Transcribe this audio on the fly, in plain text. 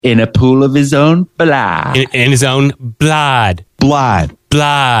In a pool of his own blood. In his own blood. Blood.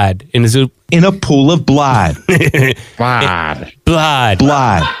 Blood. In a pool of blood. Blood. Blood.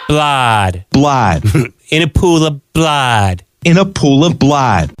 Blood. Blood. Blood. In a pool of blood. In a pool of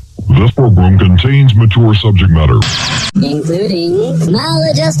blood. This program contains mature subject matter, including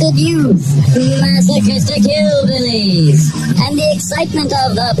maladjusted youth, masochistic hillbillies, and the excitement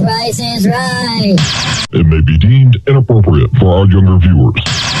of The Price is Right. It may be deemed inappropriate for our younger viewers.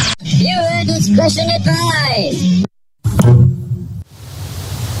 Viewer discretion advised.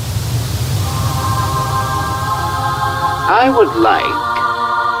 I would like,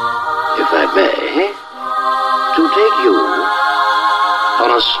 if I may, to take you on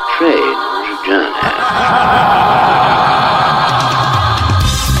a strange journey.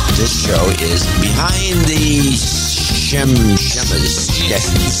 This show is behind the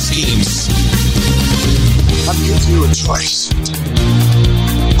schemes. I'm giving you a choice.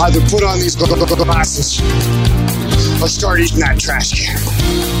 Either put on these glasses or start eating that trash can.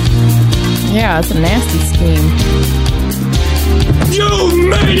 Yeah, it's a nasty scheme. You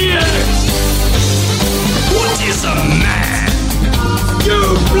maniacs! What is a man?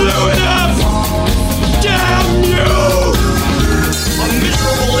 You blew it up! Damn you! A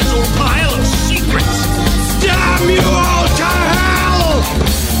miserable little pile of secrets! Damn you all to hell!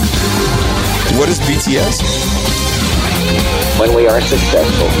 What is BTS? When we are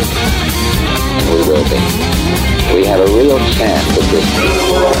successful, we will be. We have a real chance at this.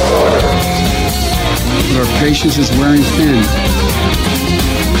 Your patience is wearing thin.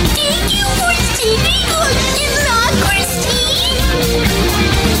 Thank you for saving Christine.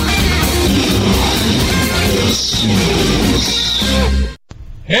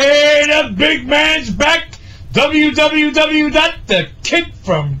 Hey, the big man's back.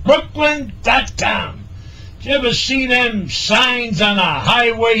 www.thekidfrombrooklyn.com. Did you ever see them signs on the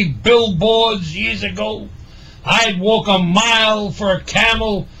highway billboards years ago? I'd walk a mile for a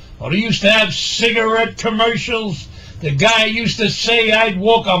camel. Or they used to have cigarette commercials. The guy used to say, I'd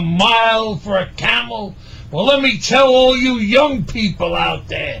walk a mile for a camel. Well, let me tell all you young people out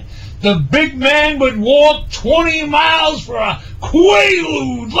there, the big man would walk 20 miles for a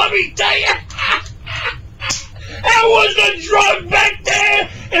Quaalude. Let me tell you. That was the drug back there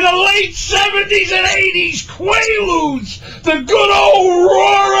in the late 70s and 80s. Quaaludes. The good old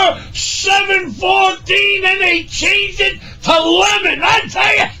Aurora 714, and they changed it to lemon. I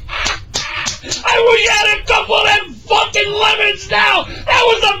tell you, I wish I had a couple of them fucking lemons now. That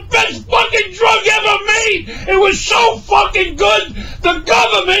was the best fucking drug ever made. It was so fucking good, the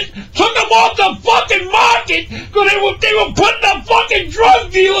government took them off the fucking market because they were putting the fucking drug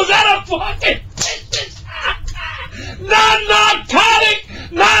dealers out of fucking business. Non-narcotic,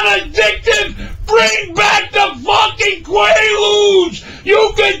 non-addictive, bring back the fucking Quaaludes.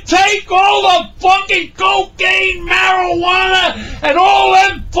 You can take all the fucking cocaine, marijuana, and all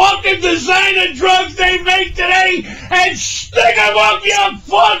them fucking designer drugs they make today and stick them up your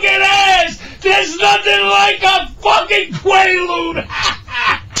fucking ass. There's nothing like a fucking Quaalude.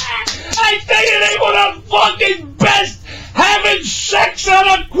 I tell you, they were the fucking best. Having sex on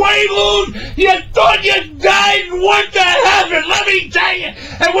a Quaalude, you thought you died and went to heaven, let me tell you.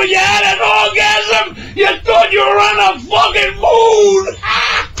 And when you had an orgasm, you thought you were on a fucking moon.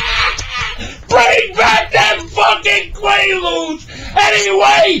 Bring back them fucking Quaaludes.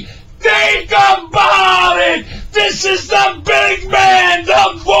 Anyway, think about it. This is the big man,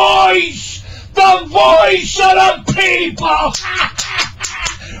 the voice of the people.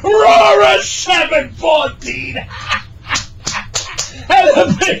 Aurora 714. And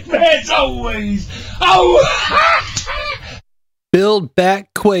the big man's always. Build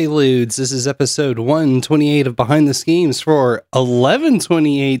back Quaaludes. This is episode 128 of Behind the Schemes for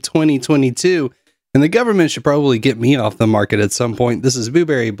 11/28/2022. And the government should probably get me off the market at some point. This is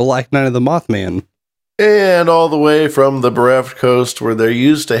Booberry, Black Knight of the Mothman. And all the way from the bereft coast where they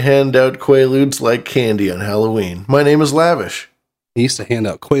used to hand out Quaaludes like candy on Halloween. My name is Lavish. They used to hand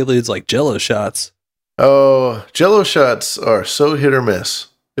out Quaaludes like Jello shots. Oh, Jello shots are so hit or miss.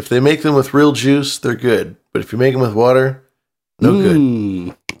 If they make them with real juice, they're good. But if you make them with water, no good.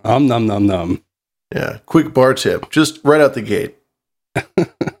 Nom nom nom. Yeah, quick bar tip, just right out the gate.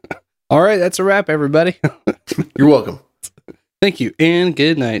 All right, that's a wrap, everybody. You're welcome. Thank you, and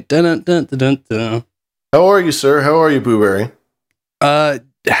good night. Dun, dun, dun, dun, dun. How are you, sir? How are you, Booberry?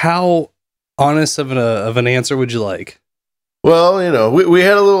 How honest of an answer would you like? Well, you know, we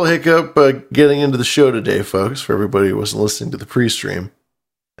had a little hiccup getting into the show today, folks, for everybody who wasn't listening to the pre-stream.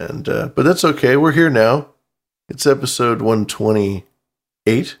 And but that's okay. We're here now. It's episode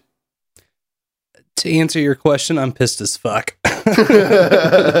 128. To answer your question, I'm pissed as fuck.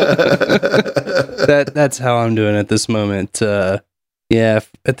 That's how I'm doing at this moment.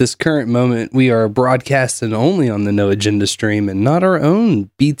 At this current moment, we are broadcasting only on the No Agenda stream and not our own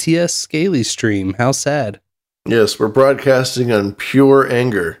BTS Scaly stream. How sad. Yes, we're broadcasting on pure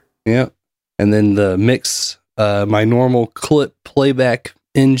anger. Yeah. And then the mix, my normal clip playback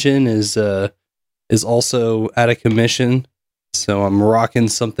engine is also out of commission. So I'm rocking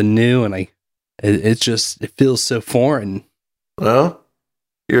something new, and it feels so foreign. Well,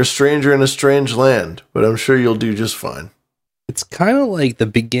 you're a stranger in a strange land, but I'm sure you'll do just fine. It's kind of like the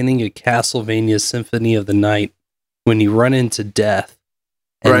beginning of Castlevania Symphony of the Night when you run into Death,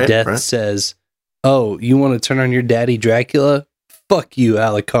 and Death says, "Oh, you want to turn on your daddy Dracula? Fuck you,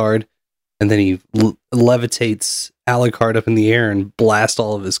 Alucard." And then he levitates Alucard up in the air and blasts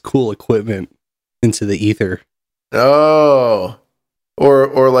all of his cool equipment into the ether. Oh,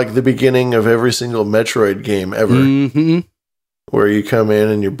 or like the beginning of every single Metroid game ever, where you come in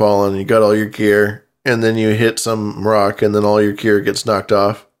and you're balling, and you got all your gear, and then you hit some rock, and then all your gear gets knocked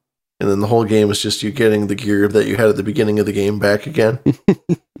off, and then the whole game is just you getting the gear that you had at the beginning of the game back again.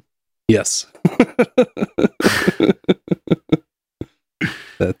 Yes.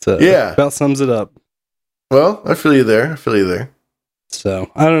 That about sums it up. Well, I feel you there. So,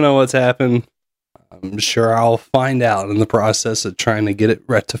 I don't know what's happened. I'm sure I'll find out in the process of trying to get it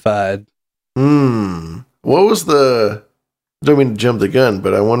rectified. What was the... I don't mean to jump the gun,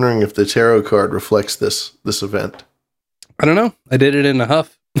 but I'm wondering if the tarot card reflects this event. I don't know. I did it in a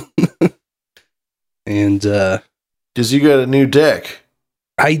huff. And, because you got a new deck.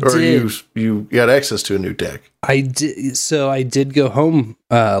 I did. Or you got access to a new deck. I did. So I did go home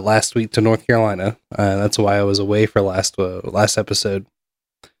last week to North Carolina. That's why I was away for last episode.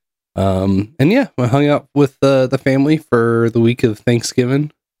 And yeah, I hung out with the family for the week of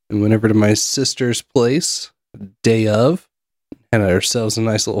Thanksgiving and went over to my sister's place day of. Had ourselves a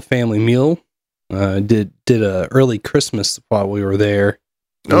nice little family meal. Did a early Christmas while we were there.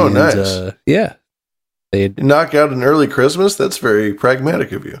 Oh, and, nice. Yeah. They'd knock out an early Christmas? That's very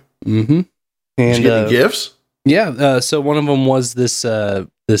pragmatic of you. Mm-hmm. And, did you get any gifts? Yeah. So one of them was this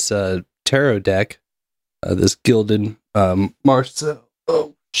tarot deck. This Gilded Marcel.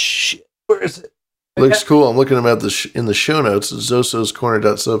 Oh, shit. Where is it? Looks cool. I'm looking at them in the show notes at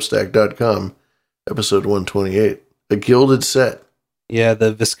zososcorner.substack.com, episode 128. A gilded set. Yeah,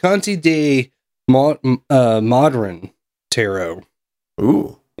 the Visconti de Modern Tarot.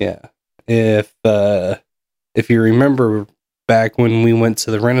 Ooh. Yeah. If you remember back when we went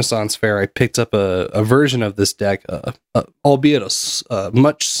to the Renaissance Fair, I picked up a version of this deck, albeit a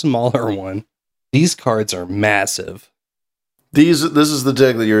much smaller one. These cards are massive. This is the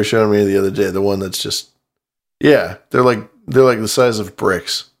deck that you were showing me the other day, the one that's just, yeah, they're like the size of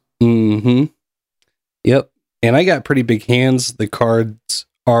bricks. Mm-hmm. Yep. And I got pretty big hands. The cards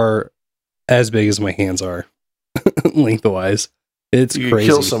are as big as my hands are, lengthwise. It's you crazy.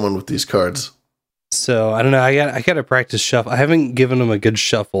 You kill someone with these cards. So I don't know. I got to practice shuffle. I haven't given them a good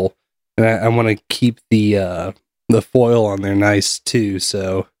shuffle, and I want to keep the foil on there nice too.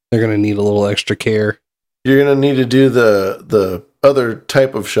 So they're gonna need a little extra care. You're gonna need to do the other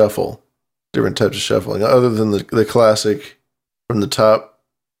type of shuffle, different types of shuffling, other than the classic from the top.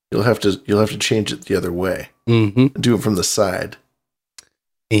 You'll have to change it the other way. Mm-hmm. Do it from the side.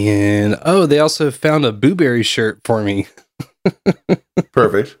 And they also found a Booberry shirt for me.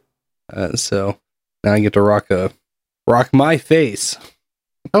 Perfect. So now I get to rock my face.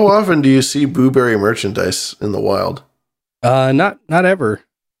 How often do you see Booberry merchandise in the wild? Not ever.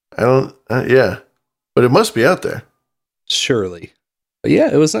 I don't. Yeah, but it must be out there. Surely. But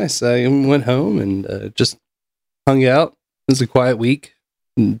yeah, it was nice. I went home and just hung out. It was a quiet week.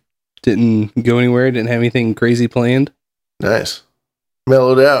 Didn't go anywhere. Didn't have anything crazy planned. Nice.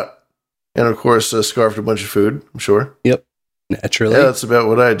 Mellowed out. And of course, scarfed a bunch of food, I'm sure. Yep. Naturally. Yeah, that's about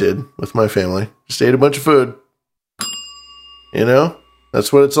what I did with my family. Just ate a bunch of food. You know?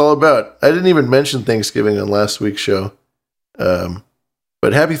 That's what it's all about. I didn't even mention Thanksgiving on last week's show.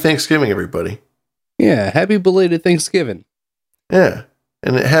 But happy Thanksgiving, everybody. Yeah, happy belated Thanksgiving. Yeah.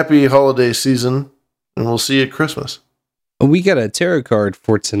 And a happy holiday season. And we'll see you at Christmas. We got a tarot card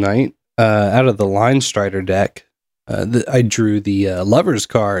for tonight out of the Line Strider deck. I drew the Lovers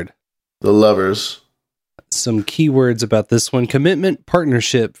card. The Lovers. Some keywords about this one: commitment,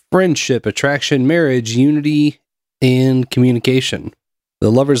 partnership, friendship, attraction, marriage, unity, and communication.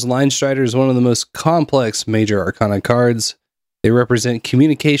 The Lovers Line Strider is one of the most complex major arcana cards. They represent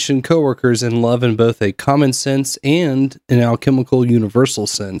communication, coworkers, and love in both a common sense and an alchemical universal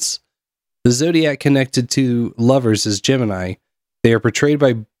sense. The zodiac connected to lovers is Gemini. They are portrayed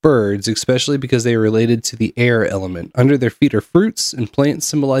by birds, especially because they are related to the air element. Under their feet are fruits and plants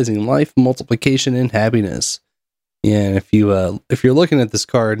symbolizing life, multiplication, and happiness. Yeah, and if you're looking at this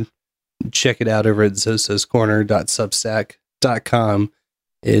card, check it out over at zososcorner.substack.com.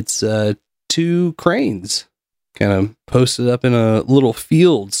 It's 2 cranes kind of posted up in a little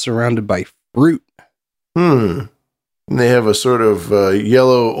field surrounded by fruit. And they have a sort of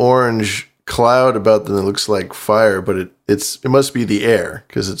yellow-orange cloud about them that looks like fire, but it must be the air,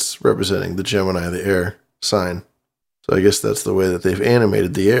 because it's representing the Gemini, the air sign. So I guess that's the way that they've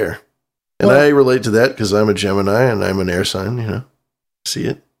animated the air. And I relate to that because I'm a Gemini and I'm an air sign, you know. See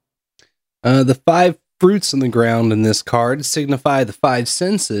it? The 5 fruits on the ground in this card signify the 5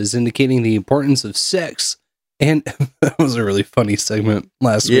 senses, indicating the importance of sex. And that was a really funny segment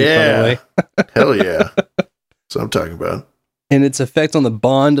last week, by the way. Hell yeah. That's what I'm talking about. And its effect on the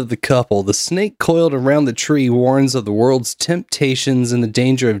bond of the couple. The snake coiled around the tree warns of the world's temptations and the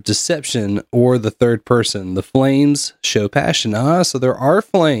danger of deception or the third person. The flames show passion. So there are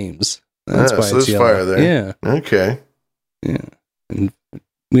flames. That's why so it's there's yellow. fire there. Yeah. Okay. Yeah. And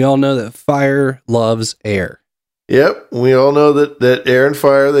we all know that fire loves air. Yep. We all know that air and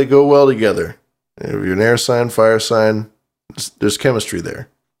fire, they go well together. If you're an air sign, fire sign, there's chemistry there.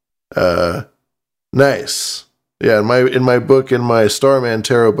 Nice. Yeah, in my book, in my Starman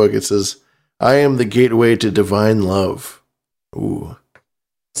Tarot book, it says, I am the gateway to divine love. Ooh.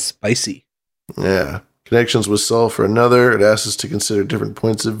 Spicy. Yeah. Connections with self or another. It asks us to consider different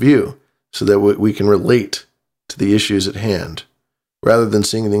points of view so that we can relate to the issues at hand. Rather than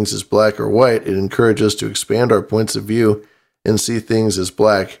seeing things as black or white, it encourages us to expand our points of view and see things as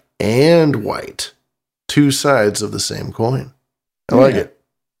black and white. 2 sides of the same coin. I like it.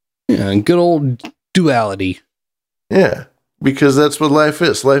 Yeah, good old duality. Yeah, because that's what life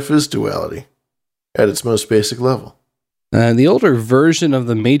is. Life is duality at its most basic level. The older version of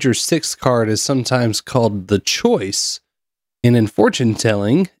the Major 6 card is sometimes called the choice. And in fortune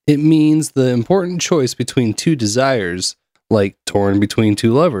telling, it means the important choice between 2 desires, like torn between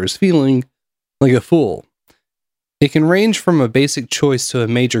 2 lovers, feeling like a fool. It can range from a basic choice to a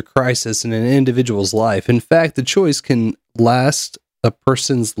major crisis in an individual's life. In fact, the choice can last a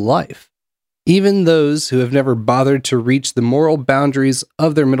person's life. Even those who have never bothered to reach the moral boundaries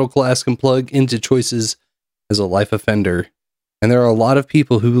of their middle class can plug into choices as a life offender. And there are a lot of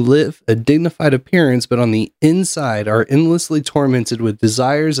people who live a dignified appearance, but on the inside are endlessly tormented with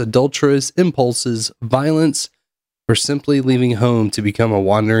desires, adulterous impulses, violence, or simply leaving home to become a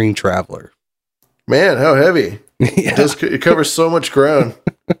wandering traveler. Man, how heavy. Yeah. It covers so much ground.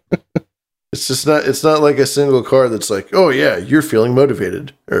 It's not like a single card that's like, oh yeah, you're feeling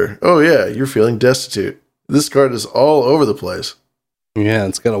motivated, or oh yeah, you're feeling destitute. This card is all over the place. Yeah,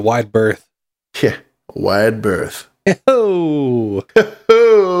 it's got a wide berth. Yeah, wide berth. Oh,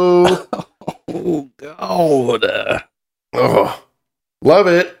 Oh, God. Oh, love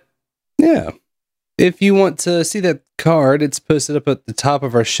it. Yeah. If you want to see that card, it's posted up at the top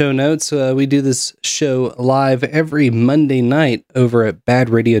of our show notes. We do this show live every Monday night over at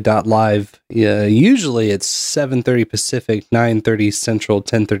badradio.live. Usually it's 7:30 Pacific, 9:30 Central,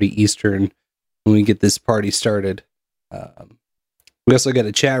 10:30 Eastern when we get this party started. We also got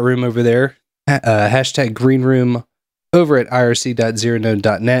a chat room over there. Hashtag green room over at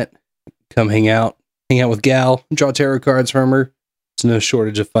irc.zeronode.net. Come hang out with Gal, draw tarot cards from her. There's no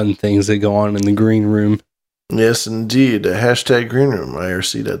shortage of fun things that go on in the green room. Yes, indeed. Hashtag green room,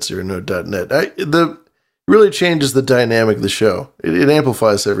 irc.zeronode.net. It really changes the dynamic of the show. It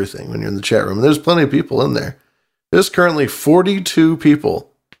amplifies everything when you're in the chat room. And there's plenty of people in there. There's currently 42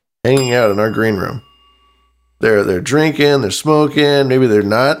 people hanging out in our green room. They're drinking, they're smoking, maybe they're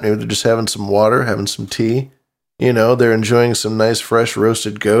not. Maybe they're just having some water, having some tea. You know, they're enjoying some nice fresh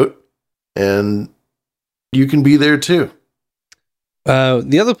roasted goat. And you can be there too.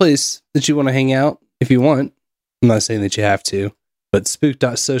 The other place that you want to hang out, if you want, I'm not saying that you have to, but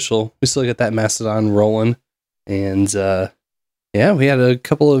spook.social, we still got that Mastodon rolling. And yeah, we had a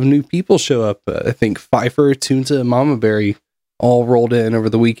couple of new people show up. I think Pfeiffer, Tunta, and Mama Berry all rolled in over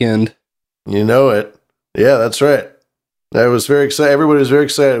the weekend. You know it. Yeah, that's right. I was very excited. Everybody was very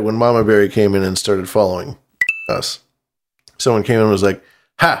excited when Mama Berry came in and started following us. Someone came in and was like,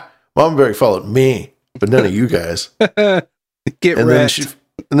 ha, Mama Berry followed me, but none of you guys. Get and wrecked.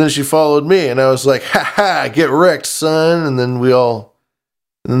 Then she followed me, and I was like, ha ha, get wrecked, son. And then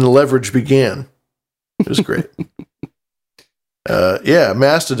then the leverage began. It was great. Yeah,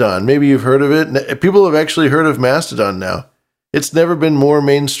 Mastodon. Maybe you've heard of it. People have actually heard of Mastodon now. It's never been more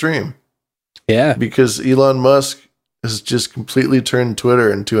mainstream. Yeah. Because Elon Musk has just completely turned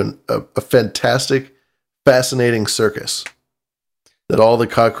Twitter into a fantastic, fascinating circus. that all the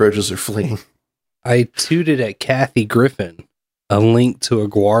cockroaches are fleeing. I tweeted at Kathy Griffin a link to a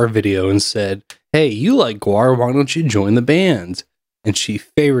Guar video and said, "Hey, you like Guar? Why don't you join the band?" And she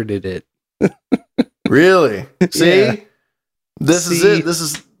favorited it. Really? See? Yeah. This is it.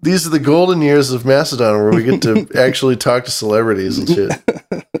 These are the golden years of Mastodon where we get to actually talk to celebrities and shit.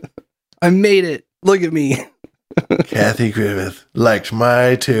 I made it. Look at me. Kathy Griffith liked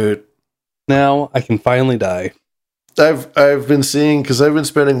my toot. Now I can finally die. I've been seeing, because I've been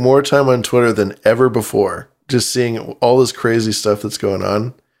spending more time on Twitter than ever before, just seeing all this crazy stuff that's going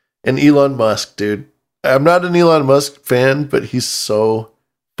on. And Elon Musk, dude. I'm not an Elon Musk fan, but he's so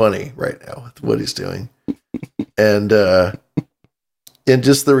funny right now with what he's doing. And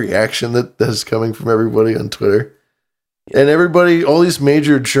just the reaction that is coming from everybody on Twitter. And everybody, all these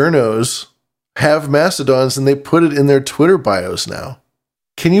major journos have Mastodons and they put it in their Twitter bios now.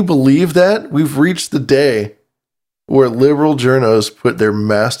 Can you believe that? We've reached the day where liberal journos put their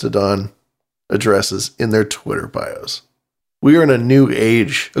Mastodon addresses in their Twitter bios. We are in a new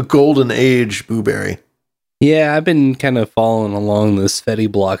age, a golden age, Booberry. Yeah, I've been kind of following along this Fetty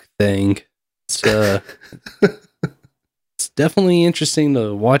Block thing. It's it's definitely interesting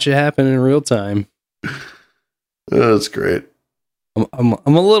to watch it happen in real time. Oh, that's great. I'm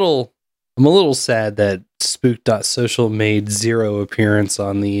a little sad that Spook.social made zero appearance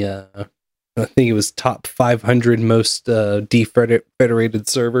on the I think it was top 500 most defederated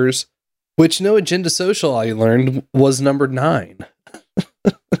servers, which No Agenda Social, I learned, was number 9.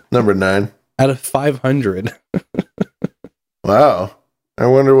 Number 9 out of 500. Wow. I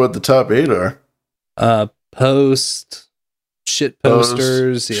wonder what the top 8 are. Shit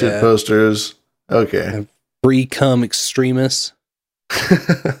posters, shit posters. Okay. Free cum extremists.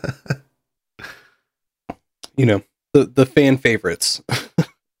 You know, the fan favorites.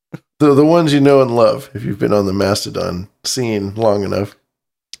 The ones you know and love if you've been on the Mastodon scene long enough.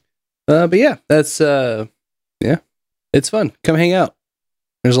 But yeah, that's it's fun. Come hang out.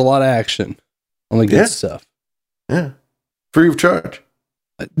 There's a lot of action on the good stuff. Yeah. Free of charge.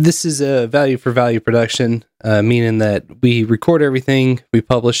 This is a value for value production, meaning that we record everything, we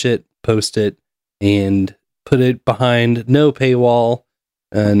publish it, post it, and put it behind no paywall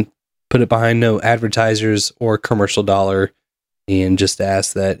and put it behind no advertisers or commercial dollar. And just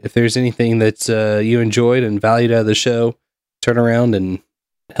ask that if there's anything that you enjoyed and valued out of the show, turn around and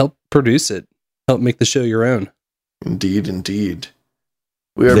help produce it. Help make the show your own. Indeed, indeed.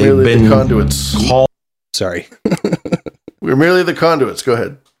 We are merely the conduits. Sorry. We're merely the conduits. Go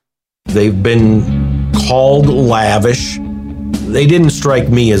ahead. They've been called lavish. They didn't strike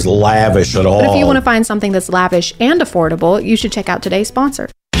me as lavish at all. But if you want to find something that's lavish and affordable, you should check out today's sponsor.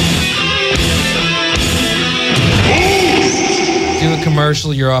 Do a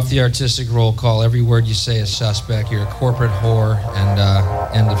commercial, you're off the artistic roll call. Every word you say is suspect. You're a corporate whore, and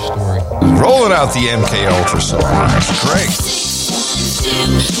end of story. Rolling out the MK Ultra song. That's great.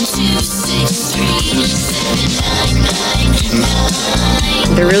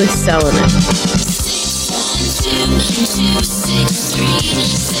 They're really selling it.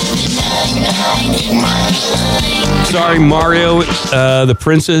 Sorry, Mario. The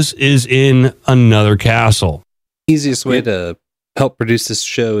princess is in another castle. Easiest way to help produce this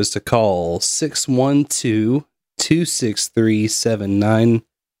show is to call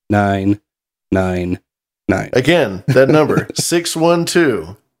 612-263-7999. Again, that number,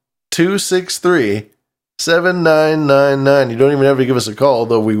 612-263-7999. You don't even have to give us a call,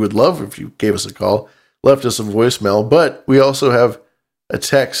 though we would love if you gave us a call, left us a voicemail, but we also have a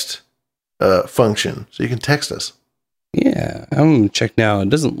text function, so you can text us. Yeah, I'm going to check now. It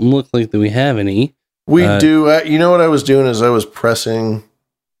doesn't look like that we have any. We do. You know what I was doing is I was pressing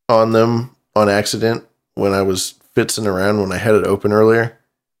on them on accident when I was fitzing around when I had it open earlier.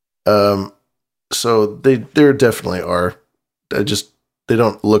 So there definitely are. They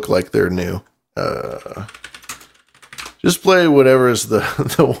don't look like they're new. Just play whatever is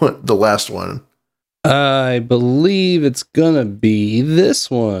the last one. I believe it's gonna be this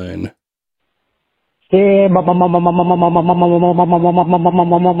one. Nice.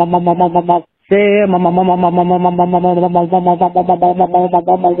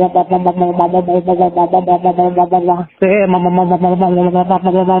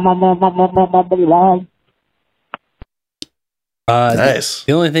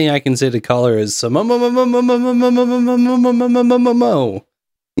 The only thing I can say to caller is mo.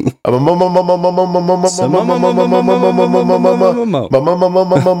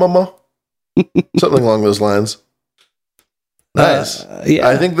 Something along those lines. Nice. Yeah.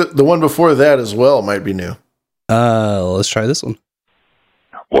 I think that the one before that as well might be new. Let's try this one.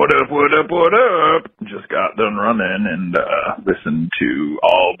 What up, what up, what up? Just got done running and listened to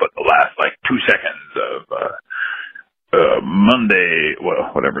all but the last, 2 seconds of Monday,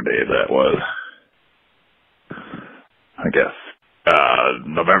 well, whatever day that was. I guess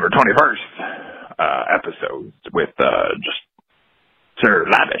November 21st episodes with just Sir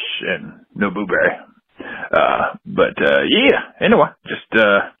Lavish and No Blueberry. Anyway, just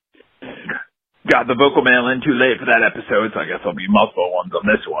got the vocal mail in too late for that episode, so I guess there'll be multiple ones on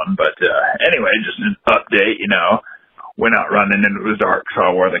this one. But anyway, just an update, went out running and it was dark, so I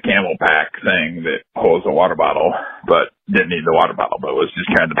wore the camel pack thing that holds a water bottle, but didn't need the water bottle, but was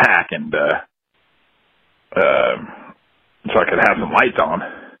just carrying the pack, and so I could have some lights on,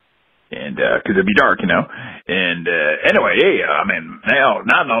 and because it'd be dark, And anyway, now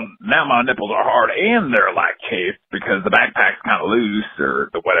my nipples are hard and they're chafed because the backpack's kind of loose, or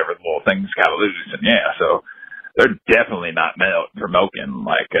whatever the little thing's kind of loose, and so they're definitely not for milking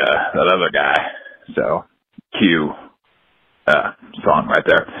like that other guy. So cue song right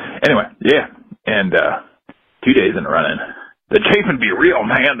there. Anyway, and 2 days in running. The chafing be real,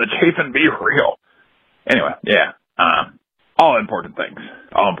 man. The chafing be real. Anyway, all important things.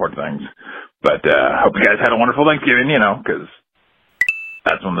 But hope you guys had a wonderful Thanksgiving, because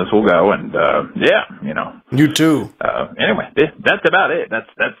that's when this will go. And You too. Anyway, that's about it. That's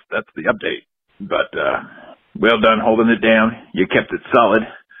the update. But well done holding it down. You kept it solid,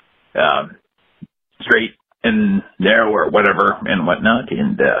 straight and narrow or whatever and whatnot.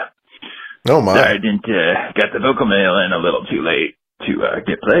 And oh my, sorry I didn't got the vocal mail in a little too late to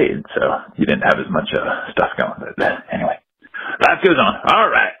get played, so you didn't have as much stuff going. But anyway, life goes on. All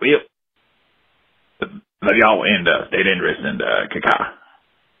right, love y'all, and stay dangerous, and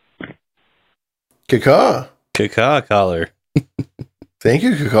Kaka. Kaka caller. Thank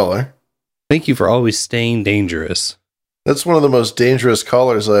you, Kaka. Thank you for always staying dangerous. That's one of the most dangerous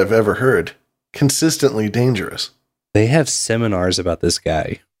callers I've ever heard. Consistently dangerous. They have seminars about this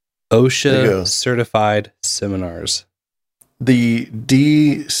guy. OSHA certified seminars. The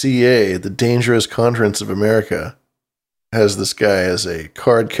DCA, the Dangerous Conference of America, has this guy as a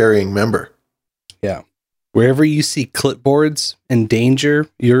card-carrying member. Yeah. Wherever you see clipboards and danger,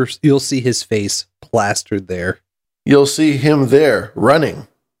 you'll see his face plastered there. You'll see him there, running.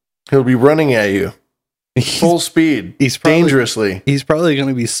 He'll be running at you. Full speed. Dangerously. He's probably going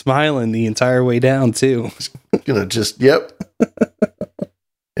to be smiling the entire way down, too. He's going to yep.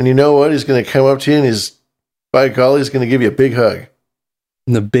 And you know what? He's going to come up to you and by golly, he's going to give you a big hug.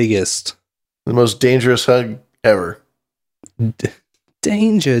 The biggest. The most dangerous hug ever.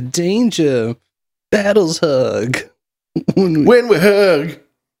 Danger. Battles hug. When we hug.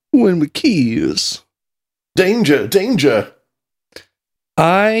 When we kiss. Danger.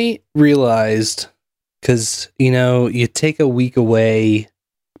 I realized, because, you take a week away,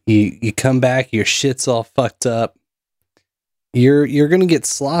 you come back, your shit's all fucked up. You're going to get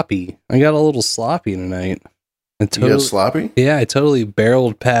sloppy. I got a little sloppy tonight. You got sloppy? Yeah, I totally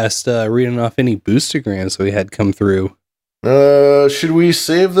barreled past reading off any boostergrams we had come through. Should we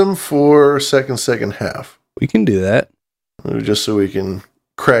save them for second half? We can do that. Just so we can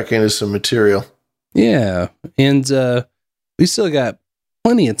crack into some material. Yeah, and we still got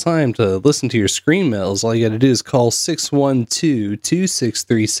plenty of time to listen to your screen mails. All you got to do is call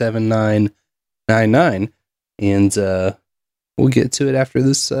 612-263-7999, and we'll get to it after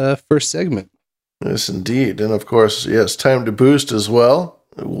this first segment. Yes, indeed. And of course, yes, time to boost as well.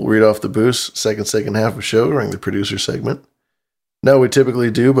 We'll read off the boost second half of show during the producer segment. Now we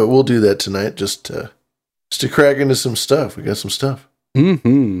typically do, but we'll do that tonight just to crack into some stuff. We got some stuff.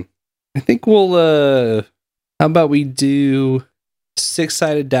 Mm-hmm. I think we'll, how about we do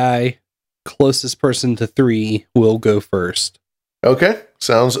 6-sided die, closest person to 3 will go first. Okay,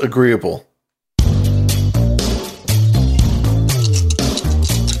 sounds agreeable.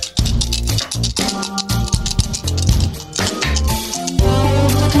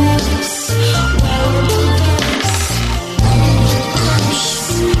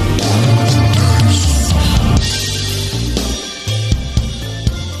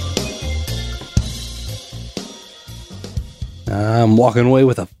 I'm walking away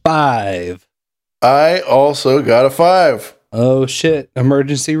with a 5. I also got a 5. Oh shit.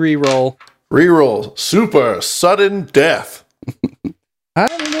 Emergency reroll. Reroll. Super sudden death. I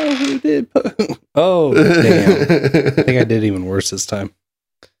don't know who did. Oh, damn. I think I did even worse this time.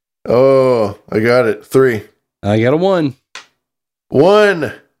 Oh, I got it. 3. I got a 1.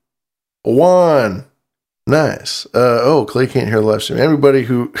 1. Nice. Clay can't hear the live stream. Everybody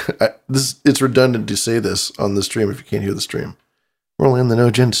who it's redundant to say this on the stream if you can't hear the stream. We're only in the No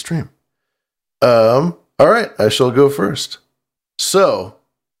Agenda stream. All right, I shall go first. So,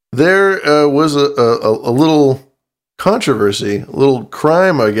 there was a little controversy, a little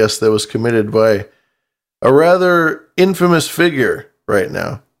crime, I guess, that was committed by a rather infamous figure right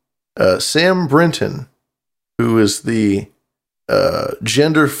now. Sam Brinton, who is the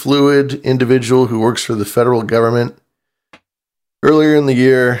gender fluid individual who works for the federal government. Earlier in the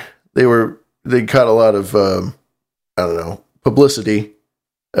year, they caught a lot of publicity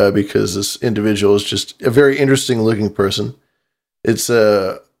because this individual is just a very interesting looking person. It's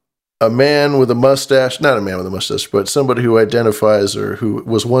a man with a mustache, not a man with a mustache, but somebody who identifies or who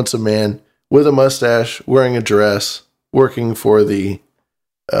was once a man with a mustache, wearing a dress, working for the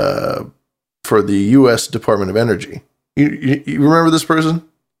U.S. Department of Energy. You remember this person?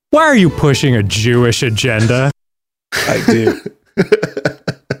 Why are you pushing a Jewish agenda? I do.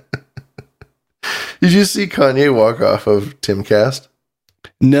 Did you see Kanye walk off of Timcast?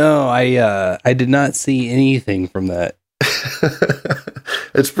 No, I did not see anything from that.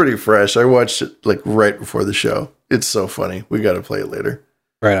 It's pretty fresh. I watched it like right before the show. It's so funny. We got to play it later.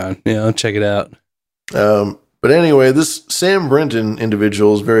 Right on. Yeah, I'll check it out. But anyway, this Sam Brinton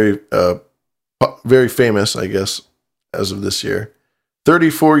individual is very famous, I guess, as of this year.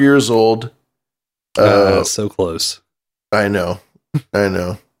 34 years old. So close. I know.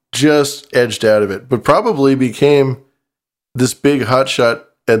 Just edged out of it, but probably became this big hotshot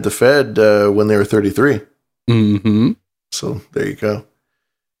at the Fed when they were 33. Mm-hmm. So there you go.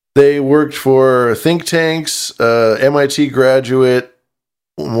 They worked for think tanks, MIT graduate,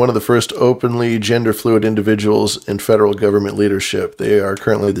 one of the first openly gender fluid individuals in federal government leadership. They are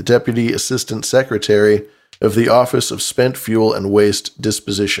currently the Deputy Assistant Secretary of the Office of Spent Fuel and Waste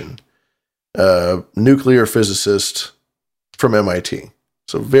Disposition, nuclear physicist from MIT.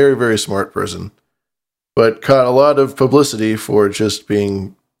 So very, very smart person, but caught a lot of publicity for just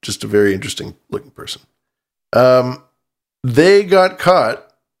being just a very interesting looking person. They got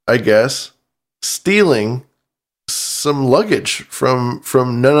caught, I guess, stealing some luggage from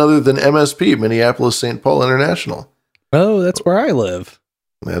none other than MSP, Minneapolis St. Paul International. Oh, that's where I live.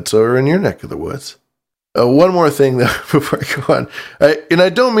 That's over in your neck of the woods. One more thing though, before I go on, I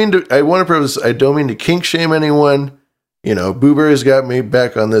don't mean to kink shame anyone. You know, Booberry's got me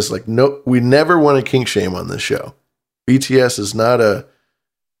back on this. Like, no, we never want to kink shame on this show. BTS is not or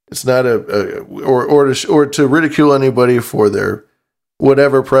to ridicule anybody for their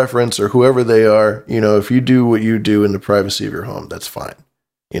whatever preference or whoever they are. You know, if you do what you do in the privacy of your home, that's fine.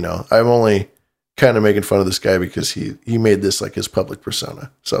 You know, I'm only kind of making fun of this guy because he made this like his public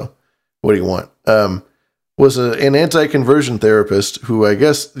persona. So what do you want? Was an anti-conversion therapist who I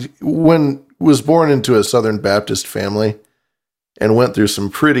guess was born into a Southern Baptist family and went through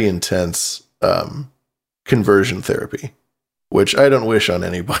some pretty intense conversion therapy, which I don't wish on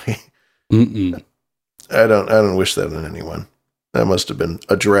anybody. Mm-mm. I don't wish that on anyone. That must have been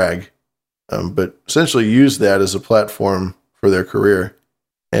a drag. But essentially used that as a platform for their career.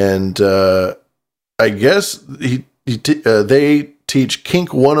 And I guess they teach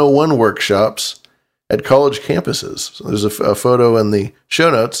Kink 101 workshops at college campuses. So there's a photo in the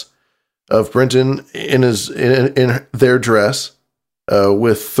show notes of Brinton in their dress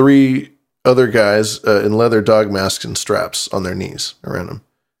with three other guys in leather dog masks and straps on their knees around them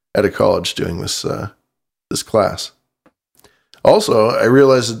at a college doing this class. Also, I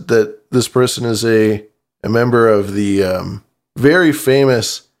realized that this person is a member of the very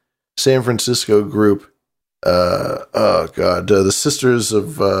famous San Francisco group. The Sisters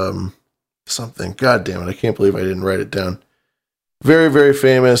of something. God damn it! I can't believe I didn't write it down. Very, very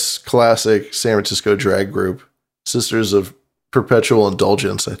famous, classic San Francisco drag group, Sisters of Perpetual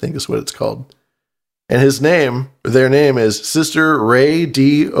Indulgence, I think is what it's called. And their name is Sister Ray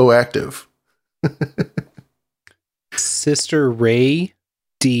D. Oactive. Sister Ray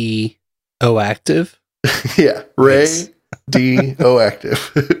D. Oactive? Yeah, Ray D.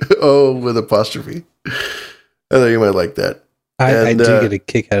 Oactive. O with apostrophe. I thought you might like that. I do get a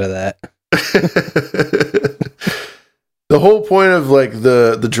kick out of that. The whole point of like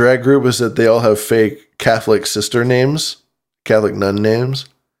the drag group is that they all have fake Catholic sister names, Catholic nun names.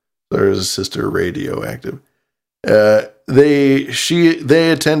 There's a Sister Radioactive. They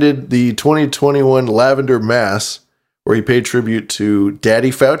attended the 2021 Lavender Mass where he paid tribute to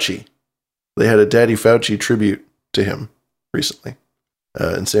Daddy Fauci. They had a Daddy Fauci tribute to him recently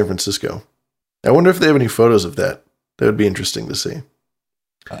in San Francisco. I wonder if they have any photos of that. That would be interesting to see.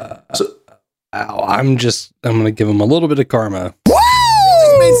 I'm going to give him a little bit of karma. Woo!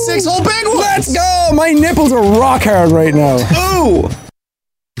 Just made 6 whole big ones. Let's go. My nipples are rock hard right now. Ooh.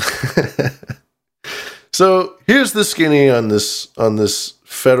 So here's the skinny on this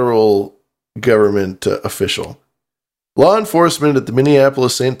federal government official. Law enforcement at the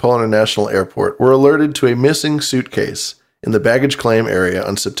Minneapolis-St. Paul International Airport were alerted to a missing suitcase in the baggage claim area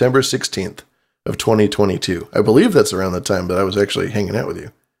on September 16th of 2022. I believe that's around the time that I was actually hanging out with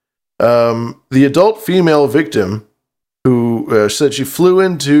you. The adult female victim, who said she flew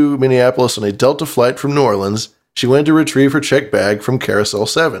into Minneapolis on a Delta flight from New Orleans, she went to retrieve her checked bag from Carousel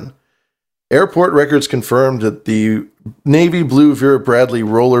 7. Airport records confirmed that the navy blue Vera Bradley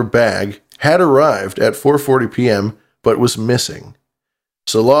roller bag had arrived at 4:40 p.m., but was missing.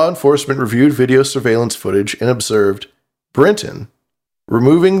 So law enforcement reviewed video surveillance footage and observed Brenton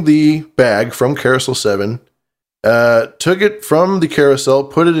removing the bag from Carousel 7, took it from the carousel,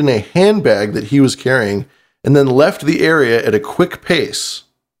 put it in a handbag that he was carrying, and then left the area at a quick pace.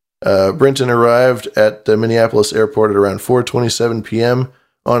 Brenton arrived at the Minneapolis airport at around 4:27 p.m.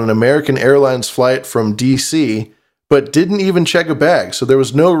 on an American Airlines flight from D.C., but didn't even check a bag, so there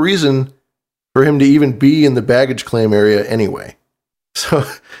was no reason for him to even be in the baggage claim area anyway. So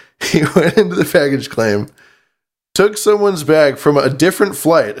he went into the baggage claim, took someone's bag from a different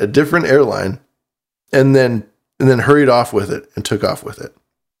flight, a different airline, and then hurried off with it and took off with it.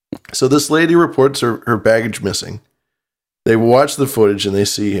 So this lady reports her baggage missing. They watch the footage and they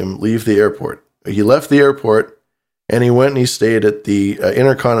see him leave the airport. He left the airport and he went and he stayed at the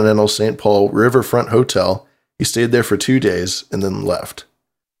Intercontinental St. Paul Riverfront Hotel. He stayed there for 2 days and then left.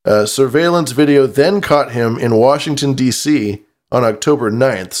 Surveillance video then caught him in Washington, D.C. on October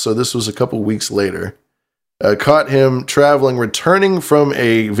 9th, so this was a couple weeks later. Caught him traveling, returning from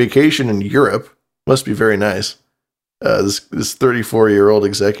a vacation in Europe. Must be very nice. This 34-year-old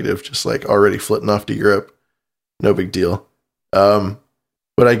executive just like already flitting off to Europe. No big deal. But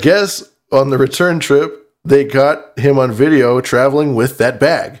I guess on the return trip, they got him on video traveling with that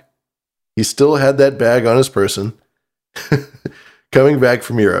bag. He still had that bag on his person. Coming back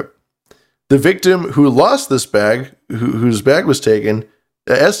from Europe. The victim who lost this bag, whose bag was taken,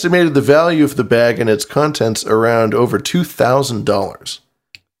 estimated the value of the bag and its contents around over $2,000.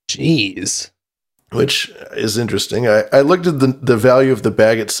 Jeez. Which is interesting. I looked at the value of the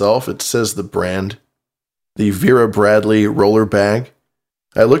bag itself. It says the brand, the Vera Bradley roller bag.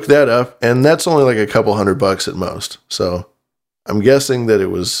 I looked that up, and that's only like a couple $100 at most. So I'm guessing that it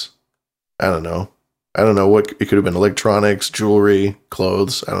was, I don't know what it could have been: electronics, jewelry,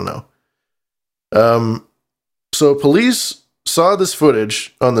 clothes. I don't know. So police saw this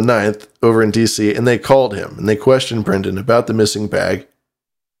footage on the 9th over in DC, and they called him and they questioned Brenton about the missing bag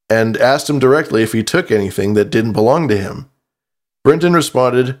and asked him directly if he took anything that didn't belong to him. Brenton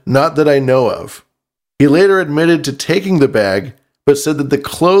responded, "Not that I know of." He later admitted to taking the bag, but said that the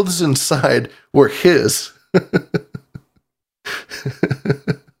clothes inside were his.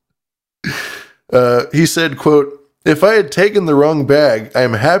 He said, quote, "If I had taken the wrong bag, I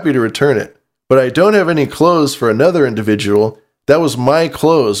am happy to return it, but I don't have any clothes for another individual. That was my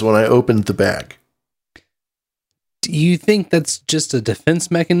clothes when I opened the bag." Do you think that's just a defense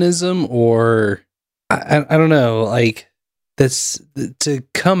mechanism, or I don't know, like that's to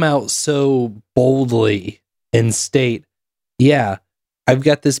come out so boldly and state, yeah, I've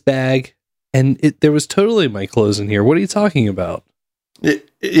got this bag and there was totally my clothes in here. What are you talking about?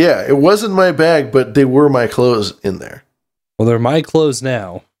 Yeah, it wasn't my bag, but they were my clothes in there. Well, they're my clothes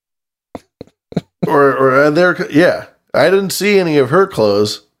now. or they're, yeah, I didn't see any of her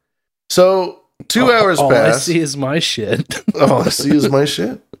clothes. So 2 hours all passed. I see is my shit. All I see is my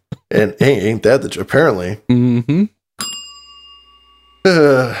shit. And hey, ain't that the truth? Apparently. Mm-hmm.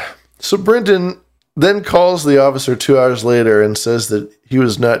 So Brenton then calls the officer 2 hours later and says that he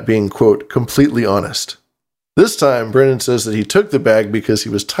was not being, quote, completely honest. This time, Brenton says that he took the bag because he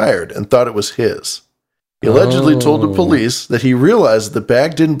was tired and thought it was his. He allegedly told the police that he realized the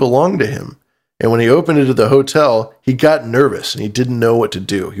bag didn't belong to him, and when he opened it at the hotel, he got nervous and he didn't know what to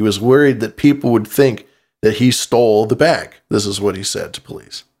do. He was worried that people would think that he stole the bag. This is what he said to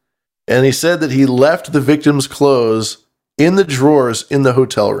police. And he said that he left the victim's clothes in the drawers in the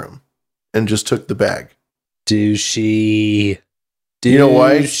hotel room and just took the bag. Douchey. You know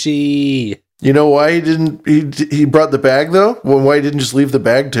why? Douchey. You know why he didn't? He brought the bag though. Well, why he didn't just leave the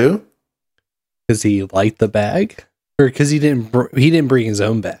bag too? Because he liked the bag, or because he didn't bring his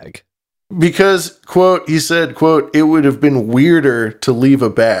own bag. Because, quote, he said, quote, "It would have been weirder to leave a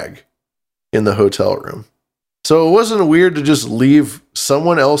bag in the hotel room." So it wasn't weird to just leave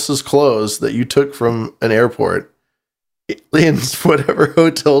someone else's clothes that you took from an airport in whatever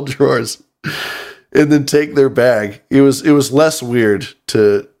hotel drawers and then take their bag. It was less weird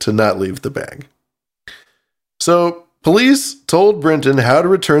to not leave the bag. So police told Brenton how to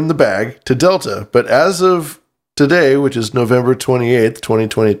return the bag to Delta, but as of today, which is November 28th,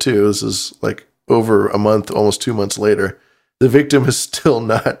 2022, this is like over a month, almost 2 months later. The victim has still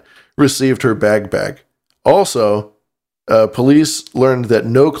not received her bag back. Also, police learned that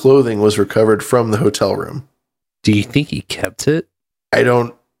no clothing was recovered from the hotel room. Do you think he kept it? I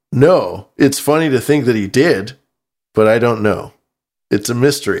don't know. It's funny to think that he did, but I don't know. It's a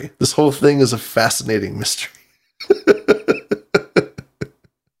mystery. This whole thing is a fascinating mystery.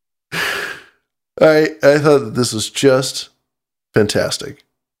 I thought that this was just fantastic.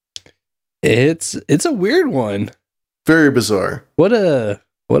 It's a weird one. Very bizarre.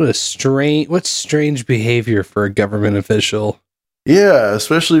 What's strange behavior for a government official. Yeah,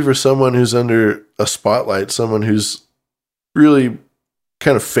 especially for someone who's under a spotlight, someone who's really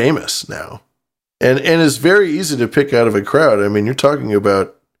kind of famous now. And is very easy to pick out of a crowd. I mean, you're talking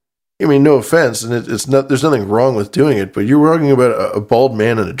about, no offense, and there's nothing wrong with doing it, but you're talking about a bald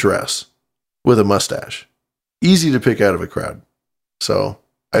man in a dress with a mustache. Easy to pick out of a crowd. So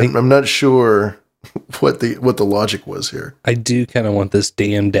I'm not sure what the logic was here. I do kind of want this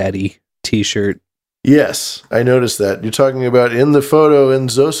Damn Daddy t-shirt. Yes, I noticed that. You're talking about in the photo in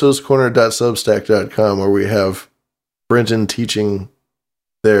zososcorner.substack.com, where we have Brenton teaching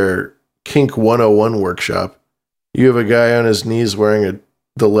their Kink 101 workshop. You have a guy on his knees wearing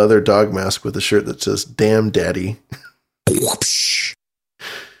the leather dog mask with a shirt that says Damn Daddy.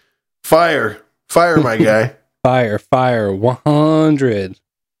 Fire, my guy. Fire, 100.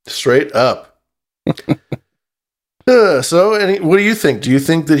 Straight up. So, what do you think? Do you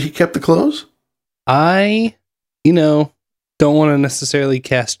think that he kept the clothes? I, don't want to necessarily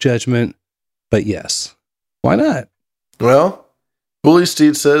cast judgment, but yes. Why not? Well, Bully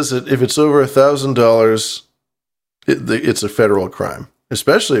Steed says that if it's over $1,000, it's a federal crime,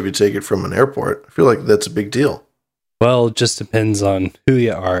 especially if you take it from an airport. I feel like that's a big deal. Well, it just depends on who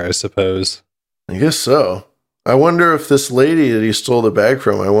you are, I suppose. I guess so. I wonder if this lady that he stole the bag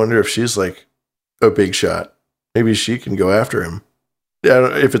from, I wonder if she's like a big shot. Maybe she can go after him.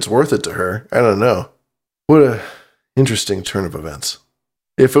 If it's worth it to her, I don't know. What a interesting turn of events.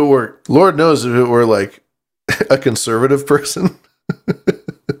 If it were, Lord knows if it were like a conservative person,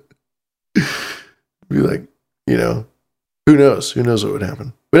 be like, who knows? Who knows what would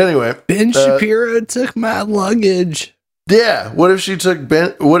happen? But anyway, Ben Shapiro took my luggage. Yeah. What if he took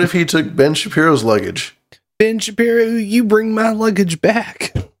Ben Shapiro's luggage? Ben Shapiro, you bring my luggage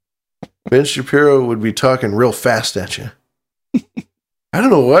back. Ben Shapiro would be talking real fast at you. I don't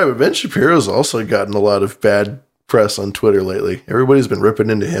know why, but Ben Shapiro's also gotten a lot of bad press on Twitter lately. Everybody's been ripping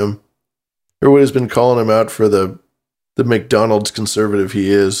into him. Everybody's been calling him out for the McDonald's conservative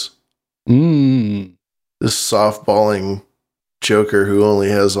he is. This softballing joker who only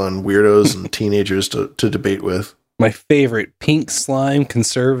has on weirdos and teenagers to debate with. My favorite, pink slime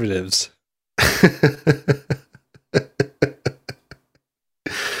conservatives.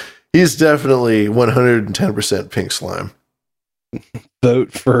 He's definitely 110% pink slime.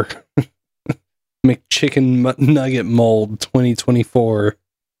 Vote for McChicken Nugget Mold 2024.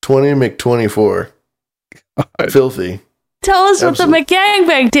 20 McTwenty4. Filthy. Tell us what the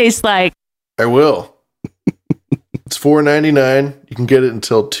McGangbang tastes like. I will. It's $4.99. You can get it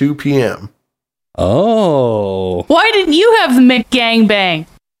until 2 p.m. Oh. Why didn't you have the McGangbang?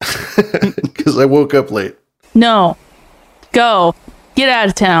 Because I woke up late. No. Go. Get out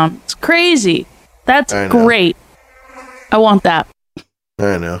of town. It's crazy. That's great. I want that.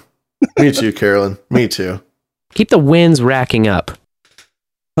 I know. Me too, Carolyn. Me too. Keep the wins racking up.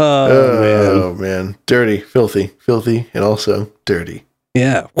 Oh, man. Dirty. Filthy, and also dirty.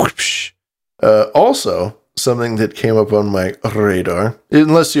 Yeah. Whoosh. Also, something that came up on my radar,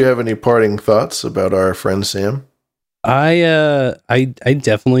 unless you have any parting thoughts about our friend Sam. I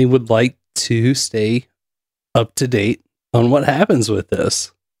definitely would like to stay up to date on what happens with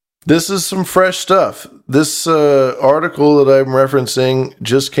this. This is some fresh stuff. This article that I'm referencing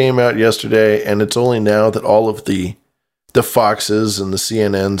just came out yesterday, and it's only now that all of the Foxes and the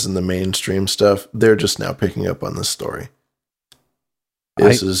CNNs and the mainstream stuff, they're just now picking up on this story.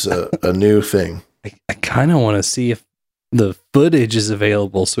 This is a new thing. I kind of want to see if the footage is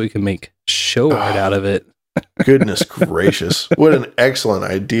available so we can make show art out of it. Goodness gracious. What an excellent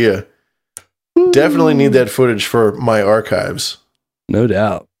idea. Definitely need that footage for my archives. No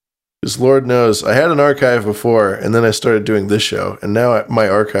doubt. Because Lord knows, I had an archive before, and then I started doing this show, and now my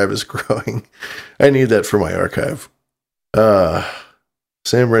archive is growing. I need that for my archive.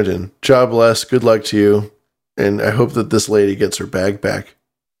 Sam Brenton, job bless, good luck to you, and I hope that this lady gets her bag back.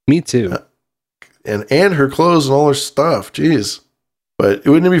 Me too. And her clothes and all her stuff, jeez. But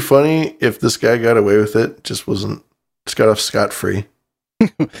wouldn't it be funny if this guy got away with it, just got off scot-free?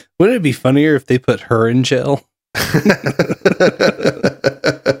 Wouldn't it be funnier if they put her in jail?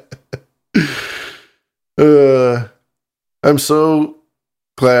 I'm so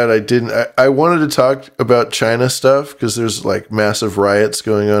glad I didn't. I wanted to talk about China stuff because there's like massive riots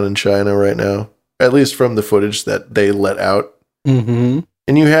going on in China right now, at least from the footage that they let out. Mm-hmm.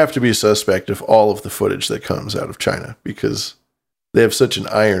 And you have to be suspect of all of the footage that comes out of China because they have such an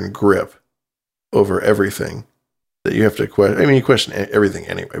iron grip over everything that you have to question. I mean, you question everything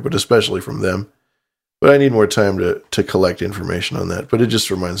anyway, but especially from them. But I need more time to collect information on that. But it just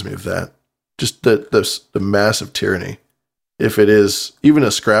reminds me of that. Just the massive tyranny. If it is, even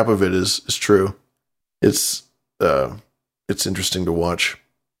a scrap of it is true, it's interesting to watch.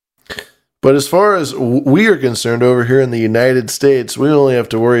 But as far as we are concerned over here in the United States, we only have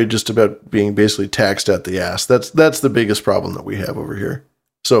to worry just about being basically taxed at the ass. That's the biggest problem that we have over here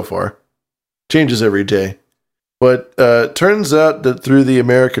so far. Changes every day. But turns out that through the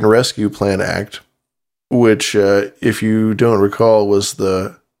American Rescue Plan Act, which, if you don't recall, was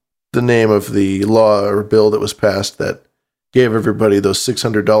the name of the law or bill that was passed that gave everybody those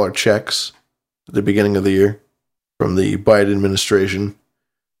 $600 checks at the beginning of the year from the Biden administration.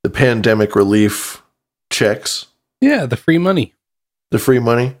 The pandemic relief checks. Yeah, the free money. The free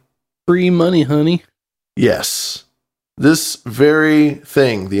money? Free money, honey. Yes. This very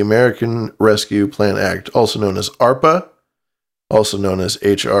thing, the American Rescue Plan Act, also known as ARPA, also known as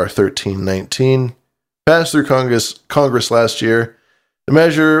H.R. 1319, passed through Congress last year. The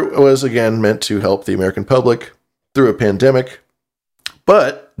measure was, again, meant to help the American public through a pandemic.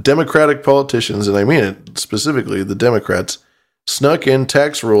 But Democratic politicians, and I mean it specifically, the Democrats, snuck in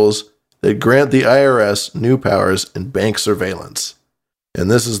tax rules that grant the IRS new powers in bank surveillance.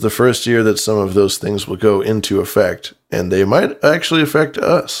 And this is the first year that some of those things will go into effect. And they might actually affect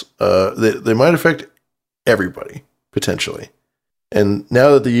us. They might affect everybody, potentially. And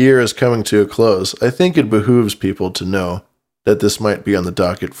now that the year is coming to a close, I think it behooves people to know that this might be on the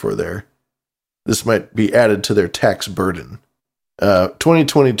docket for this might be added to their tax burden.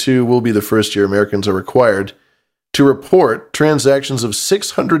 2022 will be the first year Americans are required to report transactions of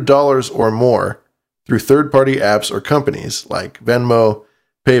 $600 or more through third-party apps or companies like Venmo,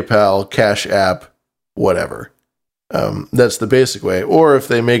 PayPal, Cash App, whatever. That's the basic way. Or if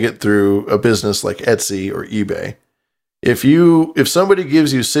they make it through a business like Etsy or eBay. If somebody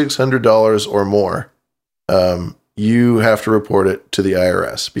gives you $600 or more, you have to report it to the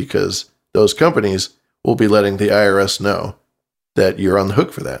IRS because those companies will be letting the IRS know that you're on the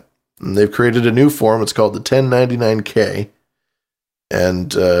hook for that. And they've created a new form. It's called the 1099-K.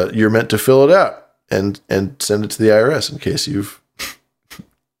 And you're meant to fill it out and send it to the IRS in case you've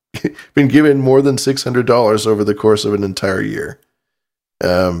been given more than $600 over the course of an entire year.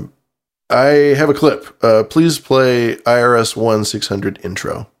 I have a clip. Please play IRS 1-600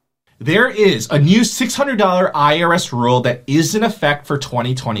 intro. There is a new $600 IRS rule that is in effect for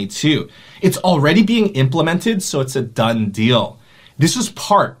 2022. It's already being implemented, so it's a done deal. This was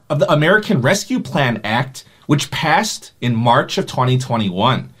part of the American Rescue Plan Act, which passed in March of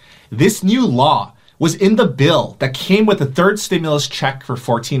 2021. This new law was in the bill that came with the third stimulus check for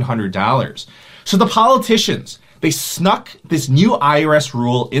 $1,400. So the politicians, they snuck this new IRS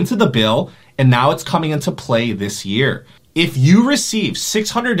rule into the bill, and now it's coming into play this year. If you receive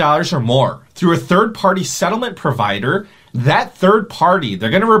 $600 or more through a third-party settlement provider, that third party, they're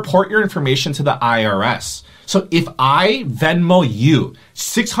going to report your information to the IRS. So if I Venmo you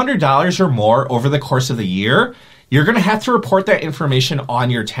 $600 or more over the course of the year, you're going to have to report that information on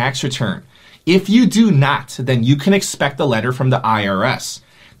your tax return. If you do not, then you can expect a letter from the IRS.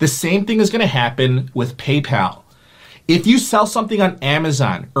 The same thing is going to happen with PayPal. If you sell something on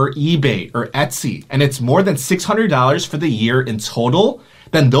Amazon or eBay or Etsy and it's more than $600 for the year in total,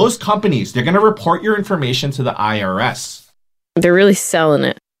 then those companies, they're going to report your information to the IRS. They're really selling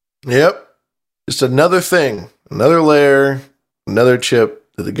it. Yep. Just another thing, another layer, another chip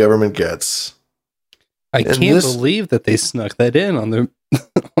that the government gets. I can't believe that they snuck that in on the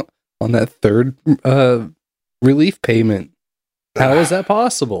on that third relief payment. How is that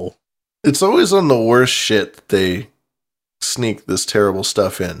possible? It's always on the worst shit that they sneak this terrible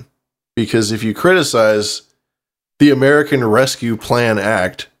stuff in. Because if you criticize the American Rescue Plan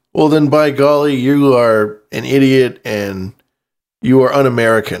Act, well then by golly, you are an idiot and you are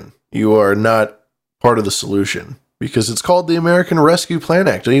un-American. You are not part of the solution. Because it's called the American Rescue Plan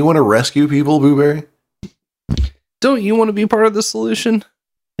Act. Don't you want to rescue people, Booberry? Don't you want to be part of the solution?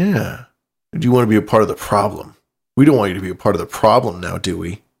 Yeah. Do you want to be a part of the problem? We don't want you to be a part of the problem now, do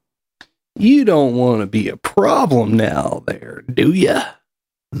we? You don't want to be a problem now there, do ya?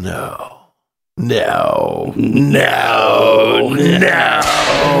 No. No. No. No.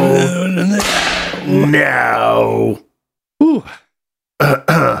 No. Ooh.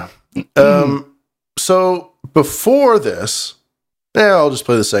 So So before this, I'll just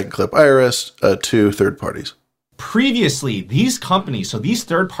play the second clip. IRS to third parties. Previously, these companies, so these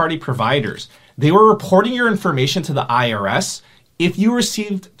third-party providers, they were reporting your information to the IRS if you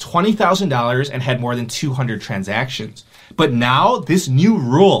received $20,000 and had more than 200 transactions. But now, this new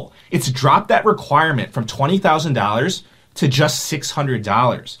rule, it's dropped that requirement from $20,000 to just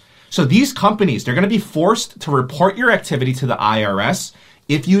 $600. So these companies, they're going to be forced to report your activity to the IRS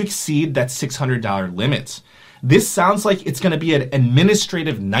if you exceed that $600 limit. This sounds like it's going to be an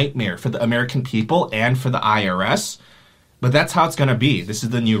administrative nightmare for the American people and for the IRS, but that's how it's going to be. This is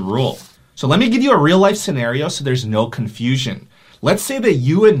the new rule. So let me give you a real life scenario so there's no confusion. Let's say that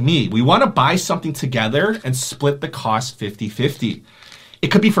you and me, we want to buy something together and split the cost 50-50. It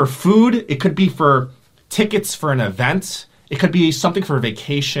could be for food, it could be for tickets for an event, it could be something for a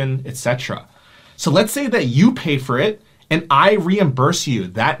vacation, etc. So let's say that you pay for it and I reimburse you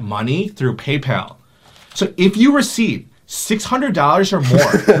that money through PayPal. So if you receive $600 or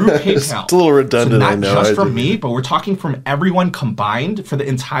more through PayPal, it's a little redundant, so not I know. just from me, but we're talking from everyone combined for the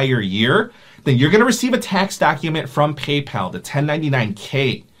entire year, then you're going to receive a tax document from PayPal, the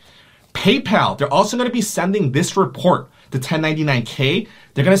 1099-K. PayPal, they're also going to be sending this report, the 1099-K.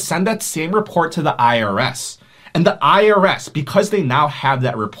 They're going to send that same report to the IRS. And the IRS, because they now have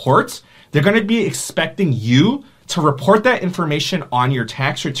that report, they're going to be expecting you to report that information on your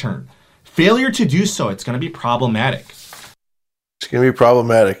tax return. Failure to do so, it's going to be problematic. It's going to be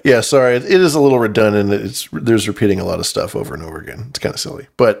problematic. Yeah, sorry. It is a little redundant. There's repeating a lot of stuff over and over again. It's kind of silly,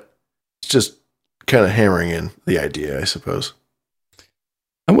 but it's just kind of hammering in the idea, I suppose.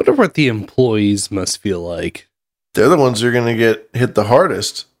 I wonder what the employees must feel like. They're the ones who are going to get hit the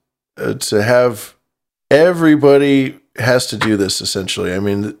hardest. To have everybody has to do this, essentially. I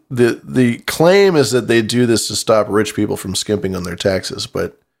mean, the claim is that they do this to stop rich people from skimping on their taxes,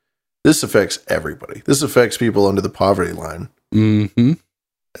 but this affects everybody. This affects people under the poverty line. Mm-hmm.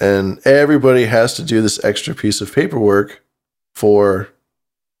 And everybody has to do this extra piece of paperwork for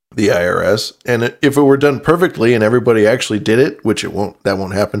the IRS. And if it were done perfectly and everybody actually did it, which that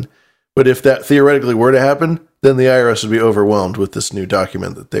won't happen. But if that theoretically were to happen, then the IRS would be overwhelmed with this new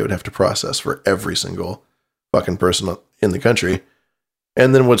document that they would have to process for every single fucking person in the country.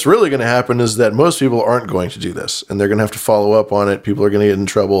 And then what's really going to happen is that most people aren't going to do this, and they're going to have to follow up on it. People are going to get in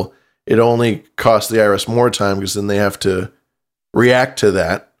trouble. It only costs the IRS more time because then they have to react to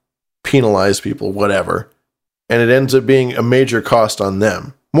that, penalize people, whatever. And it ends up being a major cost on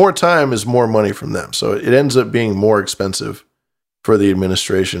them. More time is more money from them. So it ends up being more expensive for the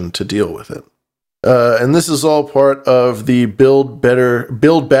administration to deal with it. And this is all part of the Build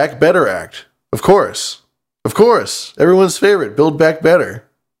Back Better Act. Of course. Everyone's favorite, Build Back Better.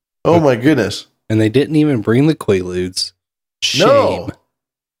 Oh my goodness. And they didn't even bring the Quaaludes. Shame. No.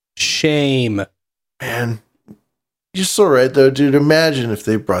 Shame. Man, you're so right though, dude. Imagine if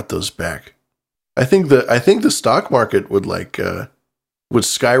they brought those back. I think the stock market would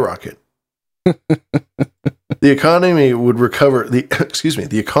skyrocket. The economy would recover.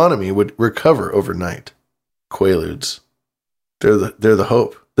 The economy would recover overnight. Quaaludes, they're the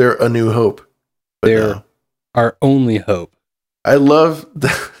hope. They're a new hope. But they're our only hope. I love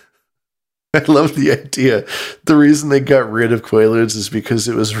the idea. The reason they got rid of Quaaludes is because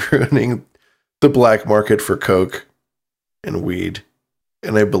it was ruining the black market for coke and weed,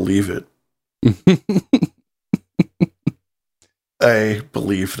 and I believe it. I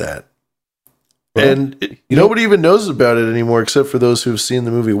believe that. Well, and nobody even knows about it anymore except for those who've seen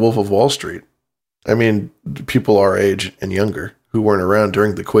the movie Wolf of Wall Street. I mean, people our age and younger who weren't around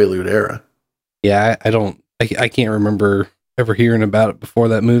during the Quaalude era. Yeah, I can't remember ever hearing about it before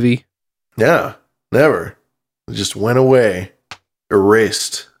that movie. Yeah, never. It just went away.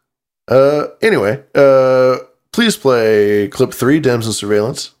 Erased. Anyway, please play clip 3, Dems and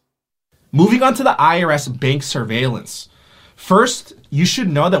Surveillance. Moving on to the IRS bank surveillance. First, you should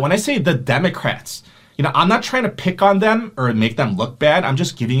know that when I say the Democrats, I'm not trying to pick on them or make them look bad. I'm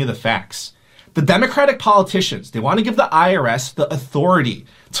just giving you the facts. The Democratic politicians, they want to give the IRS the authority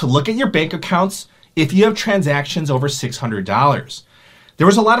to look at your bank accounts if you have transactions over $600. There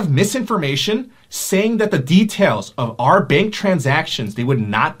was a lot of misinformation saying that the details of our bank transactions, they would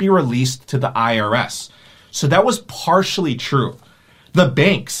not be released to the IRS. So that was partially true. The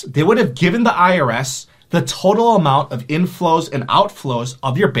banks, they would have given the IRS the total amount of inflows and outflows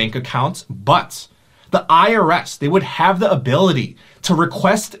of your bank accounts, but the IRS, they would have the ability to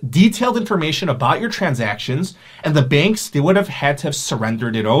request detailed information about your transactions, and the banks, they would have had to have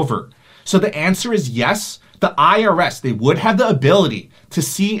surrendered it over. So the answer is yes, the IRS, they would have the ability to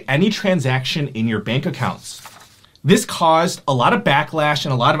see any transaction in your bank accounts. This caused a lot of backlash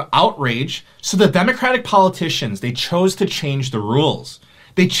and a lot of outrage, so the Democratic politicians, they chose to change the rules.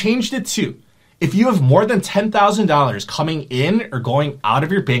 They changed it to, if you have more than $10,000 coming in or going out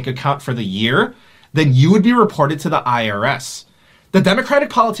of your bank account for the year, then you would be reported to the IRS. The Democratic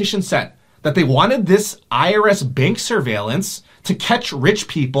politicians said that they wanted this IRS bank surveillance to catch rich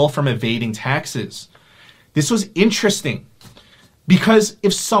people from evading taxes. This was interesting because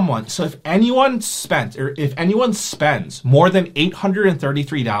if anyone spends more than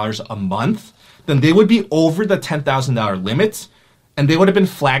 $833 a month, then they would be over the $10,000 limit and they would have been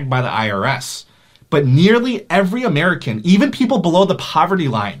flagged by the IRS. But nearly every American, even people below the poverty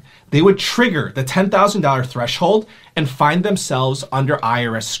line, they would trigger the $10,000 threshold and find themselves under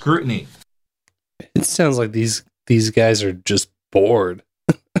IRS scrutiny. It sounds like these guys are just bored.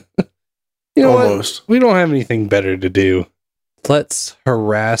 You know Almost. what? We don't have anything better to do. Let's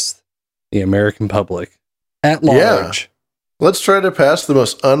harass the American public at large. Yeah. Let's try to pass the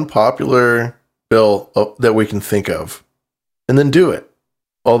most unpopular bill that we can think of, and then do it.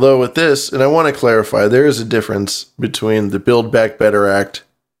 Although with this, and I want to clarify, there is a difference between the Build Back Better Act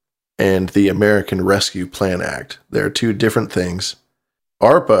and the American Rescue Plan Act. There are two different things.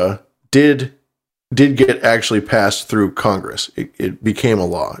 ARPA did get actually passed through Congress. It became a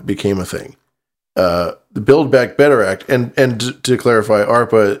law. It became a thing. The Build Back Better Act, and to clarify,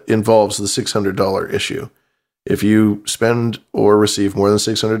 ARPA involves the $600 issue. If you spend or receive more than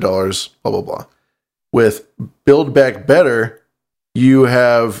 $600, blah, blah, blah. With Build Back Better, you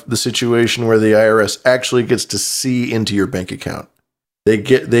have the situation where the IRS actually gets to see into your bank account.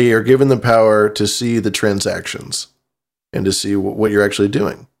 They are given the power to see the transactions and to see what you're actually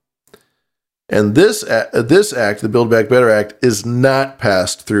doing. And this act, the Build Back Better Act, is not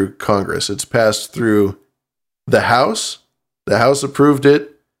passed through Congress. It's passed through the House. The House approved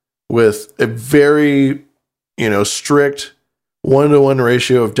it with a very, strict 1-to-1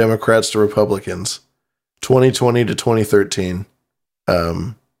 ratio of Democrats to Republicans, 2020 to 2013,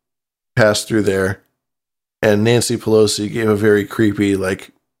 passed through there. And Nancy Pelosi gave a very creepy,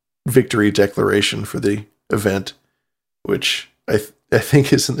 victory declaration for the event, which I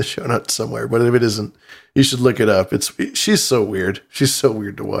think is in the show notes somewhere. But if it isn't, you should look it up. She's so weird. She's so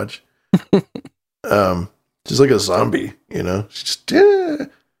weird to watch. She's like a zombie, She's just, yeah.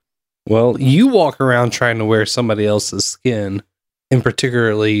 Well, you walk around trying to wear somebody else's skin, and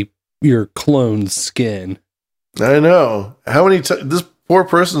particularly your clone's skin. I know. How many times this poor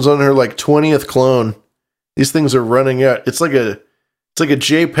person's on her 20th clone. These things are running out. It's like a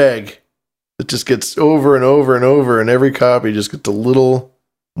JPEG that just gets over and over and over, and every copy just gets a little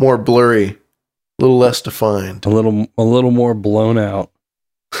more blurry, a little less defined, a little more blown out.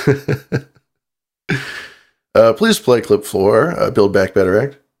 Please play clip 4, Build Back Better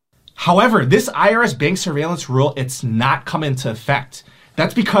Act. However, this IRS bank surveillance rule, it's not come into effect.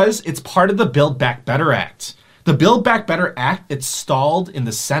 That's because it's part of the Build Back Better Act. The Build Back Better Act, it's stalled in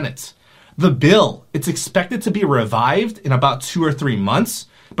the Senate. The bill, it's expected to be revived in about 2 or 3 months,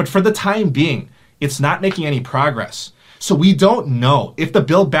 but for the time being, it's not making any progress. So we don't know if the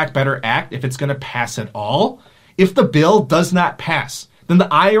Build Back Better Act, if it's going to pass at all. If the bill does not pass, then the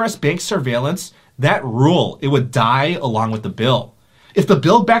IRS bank surveillance, that rule, it would die along with the bill. If the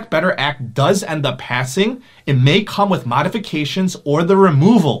Build Back Better Act does end up passing, it may come with modifications or the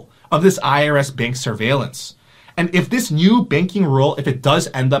removal of this IRS bank surveillance. And if this new banking rule, if it does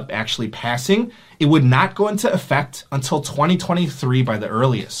end up actually passing, it would not go into effect until 2023 by the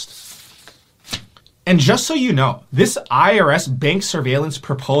earliest. And just so you know, this IRS bank surveillance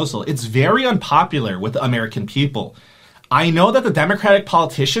proposal, it's very unpopular with the American people. I know that the Democratic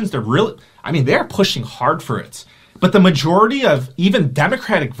politicians, they're pushing hard for it. But the majority of even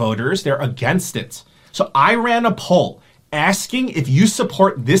Democratic voters, they're against it. So I ran a poll asking if you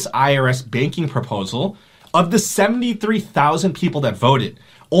support this IRS banking proposal. Of the 73,000 people that voted,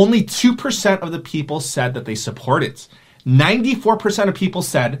 only 2% of the people said that they support it. 94% of people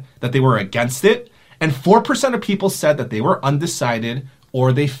said that they were against it, and 4% of people said that they were undecided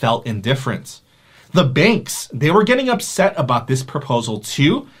or they felt indifferent. The banks, they were getting upset about this proposal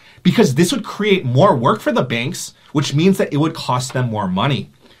too, because this would create more work for the banks, which means that it would cost them more money.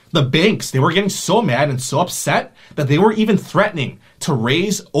 The banks, they were getting so mad and so upset that they were even threatening to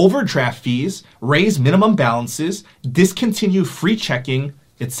raise overdraft fees, raise minimum balances, discontinue free checking,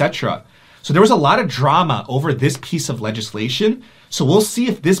 etc. So there was a lot of drama over this piece of legislation. So we'll see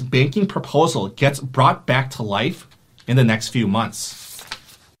if this banking proposal gets brought back to life in the next few months.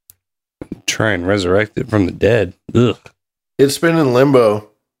 Try and resurrect it from the dead. Ugh. It's been in limbo.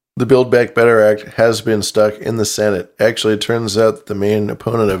 The Build Back Better Act has been stuck in the Senate. Actually, it turns out that the main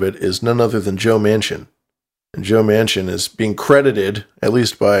opponent of it is none other than Joe Manchin. And Joe Manchin is being credited, at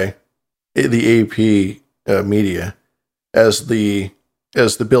least by the AP media, as the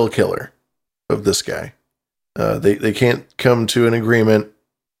bill killer of this guy. They can't come to an agreement,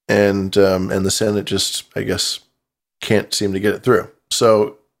 and the Senate just, I guess, can't seem to get it through.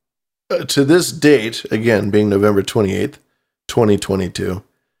 So to this date, again being November 28th, 2022,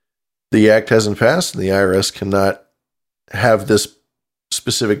 the act hasn't passed, and the IRS cannot have this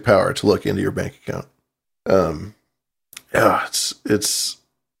specific power to look into your bank account. It's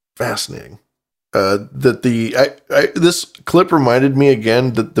fascinating. This clip reminded me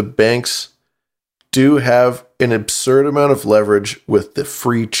again that the banks do have an absurd amount of leverage with the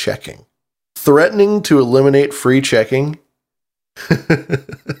free checking. Threatening to eliminate free checking.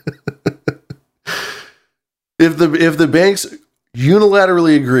 If the banks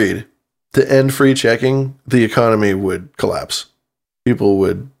unilaterally agreed to end free checking, the economy would collapse. People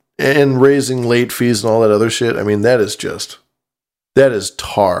would, and raising late fees and all that other shit. I mean, that is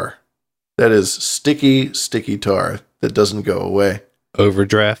tar. That is sticky tar that doesn't go away.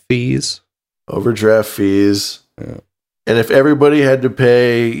 Overdraft fees. Yeah. And if everybody had to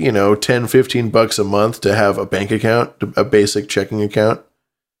pay, $10-15 a month to have a bank account, a basic checking account,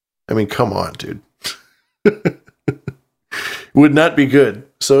 I mean, come on, dude. Would not be good.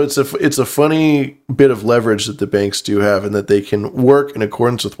 So it's a funny bit of leverage that the banks do have, and that they can work in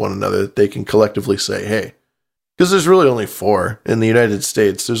accordance with one another. They can collectively say, hey, because there's really only 4 in the United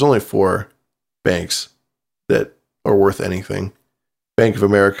States. There's only 4 banks that are worth anything: Bank of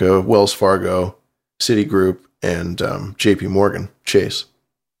America, Wells Fargo, Citigroup, and JP Morgan Chase.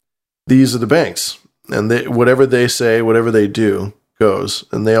 These are the banks, and whatever they say, whatever they do goes,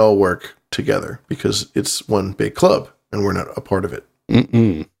 and they all work together because it's one big club, and we're not a part of it.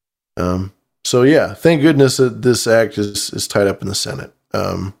 So yeah, thank goodness that this act is tied up in the Senate.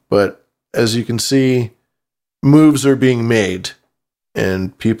 But as you can see, moves are being made,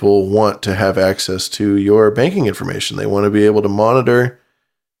 and people want to have access to your banking information. They want to be able to monitor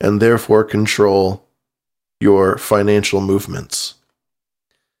and therefore control your financial movements.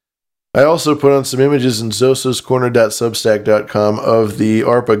 I also put on some images in zososcorner.substack.com of the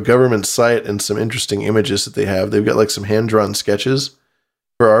ARPA government site, and some interesting images that they have. They've got like some hand-drawn sketches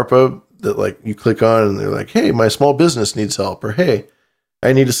for ARPA that like you click on and they're like, hey, my small business needs help, or hey,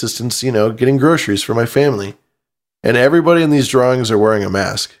 I need assistance, getting groceries for my family. And everybody in these drawings are wearing a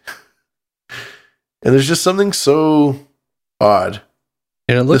mask. And there's just something so odd.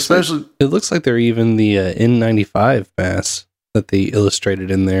 And it looks like they're even the N95 masks that they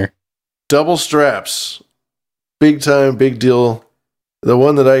illustrated in there. Double straps. Big time, big deal. The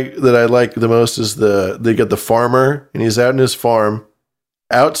one that I like the most is they got the farmer, and he's out in his farm,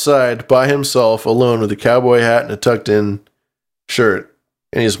 outside by himself, alone, with a cowboy hat and a tucked in shirt,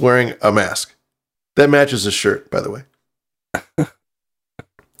 and he's wearing a mask. That matches his shirt, by the way.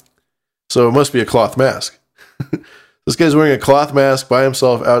 So it must be a cloth mask. This guy's wearing a cloth mask by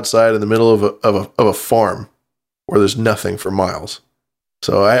himself outside in the middle of a farm where there's nothing for miles.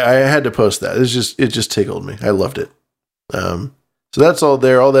 So I had to post that. It just tickled me. I loved it. So that's all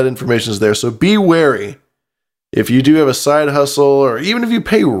there. All that information is there. So be wary if you do have a side hustle, or even if you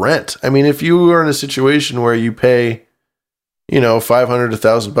pay rent. I mean, if you are in a situation where you pay, $500 to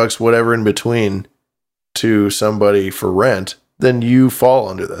 $1,000, whatever in between, to somebody for rent, then you fall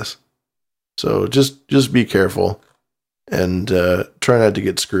under this. So just be careful, and try not to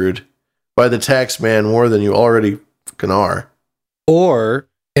get screwed by the tax man more than you already fucking are. Or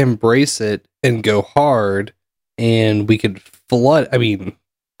embrace it and go hard, and we could flood. I mean,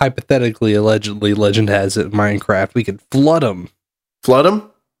 hypothetically, allegedly, legend has it, Minecraft, we could flood them. Flood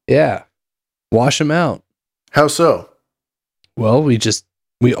them? Yeah. Wash them out. How so? Well,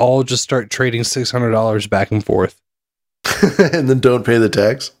 we all just start trading $600 back and forth. And then don't pay the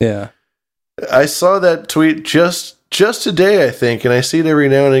tax? Yeah. I saw that tweet just today, I think, and I see it every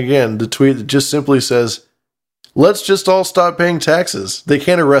now and again. The tweet that just simply says, let's just all stop paying taxes. They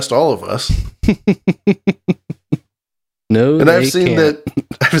can't arrest all of us. No, and I've seen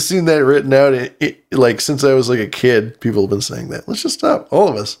that written out. Like since I was like a kid, people have been saying that. Let's just stop, all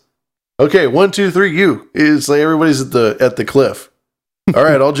of us. Okay, 1, 2, 3, you. It's like everybody's at the cliff. All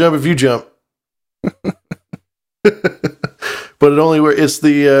right, I'll jump if you jump. But it only works. It's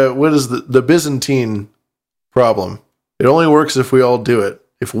the Byzantine problem. It only works if we all do it.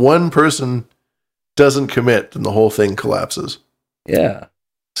 If one person doesn't commit, then the whole thing collapses. Yeah.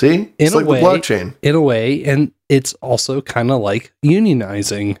 See? It's like the blockchain. In a way, and it's also kind of like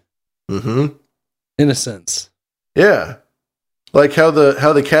unionizing. Mm-hmm. In a sense. Yeah. Like how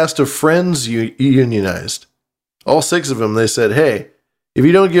the cast of Friends unionized. All 6 of them, they said, hey, if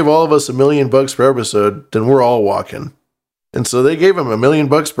you don't give all of us $1 million per episode, then we're all walking. And so they gave him $1 million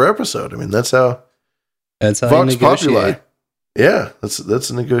per episode. I mean, that's how Vox Populi. Yeah, that's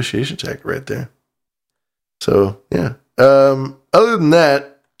a negotiation tactic right there. So yeah. Other than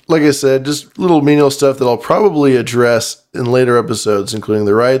that, like I said, just little menial stuff that I'll probably address in later episodes, including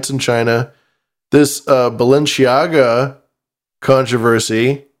the riots in China, this Balenciaga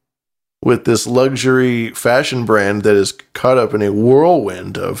controversy with this luxury fashion brand that is caught up in a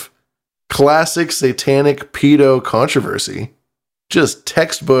whirlwind of classic satanic pedo controversy. Just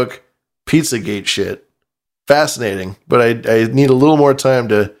textbook Pizzagate shit. Fascinating, but I need a little more time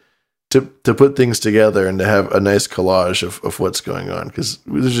to put things together and to have a nice collage of what's going on, because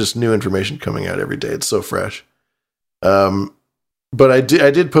there's just new information coming out every day. It's so fresh. But I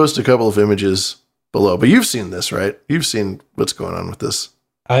did post a couple of images below. But you've seen this, right? You've seen what's going on with this.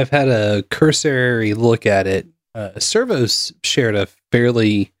 I've had a cursory look at it. Servos shared a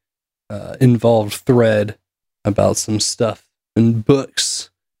fairly involved thread about some stuff in books.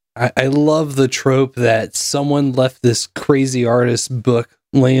 I love the trope that someone left this crazy artist book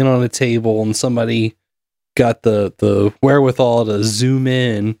laying on a table and somebody got the wherewithal to zoom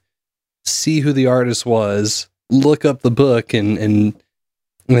in, see who the artist was, look up the book, and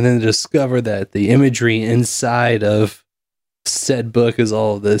then discover that the imagery inside of said book is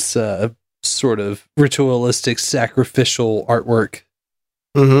all of this sort of ritualistic sacrificial artwork.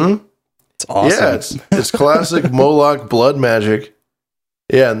 Mm-hmm. It's awesome. Yeah, it's classic Moloch blood magic.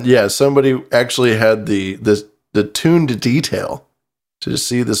 Yeah. Somebody actually had the tuned detail to just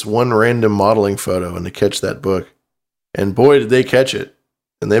see this one random modeling photo and to catch that book. And boy, did they catch it.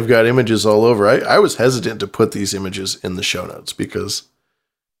 And they've got images all over. I was hesitant to put these images in the show notes because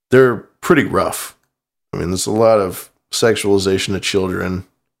they're pretty rough. I mean, there's a lot of sexualization of children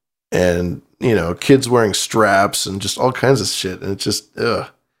and, kids wearing straps and just all kinds of shit. And it's just,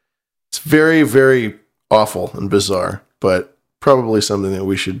 it's very, very awful and bizarre, but probably something that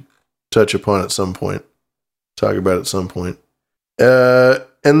we should touch upon at some point, talk about at some point.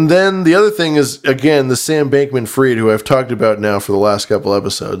 And then the other thing is, again, the Sam Bankman-Fried, who I've talked about now for the last couple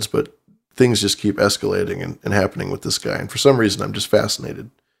episodes, but things just keep escalating and happening with this guy. And for some reason, I'm just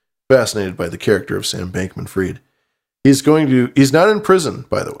fascinated by the character of Sam Bankman-Fried. He's not in prison,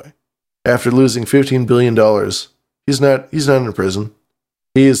 by the way. After losing $15 billion, he's not in prison.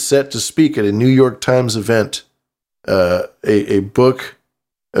 He is set to speak at a New York Times event, a book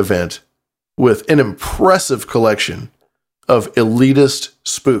event with an impressive collection of elitist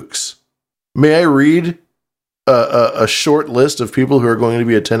spooks. May I read a short list of people who are going to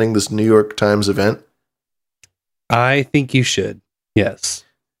be attending this New York Times event? I think you should. Yes.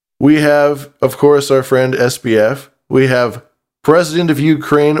 We have, of course, our friend SBF. We have President of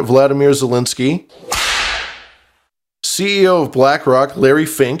Ukraine, Vladimir Zelensky. CEO of BlackRock, Larry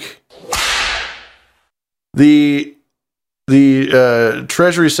Fink. The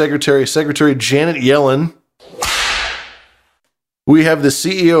Treasury Secretary Janet Yellen. We have the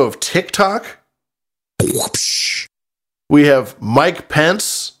CEO of TikTok. We have Mike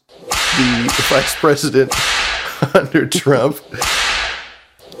Pence, the Vice President under Trump.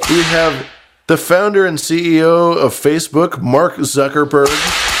 We have the founder and CEO of Facebook, Mark Zuckerberg.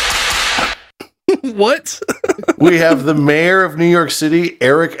 What? We have the mayor of New York City,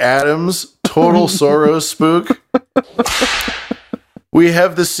 Eric Adams, total Soros spook. We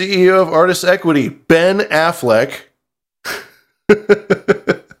have the CEO of Artist Equity, Ben Affleck.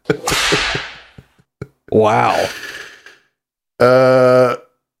 Wow.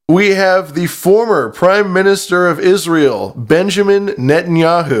 We have the former Prime Minister of Israel, Benjamin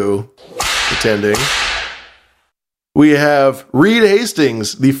Netanyahu, attending. We have Reed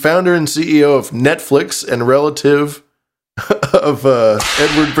Hastings, the founder and CEO of Netflix and relative of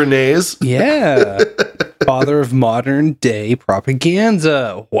Edward Bernays. Yeah. Father of modern day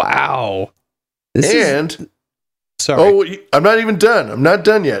propaganda. Wow. Sorry. Oh, I'm not even done. I'm not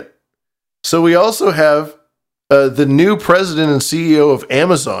done yet. So we also have the new president and CEO of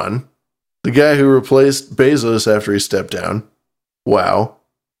Amazon, the guy who replaced Bezos after he stepped down. Wow.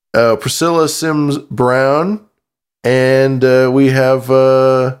 Priscilla Sims Brown. And we have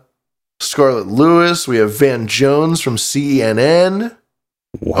Scarlett Lewis. We have Van Jones from CNN.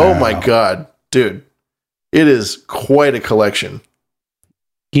 Wow. Oh my God, dude. It is quite a collection.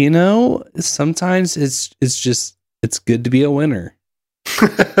 Sometimes it's good to be a winner.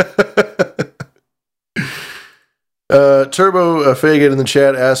 Turbo Faggot in the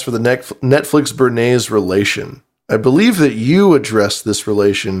chat asked for the Netflix Bernays relation. I believe that you addressed this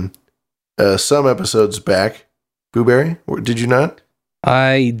relation some episodes back, Booberry. Did you not?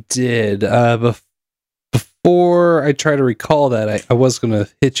 I did. before I try to recall that, I was going to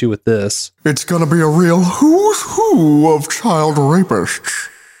hit you with this. It's going to be a real who's who of child rapists.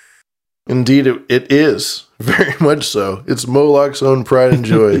 Indeed, it is. Very much so. It's Moloch's own pride and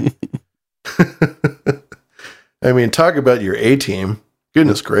joy. I mean, talk about your A-team.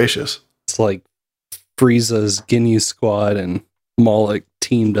 Goodness gracious. It's like Frieza's Ginyu Squad and Moloch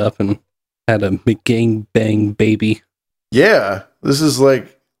teamed up and had a McGang Bang baby. Yeah, this is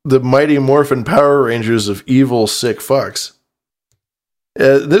like the Mighty Morphin Power Rangers of evil, sick fucks.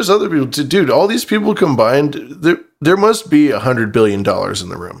 There's other people too. Dude, all these people combined, there must be $100 billion in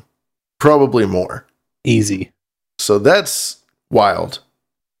the room. Probably more. Easy. So that's wild.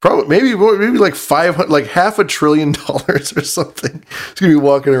 Probably maybe like 500, like $500 billion or something. It's gonna be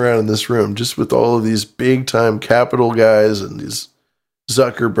walking around in this room just with all of these big time capital guys and these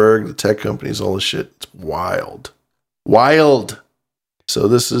Zuckerberg, the tech companies, all this shit. It's wild. Wild. So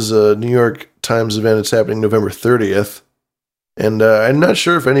this is a New York Times event. It's happening November 30th. And I'm not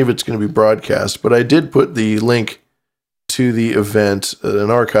sure if any of it's going to be broadcast, but I did put the link to the event, an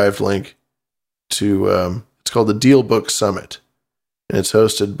archived link to, it's called the Deal Book Summit. And it's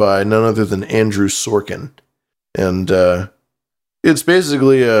hosted by none other than Andrew Sorkin. And it's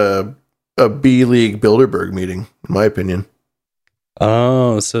basically a B-League Bilderberg meeting, in my opinion.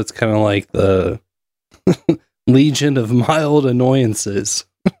 Oh, so it's kind of like the Legion of Mild Annoyances.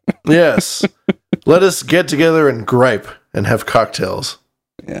 Yes. Let us get together and gripe and have cocktails.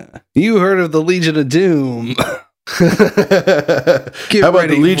 Yeah. You heard of the Legion of Doom. How about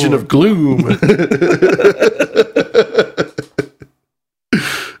the Legion of Gloom?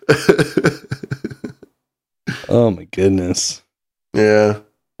 Oh my goodness. Yeah.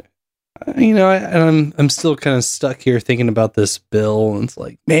 You know, I'm still kind of stuck here thinking about this bill, and it's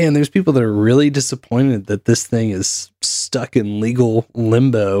like, man, there's people that are really disappointed that this thing is stuck in legal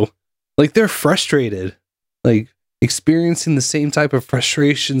limbo. Like, they're frustrated, like experiencing the same type of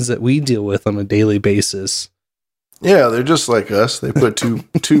frustrations that we deal with on a daily basis. Yeah, they're just like us. They put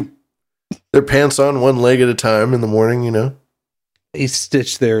two their pants on one leg at a time in the morning, you know. They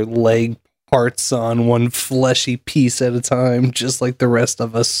stitch their leg parts on one fleshy piece at a time, just like the rest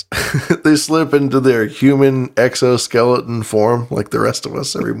of us. They slip into their human exoskeleton form like the rest of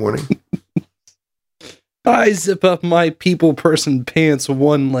us every morning. I zip up my people person pants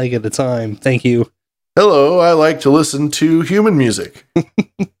one leg at a time. Thank you. Hello, I like to listen to human music.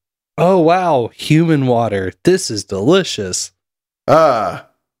 Oh, wow. Human water. This is delicious. Ah,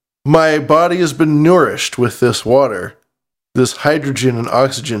 my body has been nourished with this water. This hydrogen and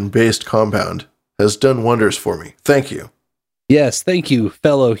oxygen based compound has done wonders for me. Thank you. Yes, thank you,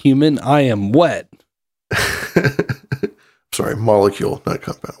 fellow human. I am wet. Sorry, molecule, not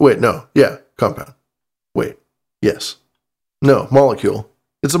compound. Wait, no. Yeah, compound. Wait. Yes. No, molecule.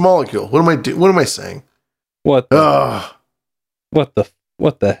 It's a molecule. What am I saying? What the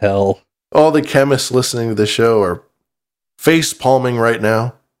hell? All the chemists listening to the show are face palming right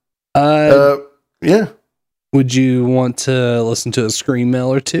now. Yeah. Would you want to listen to a scream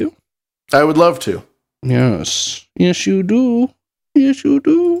mail or two? I would love to. Yes. Yes, you do. Yes, you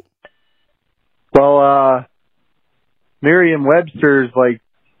do. Well, Merriam-Webster's like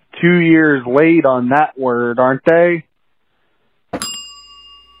 2 years late on that word, aren't they?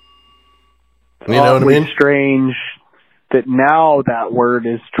 You know what I mean? Strange that now that word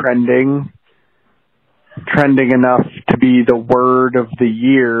is trending enough to be the word of the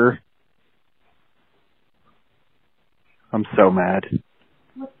year. I'm so mad.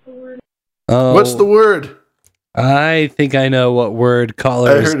 Oh, what's the word? I think I know what word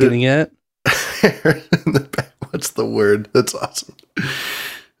caller is getting at. What's the word? That's awesome.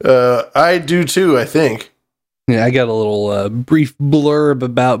 I do too, I think. Yeah, I got a little brief blurb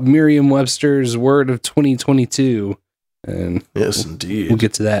about Merriam-Webster's word of 2022. And yes, indeed. We'll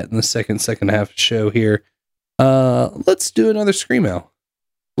get to that in the second half of the show here. Let's do another scream out.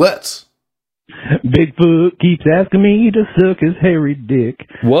 Let's. Bigfoot keeps asking me to suck his hairy dick.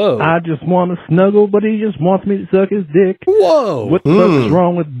 Whoa. I just want to snuggle, but he just wants me to suck his dick. Whoa. What the fuck is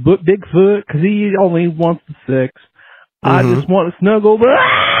wrong with Bigfoot? Because he only wants the sex. I just want to snuggle, but...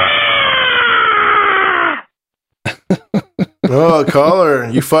 Oh, caller,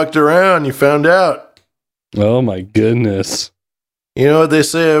 you fucked around. You found out. Oh, my goodness. You know what they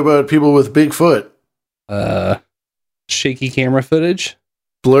say about people with Bigfoot? Shaky camera footage?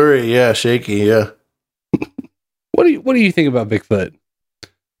 Blurry, yeah, shaky, yeah. What do you think about Bigfoot?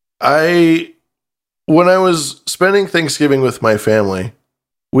 When I was spending Thanksgiving with my family,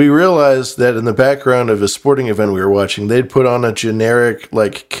 we realized that in the background of a sporting event we were watching, they'd put on a generic,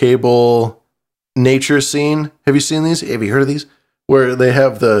 like, cable nature scene. Have you seen these? Have you heard of these? Where they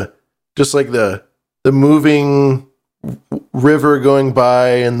have just like the the moving river going by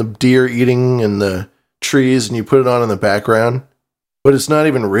and the deer eating and the trees, and you put it on in the background, but it's not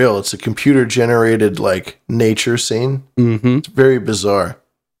even real. It's a computer generated like nature scene. Mm-hmm. It's very bizarre.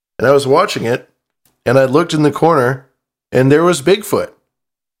 And I was watching it, and I looked in the corner, and there was Bigfoot.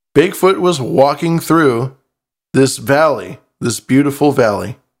 Bigfoot was walking through this valley, this beautiful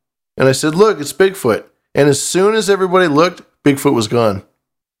valley. And I said, look, it's Bigfoot. And as soon as everybody looked, Bigfoot was gone.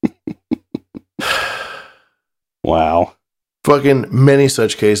 Wow. Fucking many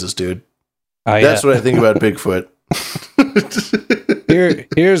such cases, dude. That's what I think about Bigfoot.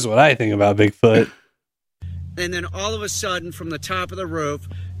 Here's what I think about Bigfoot. And then all of a sudden, from the top of the roof,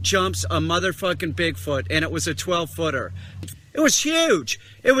 jumps a motherfucking Bigfoot, and it was a 12-footer. It was huge.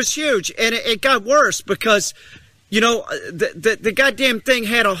 It was huge. And it got worse because, you know, the goddamn thing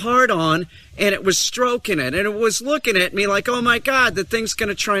had a heart on, and it was stroking it, and it was looking at me like, oh my God, the thing's going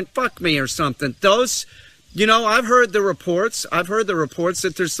to try and fuck me or something. Those, you know, I've heard the reports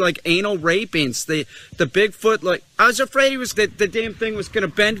that there's like anal rapings. The Bigfoot, like, I was afraid the damn thing was going to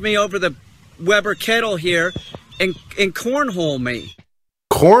bend me over the Weber kettle here and cornhole me.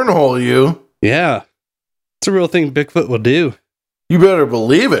 Cornhole you? Yeah. It's a real thing Bigfoot will do. You better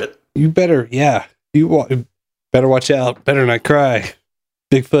believe it. You better, yeah. You better watch out. Better not cry.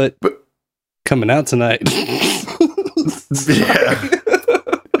 Bigfoot coming out tonight. Yeah.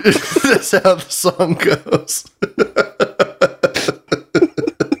 That's how the song goes.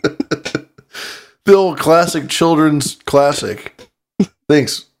 The old classic children's classic.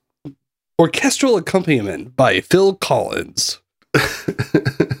 Thanks. Orchestral accompaniment by Phil Collins.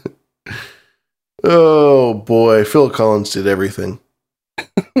 Oh boy, Phil Collins did everything.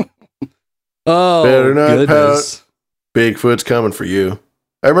 Oh, better not goodness. pout. Bigfoot's coming for you.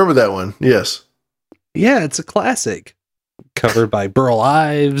 I remember that one. Yes. Yeah, it's a classic. Covered by Burl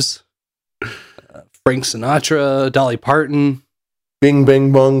Ives, Frank Sinatra, Dolly Parton, Bing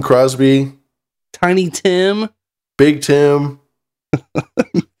Bang Bong Crosby, Tiny Tim, Big Tim,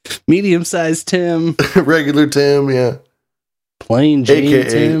 medium-sized Tim, regular Tim, yeah, plain Jane AKA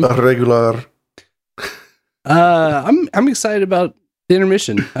Tim, regular. I'm excited about the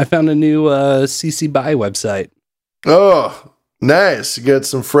intermission. I found a new CC BY website. Oh, nice! You got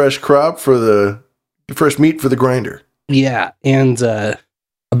some fresh crop for the fresh meat for the grinder. Yeah, and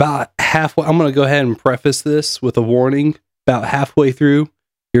about halfway, I'm going to go ahead and preface this with a warning. About halfway through,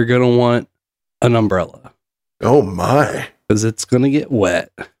 you're going to want an umbrella. Oh my. Because it's going to get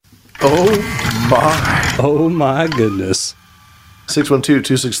wet. Oh my. Oh my goodness.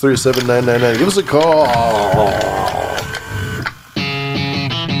 612-263-7999. Give us a call.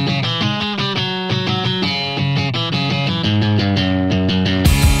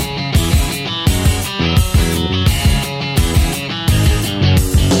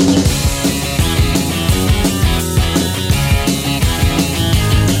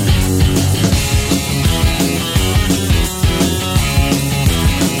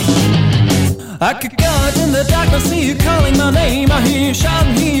 I could go out in the darkness, see you calling my name. I hear you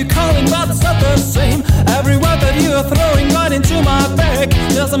shouting, hear you calling, but it's not the same. Every word that you are throwing right into my back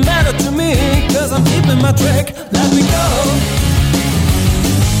doesn't matter to me, cause I'm keeping my track. Let me go.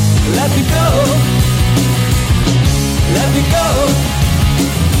 Let me go. Let me go.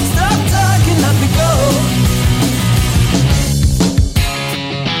 Stop talking, let me go.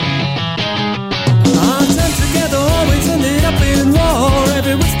 Our time together always ended up in war.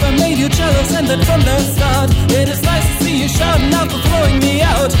 Every whisper made you jealous, and then from the start it is nice to see you shouting out for throwing me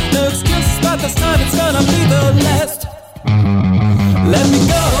out. No excuses, but this time it's gonna be the last. Let me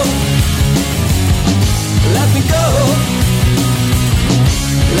go. Let me go.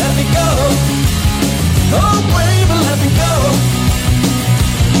 Let me go. Oh baby, let me go.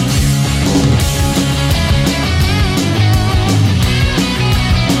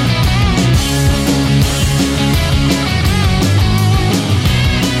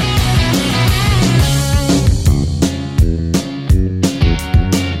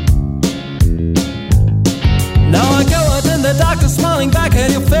 The doctor smiling back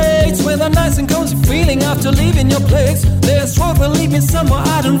at your face with a nice and cozy feeling after leaving your place. This road will lead me somewhere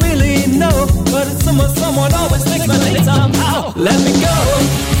I don't really know, but it's somewhere someone always makes my late somehow. Let me go.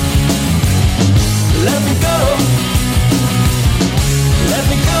 Let me go. Let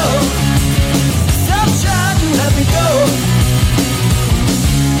me go. Stop shouting, let me go.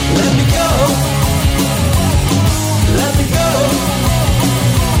 Let me go. Let me go.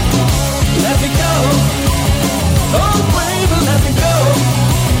 Let me go. Oh, baby, let me go.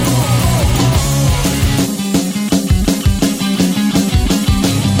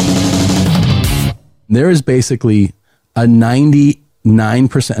 There is basically a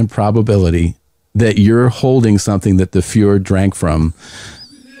 99% probability that you're holding something that the Fuhrer drank from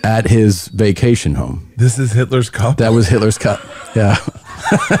at his vacation home. This is Hitler's cup? That was Hitler's cup. Yeah.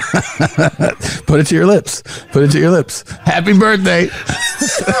 Put it to your lips. Put it to your lips. Happy birthday.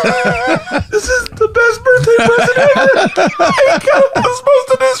 This is the best birthday present ever. I'm supposed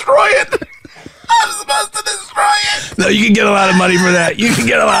to destroy it. I'm supposed to destroy it. No, you can get a lot of money for that. You can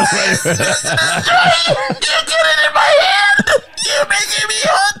get a lot of money for that. You get it in my hand. You're making me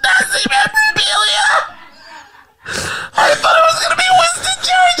hold Nazi memorabilia. I thought it was going to be Winston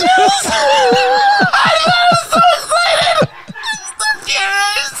Churchill's. I was so excited.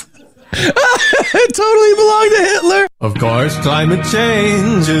 It totally belonged to Hitler. Of course, climate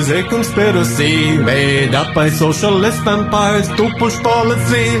change is a conspiracy made up by socialist empires to push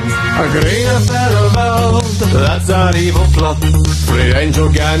policies. A greener, fairer world, that's our evil plot. Free-range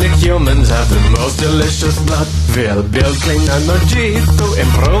organic humans have the most delicious blood. We'll build clean energy to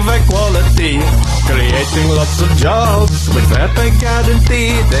improve equality, creating lots of jobs with that I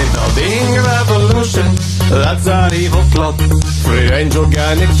guarantee. A building revolution, that's our evil plot. Free-range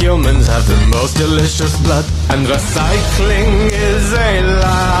organic humans have the most delicious blood, and recycling is a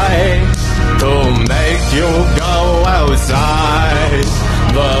lie to make you go outside.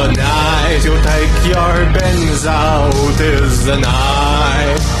 The night you take your bins out is the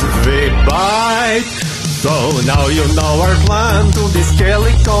night we bite. So now you know our plan to the scale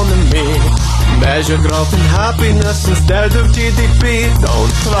economy. Measure growth and happiness instead of GDP.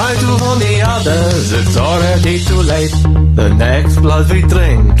 Don't try to fool the others, it's already too late. The next blood we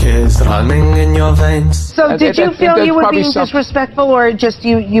drink is running in your veins. So did you feel you were being disrespectful, or just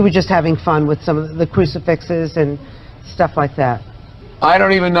you were just having fun with some of the crucifixes and stuff like that? I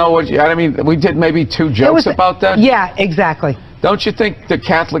don't even know what I mean, we did maybe 2 jokes about that? Yeah, exactly. Don't you think the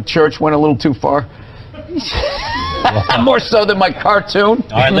Catholic Church went a little too far? More so than my cartoon.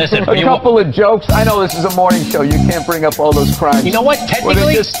 All right, listen. A couple of jokes. I know this is a morning show. You can't bring up all those crimes. You know what?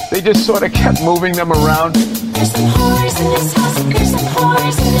 Technically, they just sort of kept moving them around. There's some whores in this house. There's some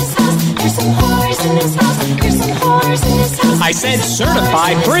whores in this house. There's some whores in this house. There's some whores in this house. I said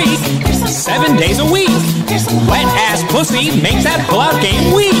certified freak, 7 days a week. Wet ass pussy makes that pull-out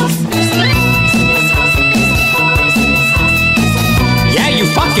game weak. Yeah, you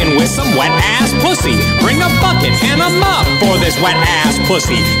fucking with some wet ass pussy. Bring a bucket and a mop for this wet ass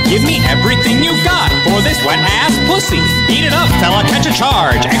pussy. Give me everything you got for this wet ass pussy. Beat it up, fella, catch a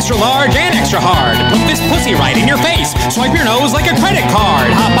charge. Extra large and extra hard. Put this pussy right in your face. Swipe your nose like a credit card.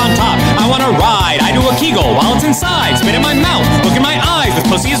 Hop on top, I wanna ride. I do a Kegel while it's inside. Spit in my mouth, look in my eyes. This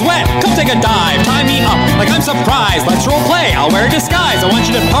pussy is wet. Come take a dive. Tie me up like I'm surprised. Let's role play. I'll wear a disguise. I want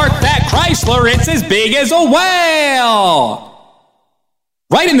you to park that Chrysler. It's as big as a whale.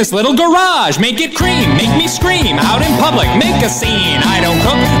 Right in this little garage, make it cream, make me scream, out in public, make a scene. I don't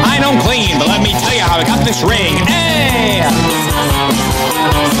cook, I don't clean, but let me tell you how I got this ring. Hey!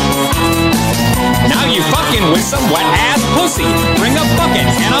 Now you fucking with some wet ass pussy. Bring a bucket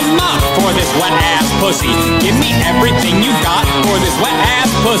and a mop for this wet ass pussy. Give me everything you got for this wet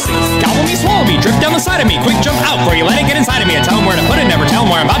ass pussy. Gobble me, swallow me, drip down the side of me. Quick jump out before you let it get inside of me. I tell him where to put it, never tell him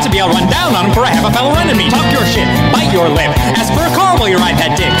where I'm about to be. I'll run down on him for I have a fella running me. Talk your shit, bite your lip. Ask for a car while you ride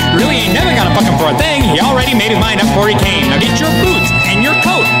that dick. Really ain't never gonna fuck him for a thing. He already made his mind up before he came. Now get your boots and your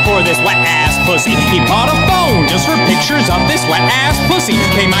coat for this wet ass pussy. He bought a phone just for pictures of this wet ass pussy.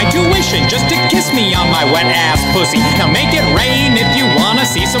 Pay my tuition just to kiss me on my wet ass pussy. Now make it rain if you wanna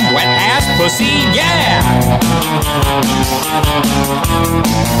see some wet ass pussy. Yeah!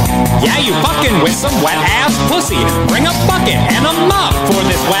 Yeah, you fucking with some wet ass pussy. Bring a bucket and a mop for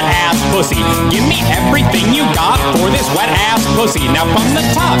this wet ass pussy. Give me everything you got for this wet ass pussy. Now from the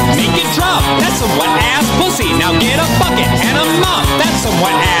top, make it drop. That's some wet ass pussy. Now get a bucket and a mop. That's some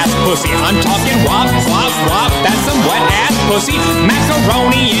wet ass pussy. I'm talking wop, wop, wop. That's some wet ass pussy.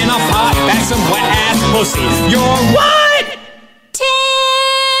 Macaroni in a pot. That's some wet ass pussy. You're what?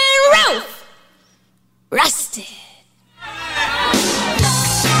 Roof. Rusted.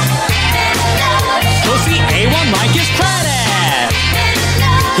 Pussy A1 like his credit.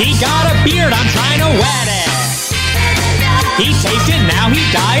 He got a beard, I'm trying to wet it. He tasted, now he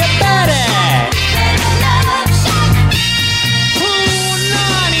diabetic.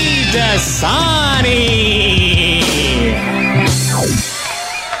 Punani Dasani.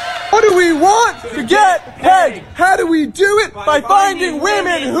 What do we want to get paid? How do we do it? By finding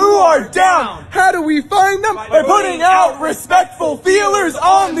women who are down. How do we find them? By putting out respectful feelers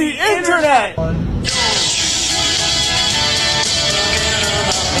on the internet.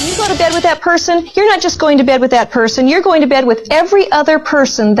 When you go to bed with that person, you're not just going to bed with that person, you're going to bed with every other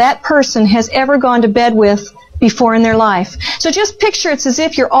person that person has ever gone to bed with before in their life. So just picture it's as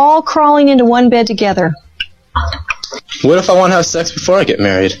if you're all crawling into one bed together. What if I want to have sex before I get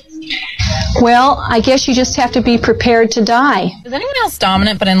married? Well, I guess you just have to be prepared to die. Is anyone else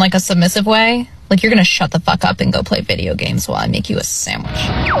dominant but in like a submissive way? Like you're gonna shut the fuck up and go play video games while I make you a sandwich.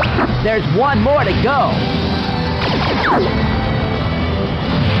 There's one more to go.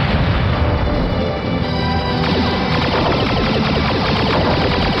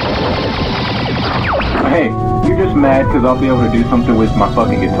 Hey, you're just mad because I'll be able to do something with my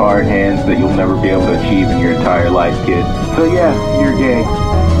fucking guitar in hands that you'll never be able to achieve in your entire life, kid. So yeah, you're gay.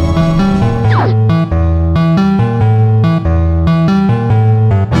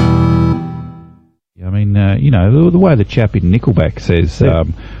 I mean, the way the chap in Nickelback says,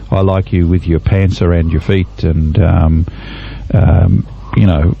 I like you with your pants around your feet and,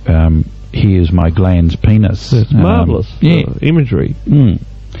 here's my gland's penis. It's marvellous imagery.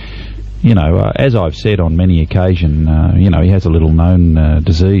 As I've said on many occasions, he has a little known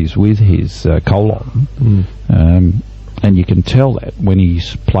disease with his colon. And you can tell that when he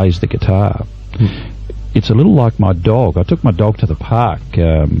plays the guitar. It's a little like my dog. I took my dog to the park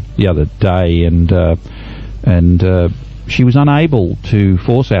the other day, and she was unable to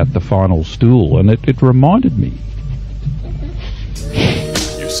force out the final stool, and it reminded me.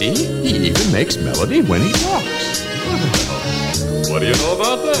 You see, he even makes melody when he talks. What do you know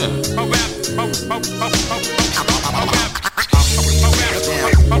about that?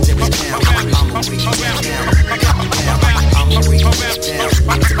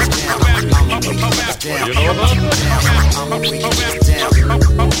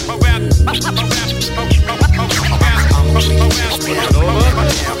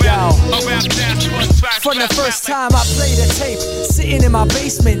 From the first time I played a tape, sitting in my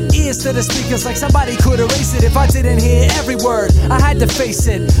basement, ears to the speakers like somebody could erase it. If I didn't hear every word, I had to face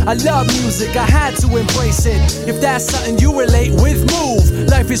it. I love music, I had to embrace it. If that's something you relate with, move.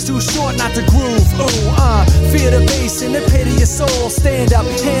 Life is too short not to groove. Feel the bass in the pit of your soul. Stand up,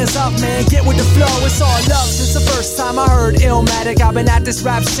 hands up, man, get with the flow. It's all love since the first time I heard Illmatic. I've been at this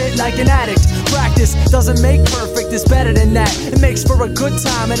rap shit like an addict. Practice doesn't make perfect, it's better than that. It makes for a good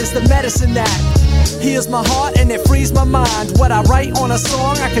time and it's the medicine that heals my heart and it frees my mind. What I write on a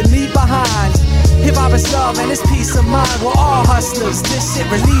song I can leave behind. Hip-hop is love and it's peace of mind. We're all hustlers, this shit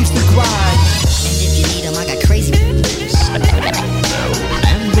relieves the grind. And if you need them, I got crazy. And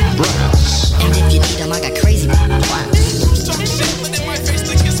the brass. And if you need them, I got crazy. And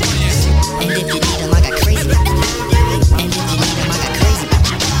if you need them, I got crazy. And if you need them, I got crazy.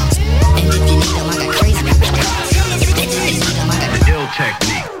 And if you need them, I got crazy. And if you need them, I got ill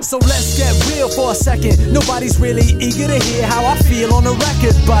technique. So let's get real for a second. Nobody's really eager to hear how I feel on the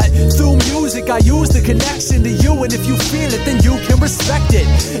record, but through music I use the connection to you, and if you feel it then you can respect it.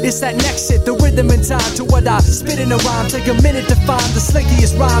 It's that next shit, the rhythm and time to what I spit in a rhyme. Take a minute to find the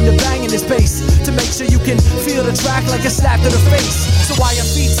slinkiest rhyme to bang in his bass, to make sure you can feel the track like a slap to the face. So while your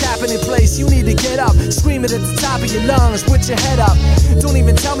feet tapping in place, you need to get up, scream it at the top of your lungs with your head up. Don't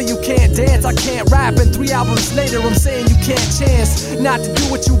even tell me you can't dance, I can't rap, and 3 albums later I'm saying you can't chance not to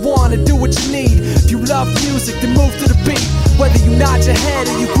do what you want and do what you need. If you love music, then move to the beat. Whether you nod your head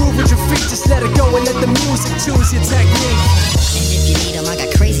or you groove with your feet, just let it go and let the music choose your technique. And if you need them, I got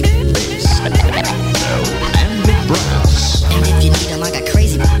crazy. And the brass. And if you need them, I got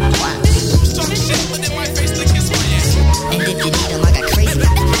crazy. And if you need them, I got crazy. And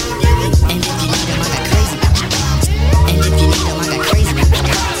if you need them, I got crazy. And if you need them, I got crazy.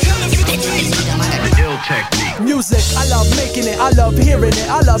 And if you need them, I got ill technique. Music, I love making it, I love hearing it,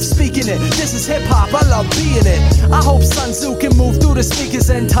 I love speaking it. This is hip-hop, I love being it. I hope Sun Tzu can move through the speakers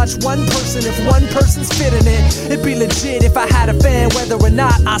and touch one person. If one person's fitting it, it'd be legit if I had a fan. Whether or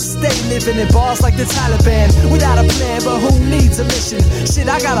not I stay living in bars like the Taliban, without a plan, but who needs a mission? Shit,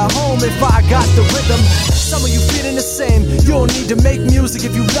 I got a home if I got the rhythm. Some of you feeling the same. You don't need to make music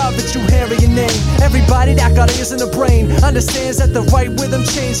if you love it, you hear your name. Everybody that got ears in the brain understands that the right rhythm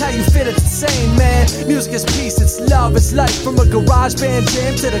change how you feel. It's insane, man. Music is peace, it's love, it's life. From a garage band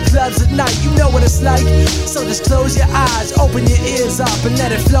jam to the clubs at night, you know what it's like. So just close your eyes, open your ears up and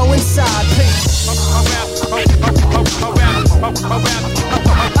let it flow inside. Peace.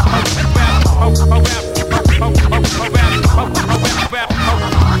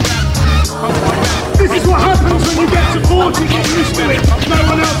 This is what happens when you get to 40, get used to it. No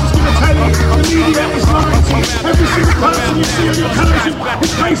one else is going to tell you. The media is lying to you. Every single person you see on your television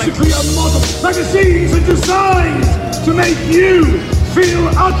is basically a model. Magazines are designed to make you feel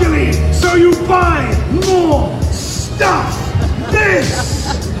ugly, so you buy more stuff. This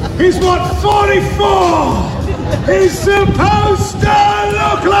is what 44 is supposed to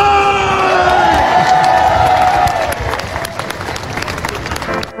look like!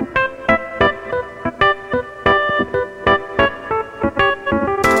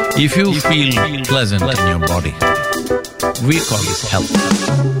 If you feel pleasant in your body, we call this health.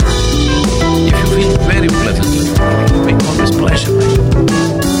 If you feel very pleasant in your body, we call this pleasure.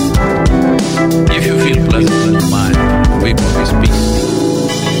 If you feel pleasant in your mind, we call this peace.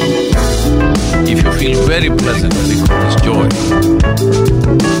 If you feel very pleasant, we call this joy.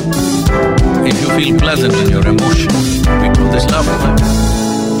 If you feel pleasant in your emotion, we call this love.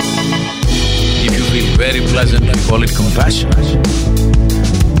 If you feel very pleasant, we call it compassion.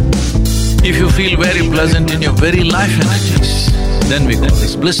 If you feel very pleasant in your very life energies, then we call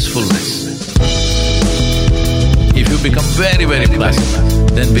this blissfulness. If you become very, very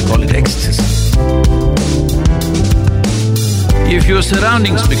pleasant, then we call it ecstasy. If your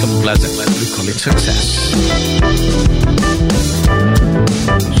surroundings become pleasant, we call it success.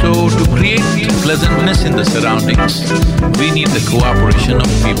 So, to create pleasantness in the surroundings, we need the cooperation of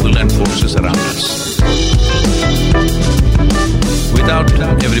people and forces around us. Without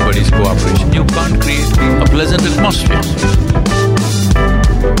everybody's cooperation, you can't create a pleasant atmosphere.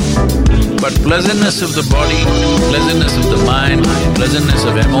 But pleasantness of the body, pleasantness of the mind, pleasantness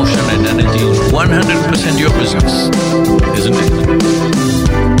of emotion and energy is 100% your business, isn't it?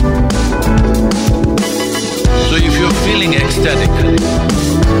 So if you're feeling ecstatic,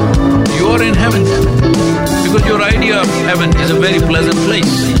 you're in heaven. Because your idea of heaven is a very pleasant place,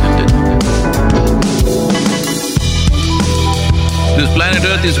 isn't it? This planet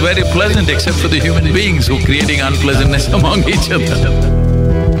Earth is very pleasant except for the human beings who are creating unpleasantness among each other.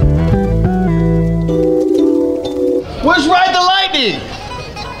 Where's Ride the Lightning?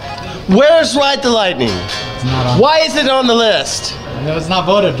 Where's Ride the Lightning? It's not on. Why is it on the list? No, it's not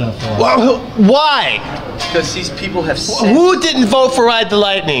voted for. Well, why? Because these people have said. Who didn't vote for Ride the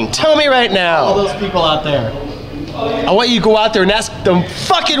Lightning? Tell me right now. All those people out there. I want you to go out there and ask them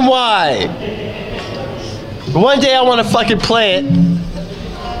fucking why. One day I want to fucking play it.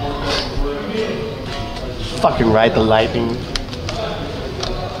 Fucking Ride the Lightning.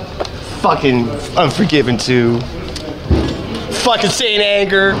 Fucking Unforgiven 2. Fucking Saint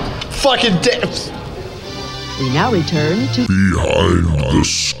Anger. Fucking We now return to Behind the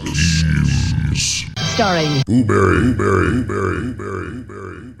Schemes. starring Blueberry,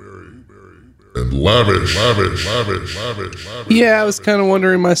 and Lavish. Yeah, I was kind of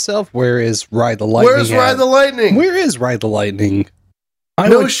wondering myself, where is Ride the Lightning? Where's Ride the Lightning? Where is Ride the Lightning?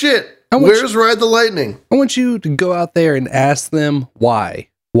 Shit. Where's Ride the Lightning? I want you to go out there and ask them why.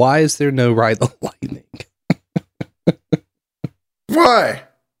 Why is there no Ride the Lightning? Why?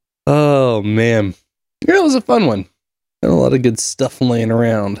 Oh, man. It was a fun one. Got a lot of good stuff laying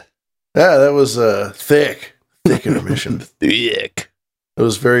around. Yeah, that was thick intermission. Thick. It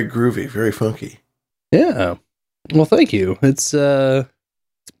was very groovy, very funky. Yeah. Well, thank you. It's been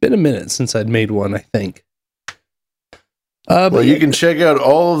a minute since I'd made one, I think. Well, you can check out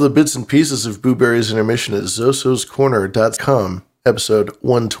all of the bits and pieces of Blueberry's intermission at zososcorner.com, episode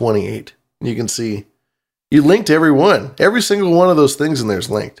 128. You can see, you linked every one. Every single one of those things in there is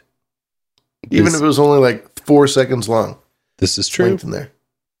linked. Even if it was only like 4 seconds long. This is true. Linked in there.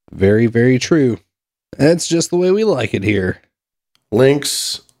 Very, very true. That's just the way we like it here.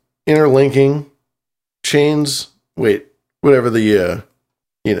 Links, interlinking, chains, whatever the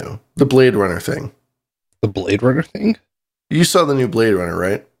Blade Runner thing. The Blade Runner thing? You saw the new Blade Runner,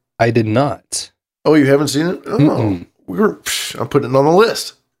 right? I did not. Oh, you haven't seen it? Oh, I'm putting it on the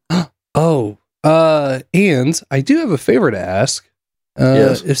list. Oh, and I do have a favor to ask.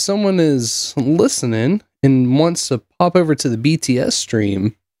 Yes. If someone is listening and wants to pop over to the BTS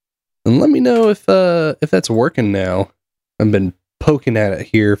stream, then let me know if that's working now. I've been poking at it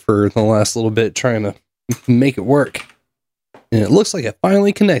here for the last little bit, trying to make it work. And it looks like it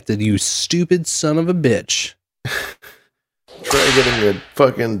finally connected, you stupid son of a bitch. Try getting your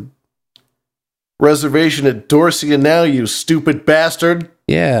fucking reservation at Dorsia now, you stupid bastard.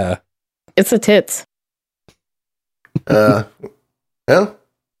 Yeah. It's a tits. Well,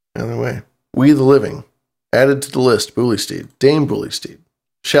 either way. We the Living. Added to the list, Bully Steed. Dame Bully Steed.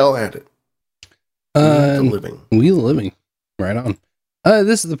 Shall add it. We the Living. We the Living. Right on.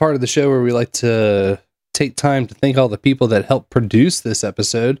 This is the part of the show where we like to take time to thank all the people that helped produce this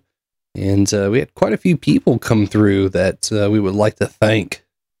episode. And we had quite a few people come through that we would like to thank.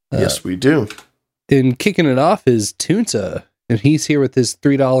 Yes, we do. And kicking it off is Tunta. And he's here with his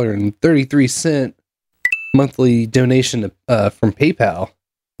 $3.33 monthly donation from PayPal.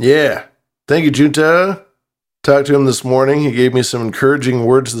 Yeah. Thank you, Junta. Talked to him this morning. He gave me some encouraging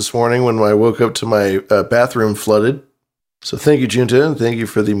words this morning when I woke up to my bathroom flooded. So thank you, Junta, and thank you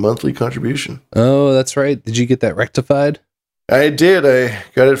for the monthly contribution. Oh, that's right. Did you get that rectified? I did. I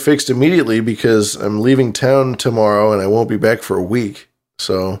got it fixed immediately because I'm leaving town tomorrow and I won't be back for a week.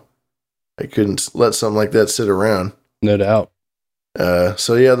 So I couldn't let something like that sit around. No doubt.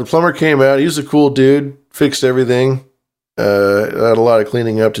 So yeah, the plumber came out. He was a cool dude. Fixed everything. I had a lot of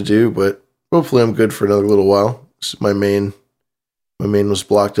cleaning up to do, but hopefully I'm good for another little while. My main was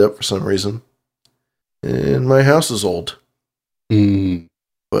blocked up for some reason, and my house is old.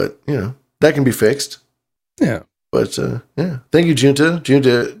 But that can be fixed. Yeah. But yeah, thank you, Junta.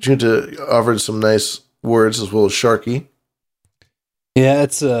 Junta offered some nice words as well as Sharky. Yeah,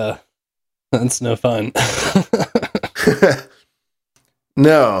 that's no fun.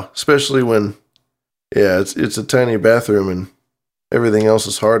 No, especially when, it's a tiny bathroom and everything else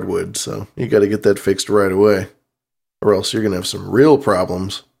is hardwood, so you got to get that fixed right away, or else you're gonna have some real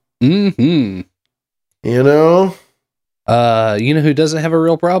problems. Mm-hmm. You know who doesn't have a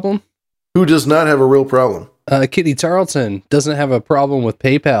real problem? Who does not have a real problem? Kitty Tarleton doesn't have a problem with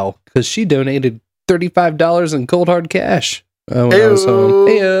PayPal because she donated $35 in cold hard cash when I was home.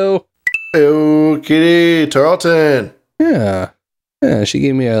 Heyo, heyo, Kitty Tarleton. Yeah, she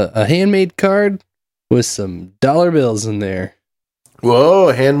gave me a handmade card with some dollar bills in there. Whoa,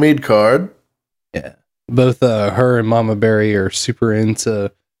 a handmade card? Yeah, both her and Mama Berry are super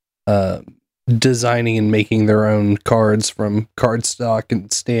into designing and making their own cards from cardstock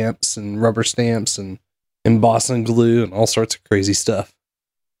and stamps and rubber stamps and embossing glue and all sorts of crazy stuff.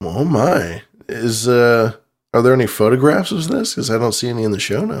 Oh my. Are there any photographs of this? Because I don't see any in the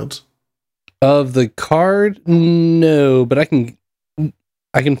show notes. Of the card? No, but I can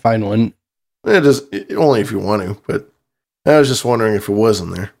find one. Only if you want to, but I was just wondering if it was in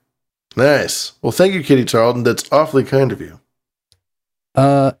there. Nice. Well, thank you, Kitty Tarleton. That's awfully kind of you.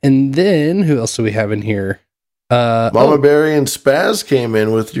 And then who else do we have in here? Mama Berry and Spaz came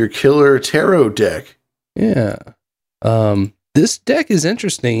in with your killer tarot deck. Yeah. This deck is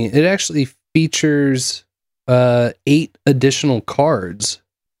interesting. It actually features 8 additional cards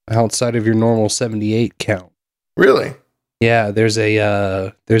outside of your normal 78 count. Really? Yeah, there's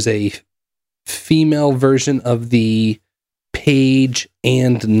a female version of the Page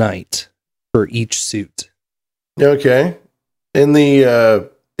and Knight for each suit. Okay. In the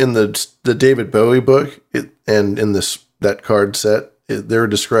David Bowie book, and in that card set, they're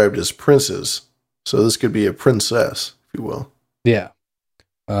described as princes. So this could be a princess, if you will. Yeah.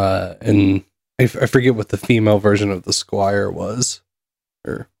 And I forget what the female version of the Squire was.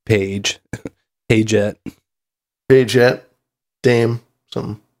 Or Page. Pagette. Pagette. Dame.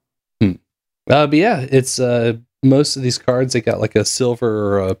 Something. But yeah, it's most of these cards, they got like a silver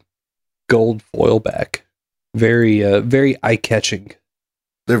or a gold foil back. Very, very eye-catching.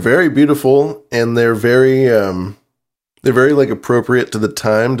 They're very beautiful, and they're very like appropriate to the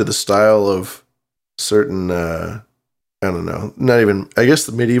time, to the style of certain, I don't know, not even, I guess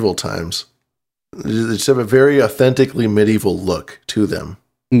the medieval times. They just have a very authentically medieval look to them.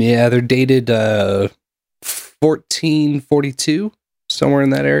 Yeah, they're dated 1442, somewhere in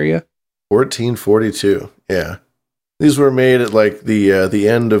that area. 1442, yeah. These were made at like the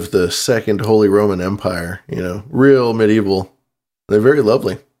end of the Second Holy Roman Empire, real medieval. They're very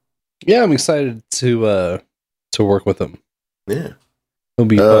lovely. Yeah, I'm excited to work with them. Yeah. It'll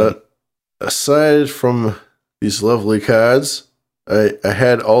be fun. Aside from these lovely cards, I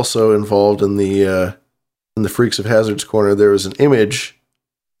had also involved in the Freaks of Hazards corner, there was an image.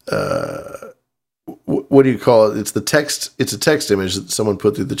 What do you call it? It's the text. It's a text image that someone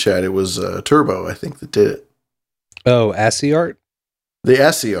put through the chat. It was Turbo, I think, that did it. Oh, ASCII art? The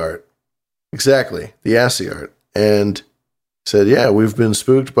ASCII art. Exactly. The ASCII art. And said, yeah, we've been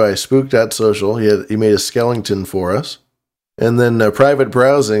spooked by spook.social. He made a skeleton for us. And then private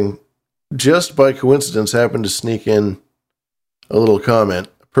browsing, just by coincidence, happened to sneak in a little comment,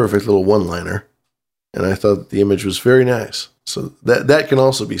 a perfect little one-liner. And I thought the image was very nice. So that can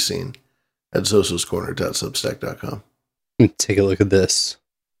also be seen at zososcorner.substack.com. Take a look at this.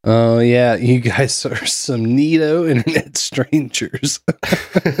 Oh, yeah, you guys are some neato internet strangers.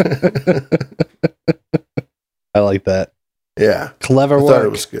 I like that. Yeah. Clever work. I thought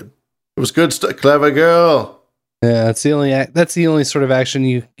it was good. It was good stuff. Clever girl. Yeah, that's the only sort of action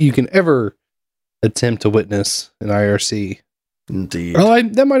you can ever attempt to witness in IRC. Indeed. Oh,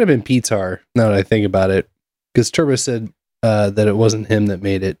 that might have been Pitar, now that I think about it. Because Turbo said that it wasn't him that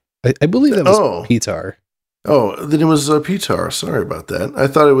made it. I believe that was Pitar. Oh, then it was Pitar. Sorry about that. I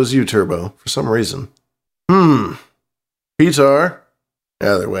thought it was you, Turbo, for some reason. Pitar.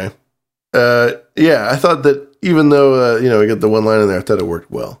 Either way. Yeah, I thought that even though, we got the one line in there, I thought it worked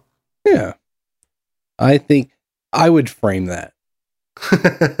well. Yeah. I think I would frame that.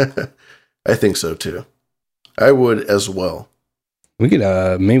 I think so, too. I would as well. We could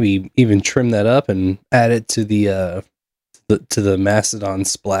maybe even trim that up and add it to the to the Mastodon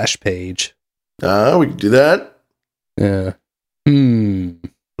splash page. We can do that. Yeah.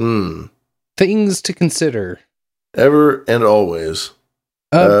 Things to consider. Ever and always.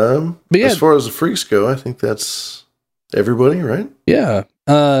 But yeah, as far as the freaks go, I think that's everybody, right? Yeah.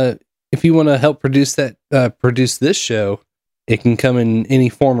 If you want to help produce this show, it can come in any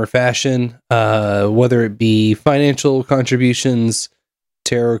form or fashion, whether it be financial contributions,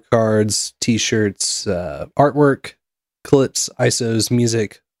 tarot cards, t-shirts, artwork, clips, ISOs,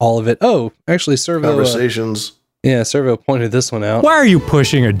 music, all of it. Oh, actually, Servo... Conversations. Servo pointed this one out. Why are you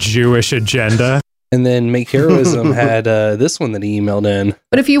pushing a Jewish agenda? And then Make Heroism had this one that he emailed in.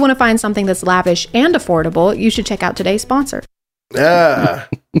 But if you want to find something that's lavish and affordable, you should check out today's sponsor. Well,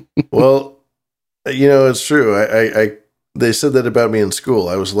 it's true. I they said that about me in school.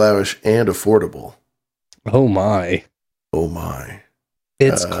 I was lavish and affordable. Oh my.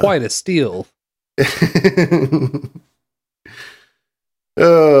 It's quite a steal.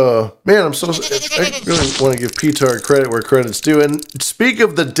 Oh man, I really want to give Petard credit where credit's due. And speak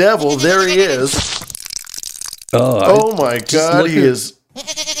of the devil, there he is. Oh my God, he is.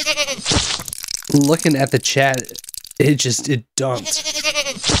 Looking at the chat, it dumped.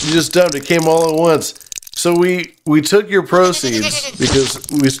 You just dumped. It came all at once. So we took your proceeds because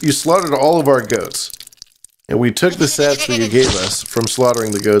you slaughtered all of our goats, and we took the sats that you gave us from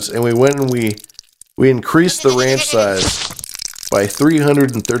slaughtering the goats, and we went and we increased the ranch size by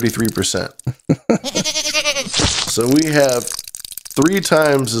 333%. So we have 3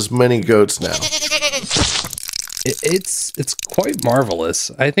 times as many goats now. It's quite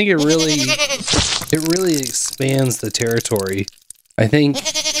marvelous. I think it really expands the territory. I think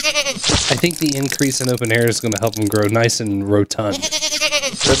the increase in open air is going to help them grow nice and rotund.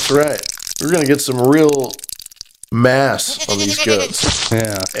 That's right. We're going to get some real mass on these goats.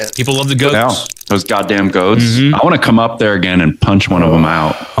 Yeah. People love the goats. Yeah, those goddamn goats. Mm-hmm. I want to come up there again and punch one of them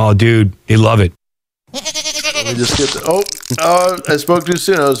out. Oh, dude, they love it. Let me just get I spoke too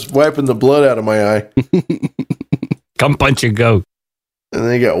soon. I was wiping the blood out of my eye. Come punch a goat. And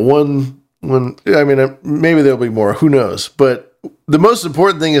they got one. I mean, maybe there'll be more. Who knows? But the most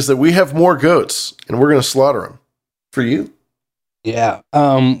important thing is that we have more goats, and we're going to slaughter them for you. Yeah.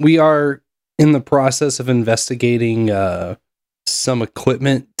 We are in the process of investigating some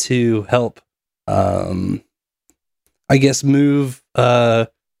equipment to help, I guess, move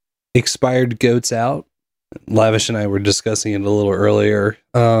expired goats out. Lavish and I were discussing it a little earlier.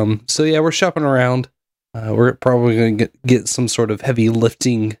 So yeah, we're shopping around. We're probably going to get some sort of heavy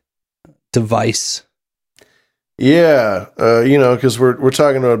lifting device. Yeah, because we're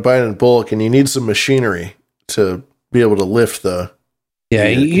talking about buying in bulk, and you need some machinery to be able to lift the. Yeah,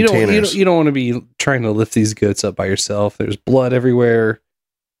 you don't want to be trying to lift these goats up by yourself. There's blood everywhere.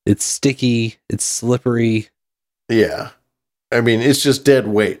 It's sticky. It's slippery. Yeah, I mean it's just dead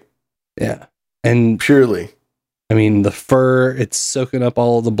weight. Yeah, and purely. I mean the fur. It's soaking up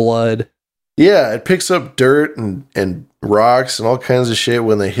all of the blood. Yeah, it picks up dirt and rocks and all kinds of shit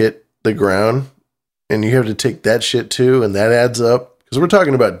when they hit the ground, and you have to take that shit too, and that adds up because we're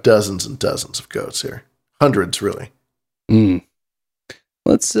talking about dozens and dozens of goats here, hundreds really.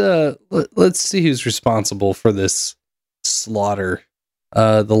 Let's see who's responsible for this slaughter.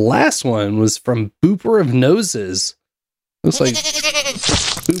 The last one was from Booper of Noses. Looks like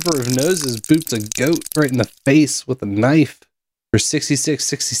Booper of Noses booped a goat right in the face with a knife for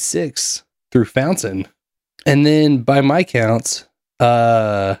 66.66 through Fountain. And then by my counts,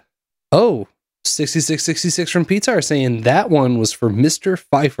 66.66 from Pitar saying that one was for Mr.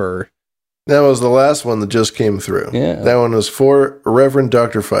 Pfeiffer. That was the last one that just came through. Yeah. That one was for Reverend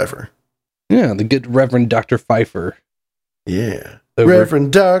Dr. Pfeiffer. Yeah, the good Reverend Dr. Pfeiffer. Yeah.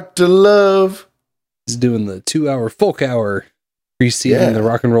 Reverend Dr. Love. He's doing the 2-hour folk hour preceding the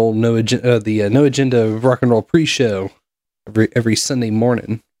rock and roll No Agenda rock and roll pre-show every Sunday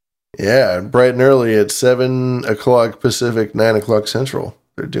morning. Yeah, bright and early at 7 o'clock Pacific, 9 o'clock Central.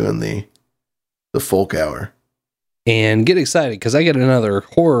 They're doing the folk hour. And get excited because I got another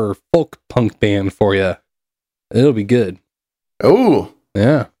horror folk punk band for you. It'll be good. Oh.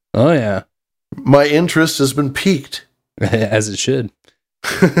 Yeah. Oh, yeah. My interest has been piqued. As it should.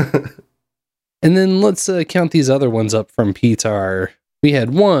 And then let's count these other ones up from Pitar. We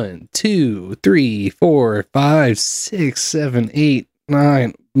had 1, 2, 3, 4, 5, 6, 7, 8,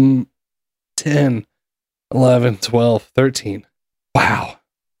 9, 10, 11, 12, 13. Wow.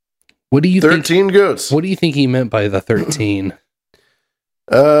 What do you 13 think? Goats. What do you think he meant by the 13?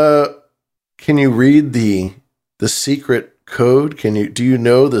 Can you read the secret code? Do you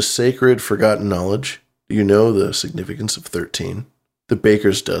know the sacred forgotten knowledge? Do you know the significance of 13? The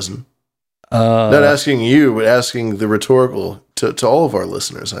baker's dozen. Not asking you, but asking the rhetorical to all of our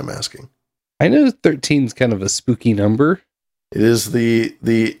listeners. I'm asking. I know 13 is kind of a spooky number. It is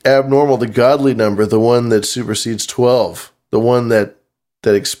the abnormal, the godly number, the one that supersedes 12, the one that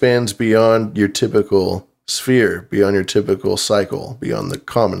expands beyond your typical sphere, beyond your typical cycle, beyond the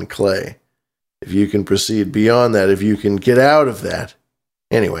common clay. If you can proceed beyond that, if you can get out of that.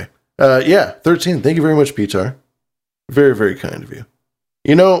 Anyway, 13. Thank you very much, Pitar. Very, very kind of you.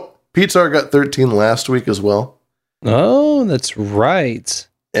 You know, Pitar got 13 last week as well. Oh, that's right.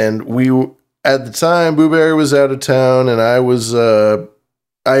 And at the time, Boo Berry was out of town, and I was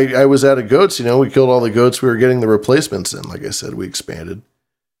I was out of goats. You know, we killed all the goats. We were getting the replacements in. Like I said, we expanded.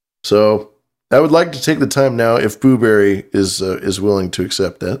 So I would like to take the time now, if Boo Berry is willing to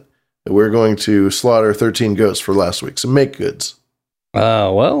accept that we're going to slaughter 13 goats for last week. So make goods.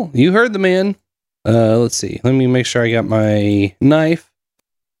 Well, you heard the man. Let's see. Let me make sure I got my knife.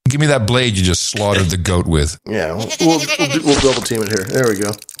 Give me that blade you just slaughtered the goat with. Yeah, we'll double team it here. There we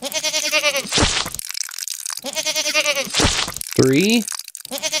go. 3,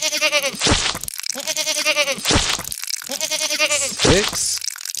 6,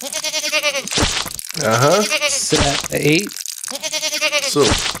 8.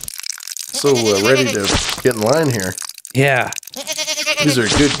 So ready to get in line here. Yeah, these are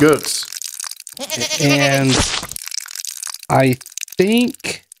good goats. And I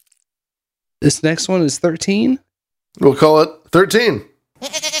think this next one is 13. We'll call it 13.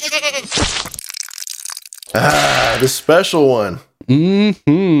 The special one.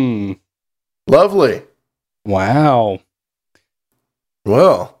 Mm-hmm. Lovely. Wow.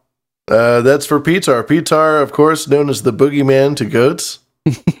 Well, that's for Pitar. Pitar, of course, known as the boogeyman to goats.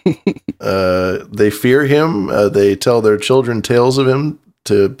 They fear him. They tell their children tales of him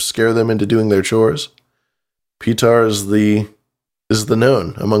to scare them into doing their chores. Pitar is the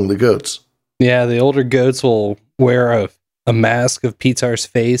known among the goats. Yeah, the older goats will wear a mask of Pitar's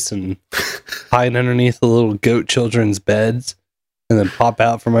face and hide underneath the little goat children's beds, and then pop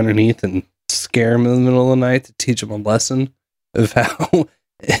out from underneath and scare them in the middle of the night to teach them a lesson of how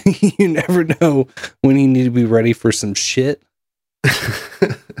you never know when you need to be ready for some shit.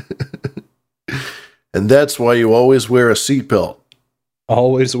 And that's why you always wear a seatbelt.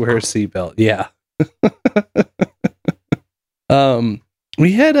 Always wear a seatbelt. Yeah.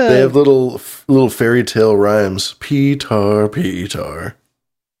 We had They have little fairy tale rhymes. Pitar, Pitar.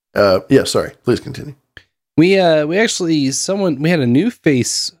 Yeah, sorry. Please continue. We had a new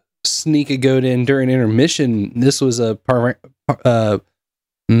face sneak a goat in during intermission. This was a Piranesi.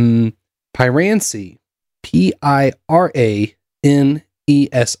 Piranesi.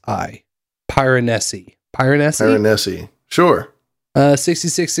 Piranesi. Piranesi. Sure.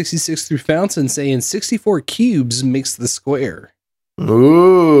 66 through Fountain saying 64 cubes makes the square.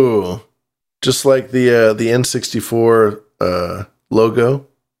 Ooh. Just like the N64 logo.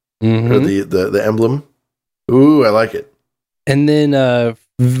 Mm-hmm. Or the emblem. Ooh, I like it. And then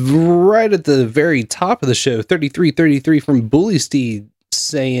right at the very top of the show, 3333 from Bully Steed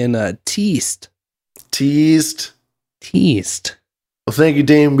saying teased. Teased. Well, thank you,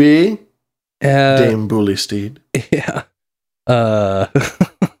 Dame B. Dame Bully Steed. Yeah.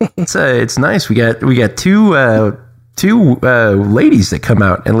 It's nice. We got two ladies that come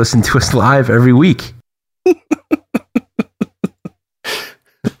out and listen to us live every week.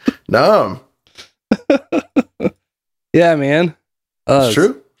 Nom. Yeah, man. It's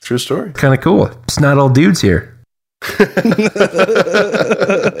true. True story. Kind of cool. It's not all dudes here.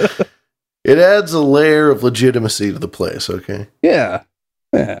 It adds a layer of legitimacy to the place, okay? Yeah.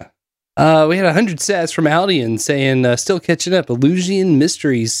 We had 100 sats from Aldian saying, still catching up. Illusion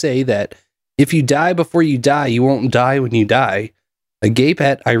Mysteries say that if you die before you die, you won't die when you die. Agape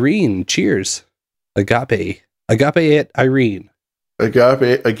at Irene. Cheers. Agape at Irene.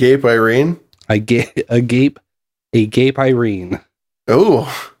 Agape Irene? Agape Irene.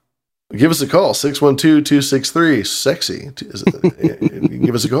 Oh, give us a call. 612-263. Sexy.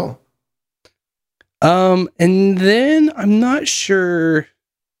 Give us a call. And then I'm not sure.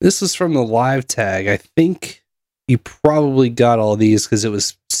 This was from the live tag. I think you probably got all these because it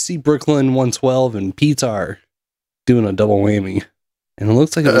was C Brooklyn 112 and Pitar doing a double whammy. And it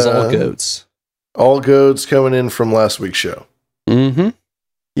looks like it was all goats. All goats coming in from last week's show. Mm-hmm.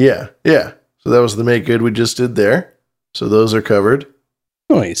 Yeah. So that was the make good we just did there. So those are covered.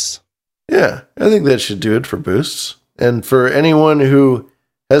 Nice. Yeah, I think that should do it for boosts. And for anyone who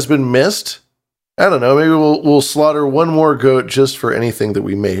has been missed, I don't know, maybe we'll slaughter one more goat just for anything that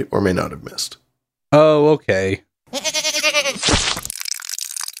we may or may not have missed. Oh, okay.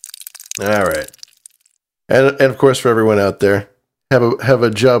 All right. And of course, for everyone out there, Have a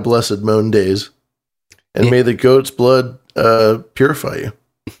job blessed moan days. And may the goat's blood purify you.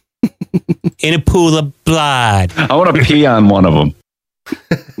 In a pool of blood. I want to pee on one of them.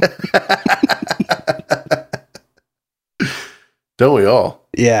 Don't we all?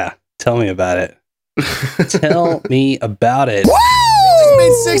 Yeah. Tell me about it. Tell me about it. Just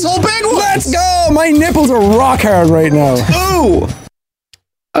made 6 whole big ones. Let's go. My nipples are rock hard right now. Ooh.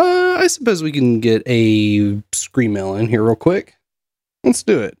 I suppose we can get a scream mail in here real quick. Let's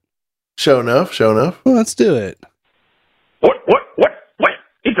do it. Show enough. Well, let's do it. What?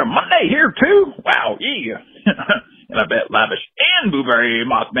 It's a Monday here, too? Wow, yeah. And I bet Lavish and Blueberry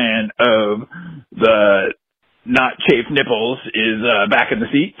Mothman of the not chafed nipples is back in the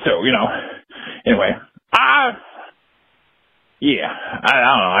seat. So, anyway. I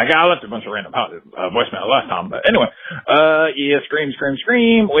don't know. I left a bunch of random voicemail last time. But anyway, yeah,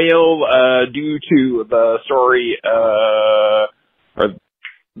 scream. Well, due to the story, or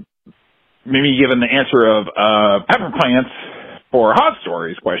maybe given the answer of pepper plants for Hot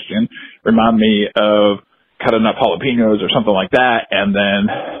Stories question, remind me of cutting up jalapenos or something like that. And then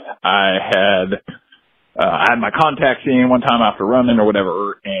I had my contact scene one time after running or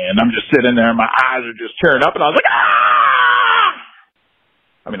whatever, and I'm just sitting there, and my eyes are just tearing up, and I was like, ah!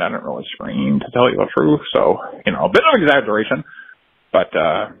 I mean, I didn't really scream, to tell you the truth, so, a bit of exaggeration, but,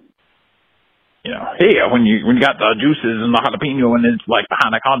 hey, when you got the juices and the jalapeno and it's like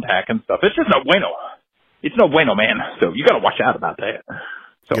behind the contact and stuff, it's just no bueno. It's no bueno, man. So you got to watch out about that.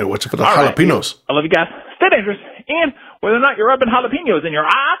 So, you got to watch out for the jalapenos. Right. I love you guys. Stay dangerous. And whether or not you're rubbing jalapenos in your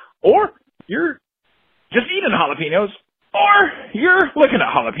eye, or you're just eating jalapenos, or you're looking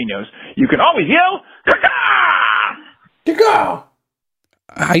at jalapenos, you can always yell, "Caca!" Caca!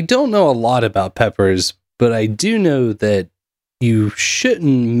 I don't know a lot about peppers, but I do know that you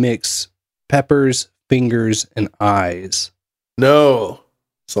shouldn't mix peppers, fingers, and eyes. No.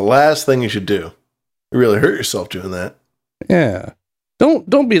 It's the last thing you should do. You really hurt yourself doing that. Yeah.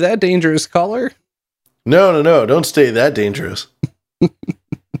 Don't be that dangerous, caller. No. Don't stay that dangerous.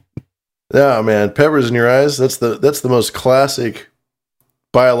 No, man. Peppers in your eyes, that's the most classic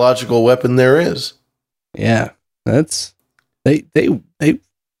biological weapon there is. Yeah. That's they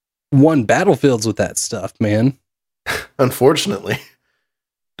won battlefields with that stuff, man. Unfortunately.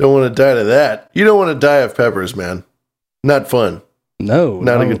 Don't want to die to that. You don't want to die of peppers, man. Not fun. No.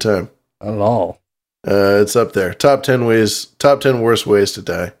 Not a good time. Not at all. It's up there. Top 10 worst ways to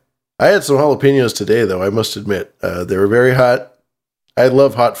die. I had some jalapenos today, though, I must admit. They were very hot. I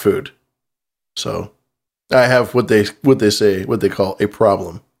love hot food. So I have what they call a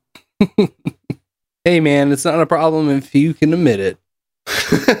problem. Hey, man, it's not a problem if you can admit it.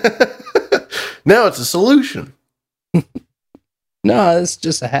 Now it's a solution. No, it's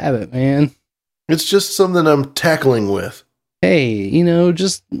just a habit, man. It's just something I'm tackling with. Hey,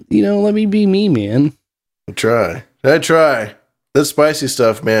 let me be me, man. I try. That spicy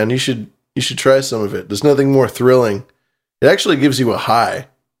stuff, man, you should try some of it. There's nothing more thrilling. It actually gives you a high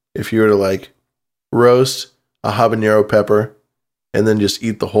if you were to roast a habanero pepper and then just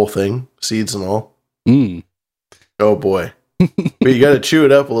eat the whole thing, seeds and all. Oh boy. But you got to chew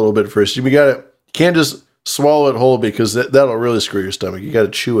it up a little bit first. You can't just swallow it whole because that'll really screw your stomach. You got to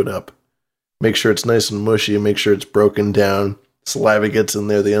chew it up. Make sure it's nice and mushy and make sure it's broken down. Saliva gets in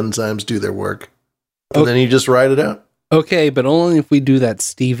there. The enzymes do their work. And then you just ride it out. Okay, but only if we do that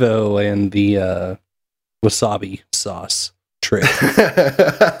Steve-O and the wasabi sauce trick.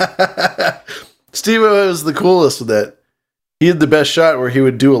 Steve-O is the coolest with that. He had the best shot where he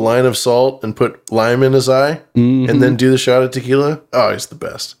would do a line of salt and put lime in his eye and then do the shot of tequila. Oh, he's the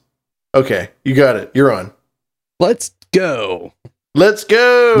best. Okay, you got it. You're on. Let's go.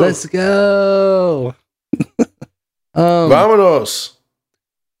 Vámonos.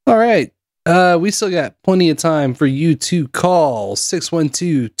 All right. We still got plenty of time for you to call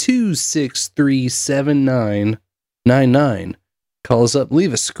 612-263-7999. Call us up,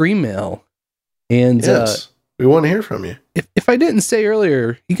 leave a scream mail. And yes, we want to hear from you. If I didn't say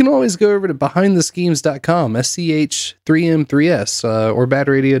earlier, you can always go over to behindtheschemes.com, SCH3M3S, or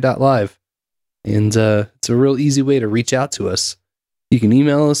badradio.live. And it's a real easy way to reach out to us. You can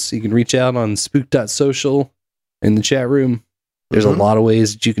email us. You can reach out on spook.social in the chat room. There's a lot of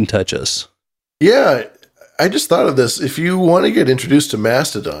ways that you can touch us. Yeah, I just thought of this. If you want to get introduced to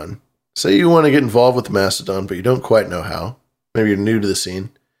Mastodon, say you want to get involved with Mastodon, but you don't quite know how, maybe you're new to the scene,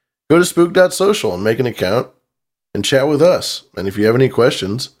 go to spook.social and make an account and chat with us. And if you have any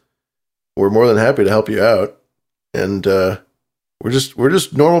questions, we're more than happy to help you out. And we're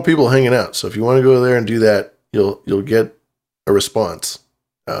just normal people hanging out. So if you want to go there and do that, you'll get a response.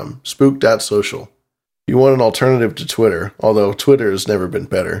 Spook.social. You want an alternative to Twitter, although Twitter has never been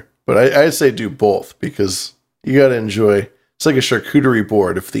better. But I'd say do both because you got to enjoy. It's like a charcuterie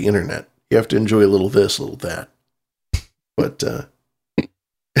board of the internet. You have to enjoy a little this, a little that. But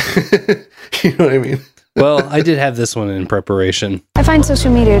you know what I mean? Well, I did have this one in preparation. I find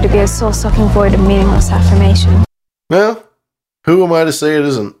social media to be a soul-sucking void of meaningless affirmation. Well, who am I to say it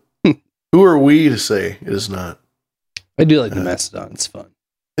isn't? Who are we to say it is not? I do like the Mastodon. It's fun.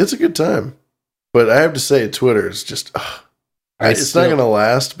 It's a good time. But I have to say, Twitter is just... it's not going to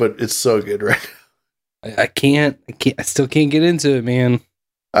last, but it's so good right now. I still can't get into it, man.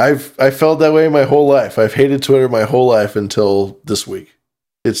 I felt that way my whole life. I've hated Twitter my whole life until this week.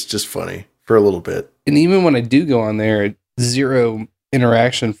 It's just funny for a little bit. And even when I do go on there, zero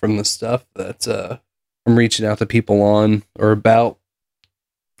interaction from the stuff that I'm reaching out to people on or about.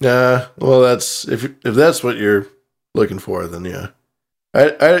 Well, that's if that's what you're looking for, then yeah.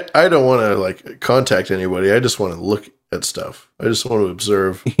 I don't want to like contact anybody. I just want to look at stuff. I just want to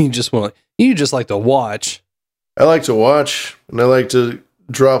observe. You just like to watch. I like to watch, and I like to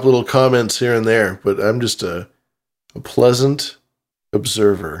drop little comments here and there. But I'm just a pleasant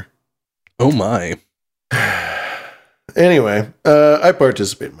observer. Oh my. Anyway, I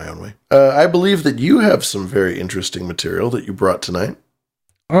participate in my own way. I believe that you have some very interesting material that you brought tonight.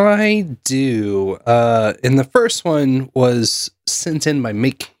 I do. And the first one was sent in by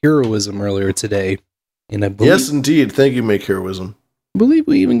Make Heroism earlier today. And I believe, yes, indeed. Thank you, Make Heroism. I believe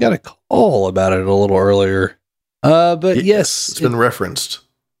we even got a call about it a little earlier. But yes, it's been referenced.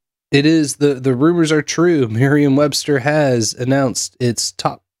 It is. The rumors are true. Merriam-Webster has announced its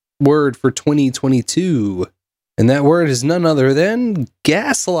top word for 2022. And that word is none other than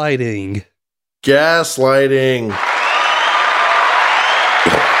gaslighting. Gaslighting.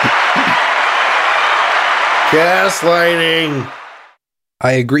 Gaslighting.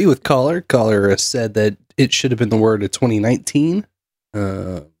 I agree with Caller. Caller said that it should have been the word of 2019.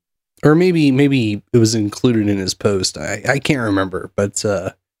 Or maybe it was included in his post. I can't remember. But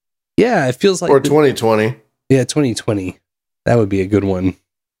yeah, it feels like... Or 2020. Yeah, 2020. That would be a good one.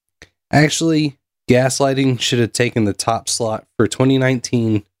 Actually, gaslighting should have taken the top slot for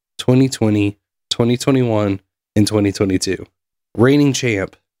 2019, 2020, 2021, and 2022. Reigning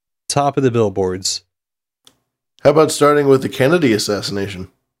champ. Top of the billboards. How about starting with the Kennedy assassination?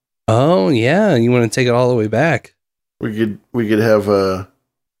 Oh yeah, you want to take it all the way back? We could have a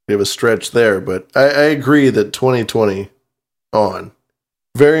stretch there, but I agree that 2020 on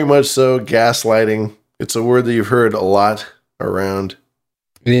very much so. Gaslighting. It's a word that you've heard a lot around.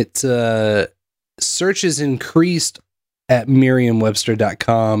 It searches increased at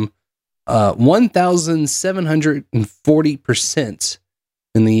Merriam-Webster.com 1,740%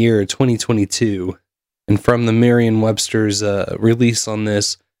 in the year 2022. And from the Merriam-Webster's release on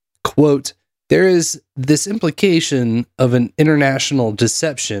this, quote, there is this implication of an international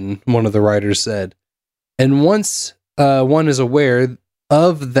deception, one of the writers said. And once one is aware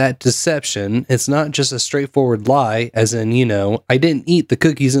of that deception, it's not just a straightforward lie, as in, I didn't eat the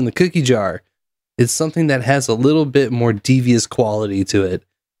cookies in the cookie jar. It's something that has a little bit more devious quality to it.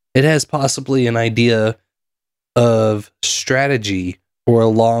 It has possibly an idea of strategy or a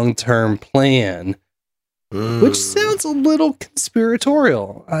long-term plan, which sounds a little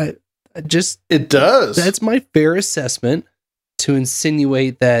conspiratorial. It does. That's my fair assessment, to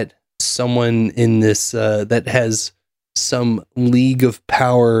insinuate that someone in this that has some league of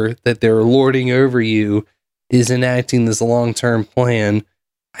power that they're lording over you is enacting this long-term plan.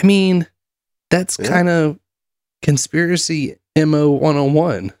 I mean, that's kind of conspiracy MO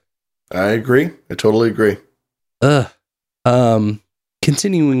 101. I agree. I totally agree.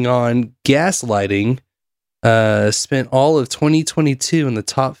 Continuing on, gaslighting spent all of 2022 in the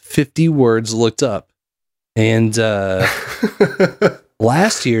top 50 words looked up. And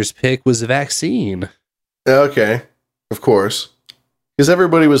last year's pick was a vaccine. Okay, of course. Because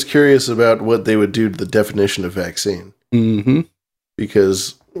everybody was curious about what they would do to the definition of vaccine. Mm-hmm.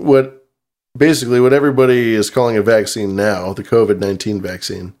 Because what everybody is calling a vaccine now, the COVID-19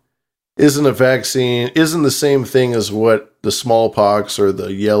 vaccine, isn't the same thing as what the smallpox or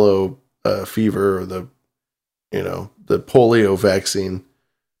the yellow fever or the polio vaccine.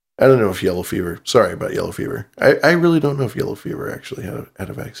 I don't know if yellow fever. Sorry about yellow fever. I really don't know if yellow fever actually had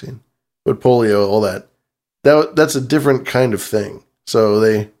a vaccine. But polio, all that's a different kind of thing. So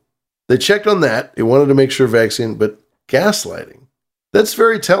they checked on that. They wanted to make sure vaccine, but gaslighting. That's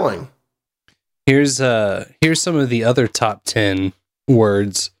very telling. Here's some of the other top 10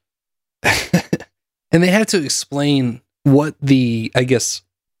 words. And they had to explain what the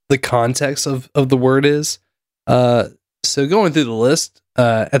context of the word is. So going through the list,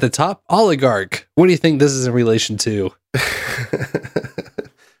 At the top, oligarch. What do you think this is in relation to?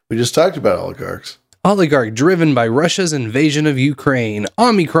 We just talked about oligarchs. Oligarch driven by Russia's invasion of Ukraine.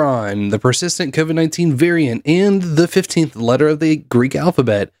 Omicron, the persistent COVID-19 variant, and the 15th letter of the Greek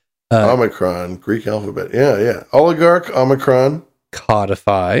alphabet. Omicron, Greek alphabet. Yeah. Oligarch, Omicron.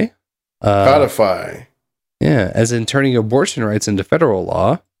 Codify. Codify. Yeah, as in turning abortion rights into federal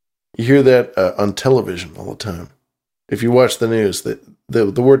law. You hear that on television all the time. If you watch the news,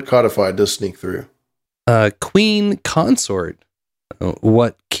 the word codify does sneak through. Queen consort.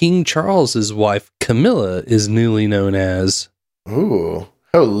 What King Charles's wife Camilla is newly known as. Ooh,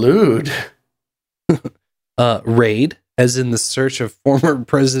 how lewd. Raid, as in the search of former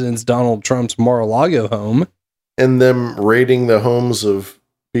President Donald Trump's Mar-a-Lago home. And them raiding the homes of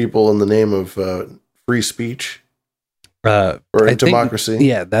people in the name of free speech. Or democracy.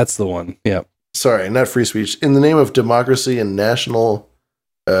 Yeah, that's the one. Yeah. Sorry, not free speech. In the name of democracy and national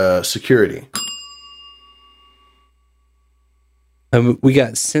security. We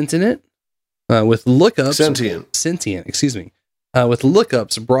got sentient with lookups. Sentient, excuse me. With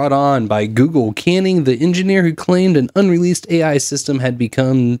lookups brought on by Google canning the engineer who claimed an unreleased AI system had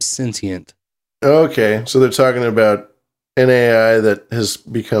become sentient. Okay, so they're talking about an AI that has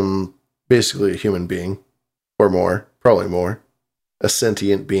become basically a human being. Or more. Probably more. A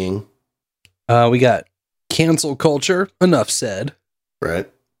sentient being. We got cancel culture. Enough said.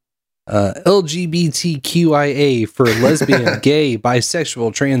 Right. LGBTQIA for lesbian, gay,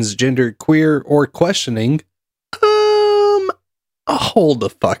 bisexual, transgender, queer, or questioning. Hold the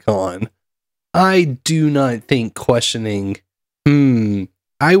fuck on. I do not think questioning.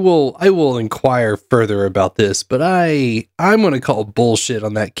 I will inquire further about this, but I'm going to call bullshit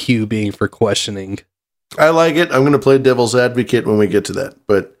on that Q being for questioning. I like it. I'm going to play devil's advocate when we get to that,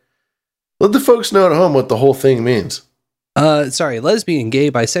 but let the folks know at home what the whole thing means. Lesbian, gay,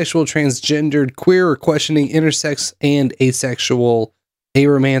 bisexual, transgendered, queer, or questioning, intersex, and asexual,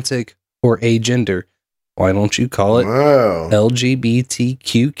 aromantic, or agender. Why don't you call it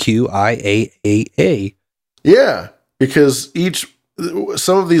LGBTQQIAAA? Yeah, because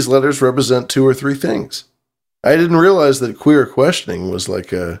some of these letters represent 2 or 3 things. I didn't realize that queer questioning was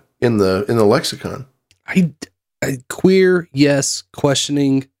like in the lexicon. I queer, yes.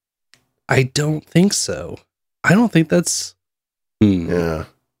 Questioning, I don't think so. I don't think that's. Yeah.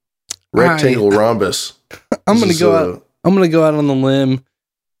 Rectangle rhombus. I'm gonna go out. I'm gonna go out on the limb,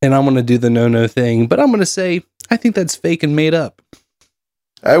 and I'm gonna do the no thing. But I'm gonna say I think that's fake and made up.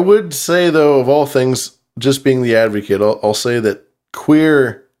 I would say though, of all things, just being the advocate, I'll say that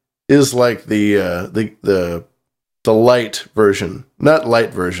queer is like the light version, not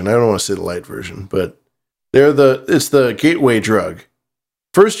light version. I don't want to say the light version, but it's the gateway drug.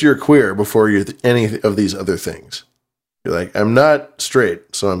 First, you're queer before you're any of these other things. You're like, I'm not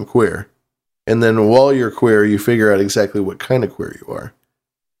straight, so I'm queer. And then while you're queer, you figure out exactly what kind of queer you are.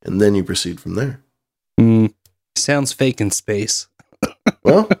 And then you proceed from there. Sounds fake in space.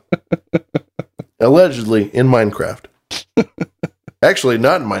 Well, allegedly in Minecraft. Actually,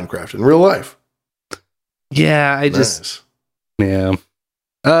 not in Minecraft, in real life. Yeah, Yeah.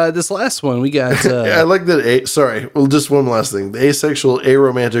 This last one we got. I like that. Just one last thing: the asexual,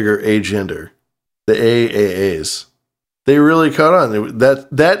 aromantic, or agender, the AAAs. They really caught on.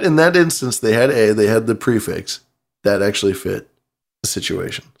 That in that instance, they had they had the prefix that actually fit the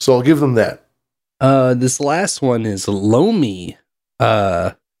situation. So I'll give them that. This last one is Loamy.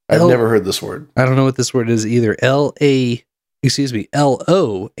 I've never heard this word. I don't know what this word is either. LOAMY.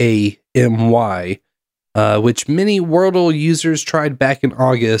 Which many Wordle users tried back in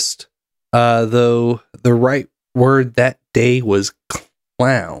August, though the right word that day was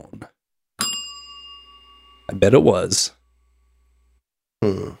clown. I bet it was.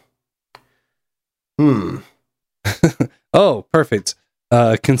 Oh, perfect.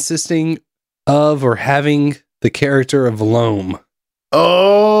 Consisting of or having the character of loam.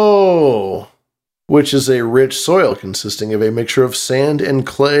 Oh! Which is a rich soil consisting of a mixture of sand and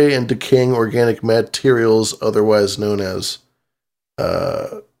clay and decaying organic materials, otherwise known as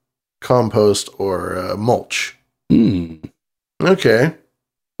compost or mulch. Okay.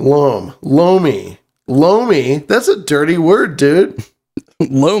 Loamy. Loamy? That's a dirty word, dude.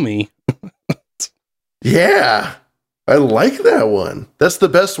 Loamy. Yeah. I like that one. That's the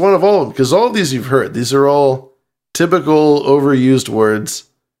best one of all, because all of these you've heard. These are all typical overused words.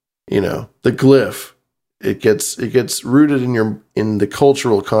 You know, the glyph. It gets rooted in the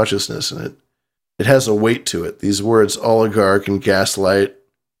cultural consciousness, and it has a weight to it. These words, oligarch and gaslight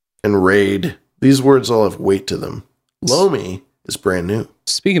and raid, these words all have weight to them. Loamy is brand new.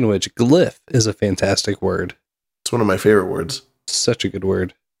 Speaking of which, glyph is a fantastic word. It's one of my favorite words. Such a good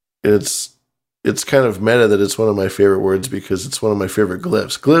word. It's kind of meta that it's one of my favorite words because it's one of my favorite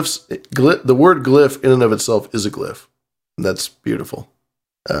glyphs. The word glyph in and of itself is a glyph. And that's beautiful.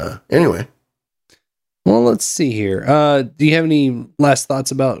 Anyway. Well, let's see here. Do you have any last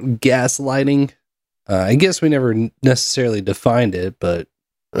thoughts about gaslighting? I guess we never necessarily defined it, but...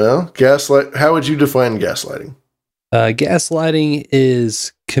 Well, how would you define gaslighting? Gaslighting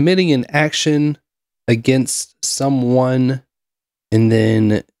is committing an action against someone and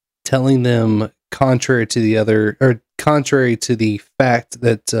then telling them contrary to the fact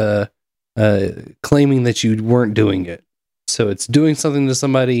that claiming that you weren't doing it. So it's doing something to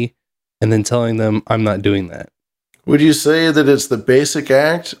somebody and then telling them, I'm not doing that. Would you say that it's the basic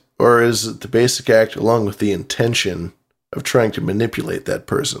act, or is it the basic act along with the intention of trying to manipulate that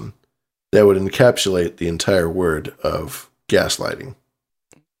person that would encapsulate the entire word of gaslighting?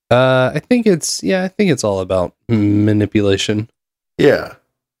 I think it's all about manipulation. Yeah.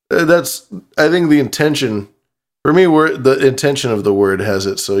 I think the intention, for me, the intention of the word has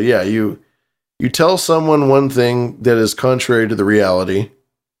it. So yeah, you tell someone one thing that is contrary to the reality.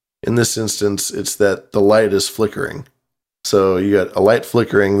 In this instance, it's that the light is flickering. So you got a light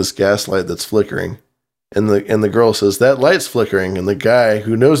flickering, this gaslight that's flickering. And the girl says, that light's flickering. And the guy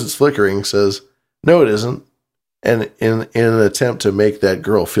who knows it's flickering says, no, it isn't. And in an attempt to make that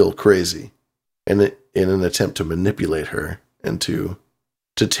girl feel crazy. And in an attempt to manipulate her and to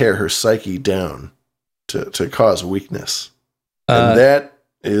tear her psyche down, to cause weakness. And that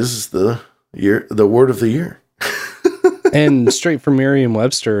is the word of the year. And straight from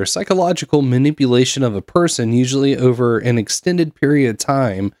Merriam-Webster, psychological manipulation of a person, usually over an extended period of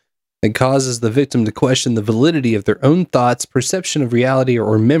time, that causes the victim to question the validity of their own thoughts, perception of reality,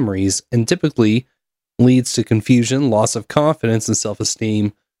 or memories, and typically leads to confusion, loss of confidence and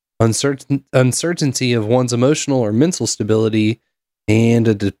self-esteem, uncertainty of one's emotional or mental stability, and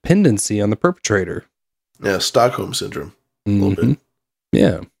a dependency on the perpetrator. Yeah, Stockholm Syndrome. A little bit.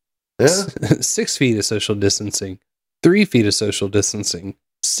 Yeah. Yeah. 6 feet of social distancing. 3 feet of social distancing,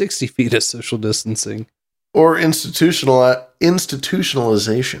 60 feet of social distancing. Or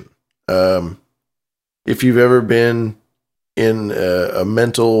institutionalization. If you've ever been in a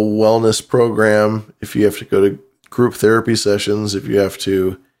mental wellness program, if you have to go to group therapy sessions, if you have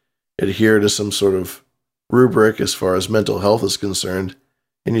to adhere to some sort of rubric as far as mental health is concerned,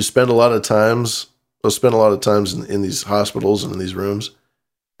 and you spend a lot of times in these hospitals and in these rooms,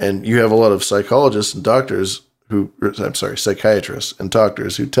 and you have a lot of psychologists and psychiatrists and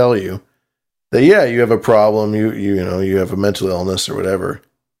doctors who tell you that, yeah, you have a problem, you have a mental illness or whatever.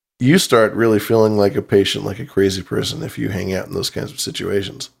 You start really feeling like a patient, like a crazy person if you hang out in those kinds of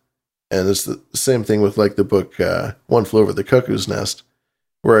situations. And it's the same thing with like the book One Flew Over the Cuckoo's Nest,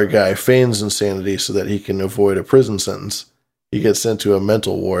 where a guy feigns insanity so that he can avoid a prison sentence. He gets sent to a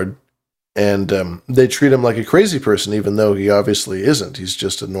mental ward, and they treat him like a crazy person, even though he obviously isn't. He's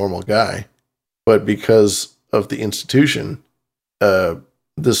just a normal guy. But because of the institution,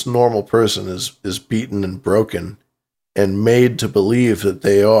 this normal person is beaten and broken and made to believe that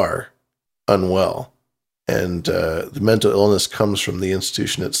they are unwell. And the mental illness comes from the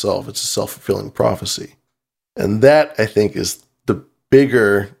institution itself. It's a self-fulfilling prophecy. And that, I think, is the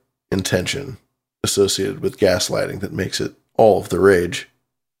bigger intention associated with gaslighting that makes it all of the rage,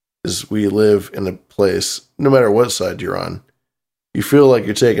 is we live in a place, no matter what side you're on, you feel like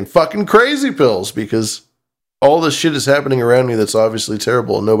you're taking fucking crazy pills because all this shit is happening around me that's obviously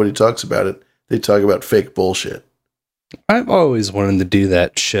terrible and nobody talks about it. They talk about fake bullshit. I've always wanted to do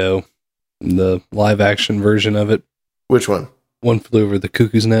that show, the live action version of it. Which one? One Flew Over the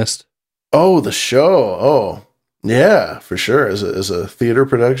Cuckoo's Nest. Oh, the show. Oh, yeah, for sure. As a theater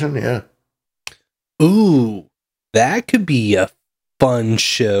production, yeah. Ooh, that could be a fun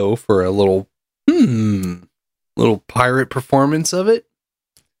show for a little pirate performance of it.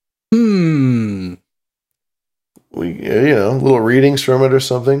 Little readings from it or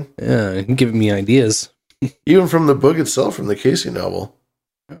something. Yeah, giving me ideas. Even from the book itself, from the Casey novel.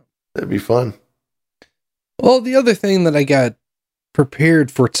 That'd be fun. Well, the other thing that I got prepared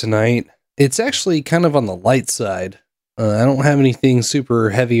for tonight, it's actually kind of on the light side. I don't have anything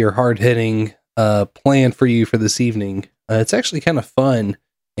super heavy or hard-hitting planned for you for this evening. It's actually kind of fun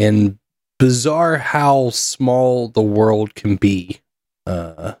and bizarre how small the world can be.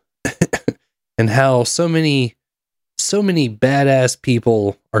 And how so many badass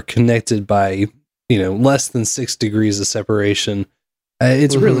people are connected by, less than 6 degrees of separation.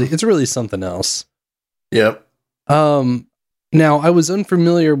 It's really something else. Yep. Now, I was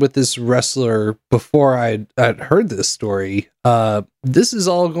unfamiliar with this wrestler before I'd heard this story. This is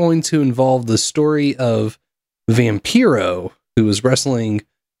all going to involve the story of Vampiro, who was wrestling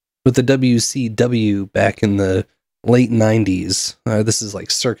with the WCW back in the late 90s. This is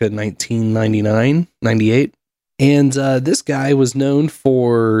like circa 1999, 98. And this guy was known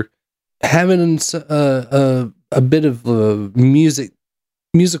for having a bit of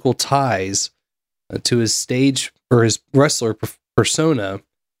musical ties to his stage or his wrestler persona.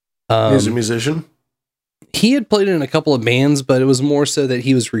 He's a musician? He had played in a couple of bands, but it was more so that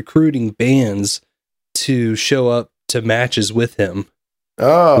he was recruiting bands to show up to matches with him.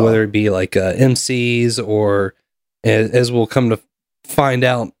 Oh. Whether it be like MCs or, as we'll come to find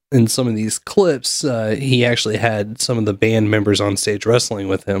out in some of these clips, he actually had some of the band members on stage wrestling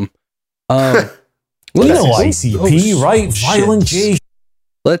with him. ICP, right? Violent J.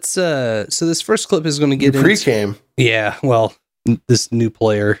 Let's so this first clip is going to get into pre-came. Yeah, well, this new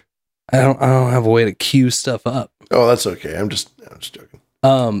player, I don't have a way to cue stuff up. Oh, that's okay. I'm just joking.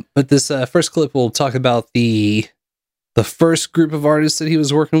 But this first clip will talk about the first group of artists that he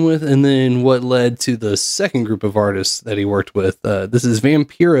was working with, and then what led to the second group of artists that he worked with. This is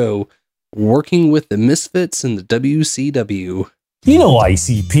Vampiro working with the Misfits in the WCW. You know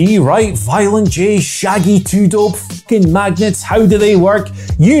ICP, right? Violent J, Shaggy, Two Dope, fucking Magnets, how do they work?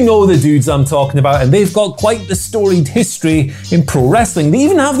 You know the dudes I'm talking about, and they've got quite the storied history in pro wrestling. They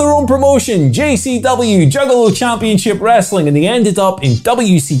even have their own promotion, JCW, Juggalo Championship Wrestling, and they ended up in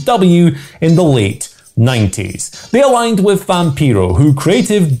WCW in the late 90s. They aligned with Vampiro, who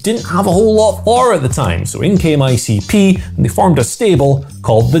creative didn't have a whole lot for at the time, so in came ICP and they formed a stable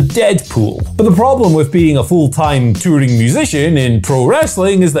called the Deadpool. But the problem with being a full-time touring musician in pro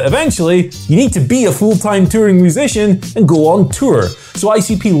wrestling is that eventually you need to be a full-time touring musician and go on tour. So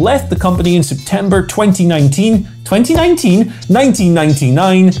ICP left the company in September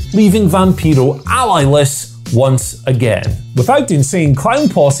 1999, leaving Vampiro allyless once again. Without Insane Clown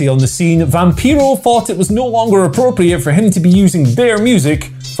Posse on the scene, Vampiro thought it was no longer appropriate for him to be using their music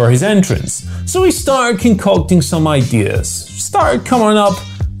for his entrance. So he started concocting some ideas, started coming up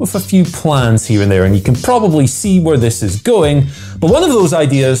with a few plans here and there, and you can probably see where this is going. But one of those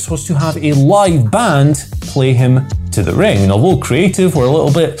ideas was to have a live band play him to the ring. And although creative were a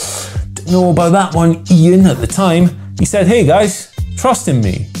little bit, didn't know about that one, Ian, at the time, he said, hey guys, trust in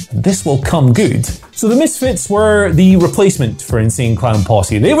me, and this will come good. So the Misfits were the replacement for Insane Clown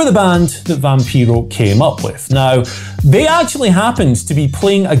Posse. They were the band that Vampiro came up with. Now, they actually happened to be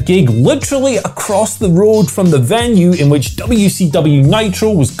playing a gig literally across the road from the venue in which WCW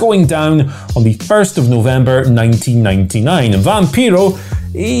Nitro was going down on the 1st of November 1999. And Vampiro,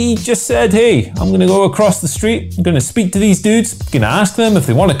 he just said, hey, I'm going to go across the street, I'm going to speak to these dudes, I'm going to ask them if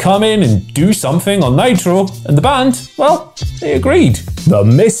they want to come in and do something on Nitro, and the band, well, they agreed. The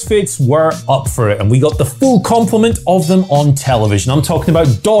Misfits were up for it, and we got the full complement of them on television. I'm talking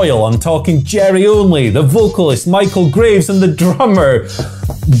about Doyle, I'm talking Jerry Only, the vocalist Michael Graves, and the drummer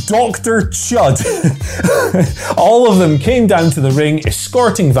Dr. Chud. All of them came down to the ring,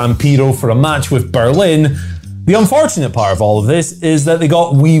 escorting Vampiro for a match with Berlin. The unfortunate part of all of this is that they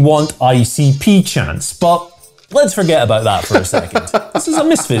got "We Want ICP" chants, but let's forget about that for a second. This is a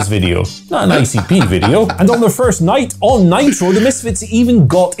Misfits video, not an ICP video. And on their first night on Nitro, the Misfits even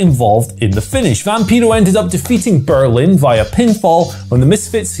got involved in the finish. Vampiro ended up defeating Berlin via pinfall when the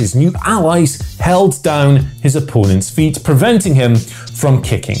Misfits, his new allies, held down his opponent's feet, preventing him from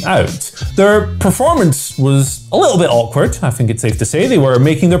kicking out. Their performance was a little bit awkward, I think it's safe to say. They were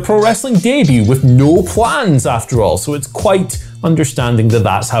making their pro wrestling debut with no plans after all, so it's quite understanding that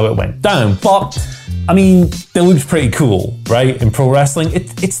that's how it went down. But I mean, they looked pretty cool, right? In pro wrestling,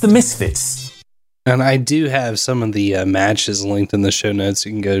 it's the Misfits. And I do have some of the matches linked in the show notes.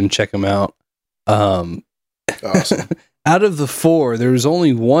 You can go and check them out. Awesome. Out of the four, there was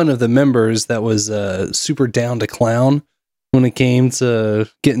only one of the members that was super down to clown when it came to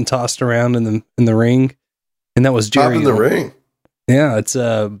getting tossed around in the ring, and that was Jerry. Top in the ring. Yeah, it's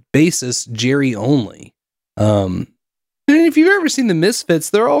bassist Jerry Only. And if you've ever seen the Misfits,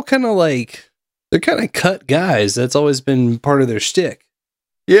 they're all kind of like, they're kind of cut guys. That's always been part of their shtick.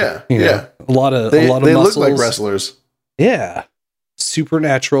 Yeah, You know, yeah. a lot of They muscles. look like wrestlers. Yeah,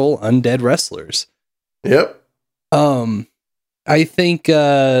 supernatural undead wrestlers. Yep. I think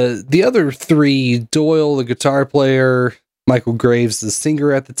the other three, Doyle, the guitar player, Michael Graves, the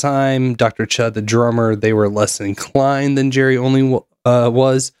singer at the time, Dr. Chud, the drummer, they were less inclined than Jerry Only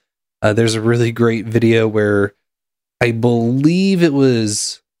was. There's a really great video where I believe it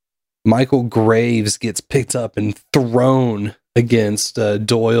was Michael Graves gets picked up and thrown against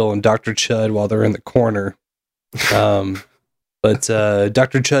Doyle and Dr. Chud while they're in the corner. But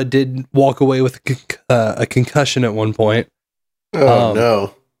Dr. Chud did walk away with a concussion at one point. Oh,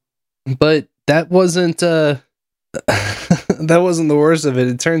 no. But that wasn't that wasn't the worst of it.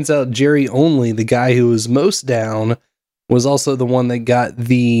 It turns out Jerry Only, the guy who was most down, was also the one that got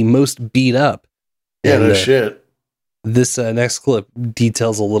the most beat up. Yeah, And, no shit. This next clip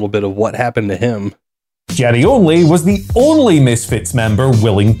details a little bit of what happened to him. Jerry Only was the only Misfits member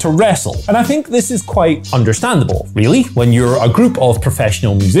willing to wrestle. And I think this is quite understandable, really. When you're a group of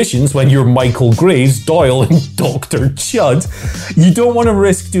professional musicians, when you're Michael Graves, Doyle, and Dr. Chud, you don't want to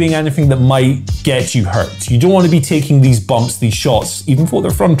risk doing anything that might get you hurt. You don't want to be taking these bumps, these shots, even though they're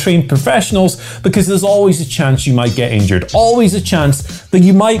from trained professionals, because there's always a chance you might get injured. Always a chance that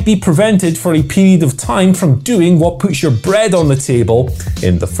you might be prevented for a period of time from doing what puts your bread on the table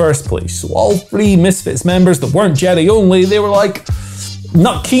in the first place. So all three Misfits members that weren't Jerry Only, they were like,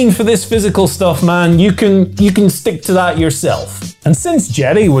 not keen for this physical stuff, man. You can stick to that yourself. And since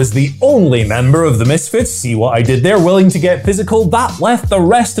Jerry was the only member of the Misfits, see what I did there, willing to get physical, that left the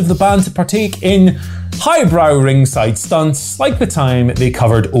rest of the band to partake in highbrow ringside stunts, like the time they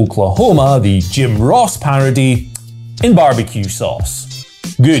covered Oklahoma, the Jim Ross parody, in barbecue sauce.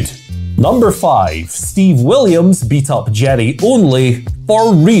 Good. Number 5, Steve Williams beat up Jerry Only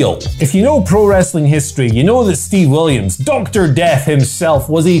for real. If you know pro wrestling history, you know that Steve Williams, Dr. Death himself,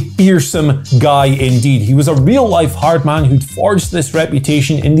 was a fearsome guy indeed. He was a real-life hard man who'd forged this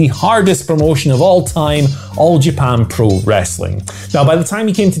reputation in the hardest promotion of all time, All Japan Pro Wrestling. Now, by the time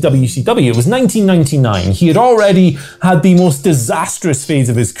he came to WCW, it was 1999. He had already had the most disastrous phase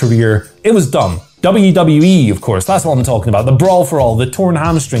of his career. It was done. WWE, of course, that's what I'm talking about. The Brawl for All, the torn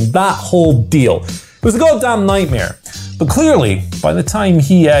hamstring, that whole deal. It was a goddamn nightmare. But clearly, by the time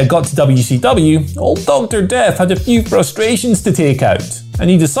he got to WCW, old Dr. Death had a few frustrations to take out. And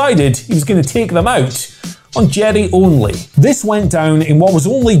he decided he was going to take them out on Jerry Only. This went down in what was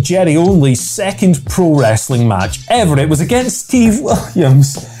only Jerry Only's second pro wrestling match ever. It was against Steve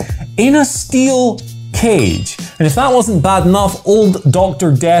Williams in a steel cage. And if that wasn't bad enough, old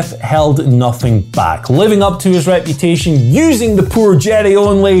Dr. Death held nothing back, living up to his reputation, using the poor Jerry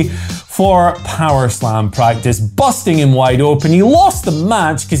Only for power slam practice, busting him wide open. He lost the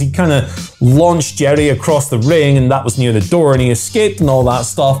match because he kind of launched Jerry across the ring and that was near the door and he escaped and all that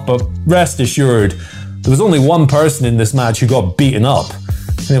stuff, but rest assured, there was only one person in this match who got beaten up,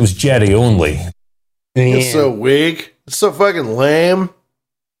 and it was Jerry Only. It's so weak. It's so fucking lame.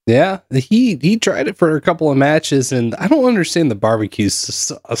 Yeah, he tried it for a couple of matches, and I don't understand the barbecue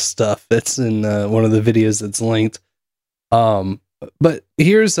stuff that's in one of the videos that's linked. But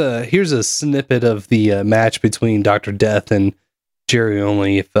here's a snippet of the match between Dr. Death and Jerry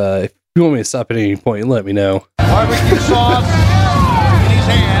Only. If you want me to stop at any point, let me know. Barbecue sauce in his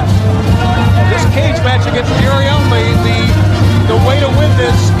hand. This cage match against Jerry Only. The way to win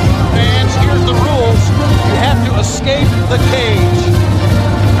this, fans, here's the rules. You have to escape the cage.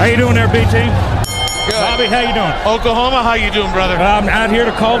 How you doing there, BT? Good. Bobby, how you doing? Oklahoma, how you doing, brother? I'm out here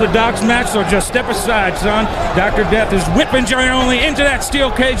to call the Doc's match, so just step aside, son. Dr. Death is whipping Jerry Only into that steel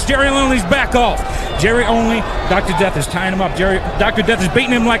cage. Jerry Only's back off. Jerry Only, Dr. Death is tying him up. Dr. Death is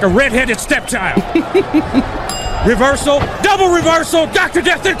beating him like a red-headed stepchild. Reversal, double reversal. Dr.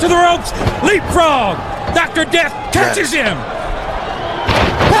 Death into the ropes. Leapfrog. Dr. Death catches him.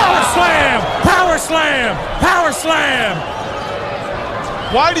 Power slam! Power slam! Power slam!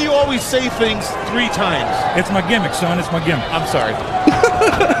 Why do you always say things 3 times? It's my gimmick, son. It's my gimmick. I'm sorry.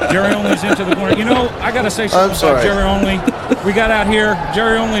 Jerry Only's into the corner. You know, I got to say something about Jerry Only. We got out here,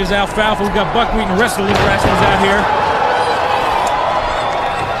 Jerry Only is alfalfa. We got Buckwheat and the rest of the little rascals out here.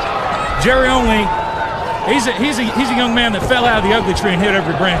 Jerry Only, he's a young man that fell out of the ugly tree and hit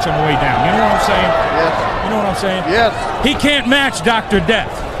every branch on the way down. You know what I'm saying? Yes. You know what I'm saying? Yes. He can't match Dr. Death.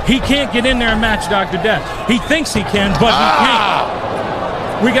 He can't get in there and match Dr. Death. He thinks he can, but he can't.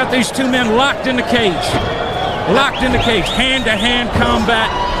 We got these 2 men locked in the cage. Locked in the cage. Hand-to-hand combat.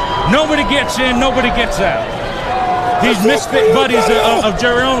 Nobody gets in, nobody gets out. These misfit buddies of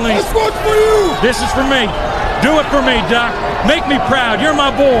Jerry Only. This one's for you. This is for me. Do it for me, Doc. Make me proud. You're my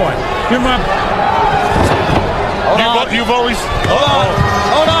boy. You're my... You've always...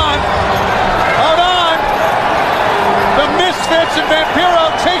 Hold on. The Misfits and Vampiro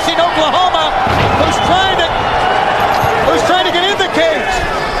chasing Oklahoma, who's trying to get in the cage.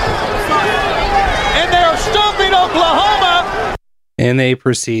 And they are stomping Oklahoma. And they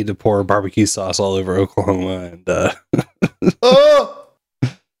proceed to pour barbecue sauce all over Oklahoma, and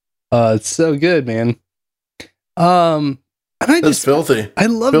it's so good, man. That's filthy. I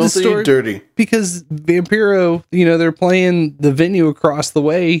love filthy, the story, dirty, because Vampiro, they're playing the venue across the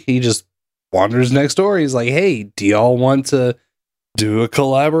way. He just wanders next door. He's like, "Hey, do y'all want to do a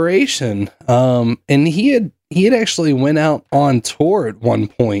collaboration?" And he had actually went out on tour at one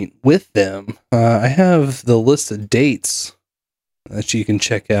point with them. I have the list of dates that you can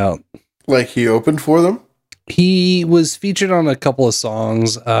check out. Like he opened for them? He was featured on a couple of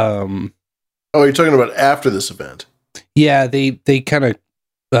songs. Oh, you're talking about after this event? Yeah, they kind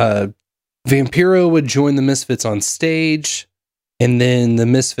of Vampiro would join the Misfits on stage, and then the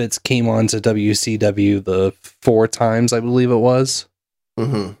Misfits came on to WCW the 4 times, I believe it was.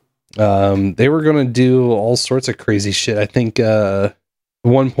 Mm-hmm. They were going to do all sorts of crazy shit. I think at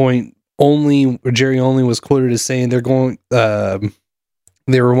one point Jerry Only was quoted as saying they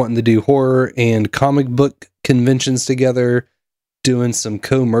were wanting to do horror and comic book conventions together, doing some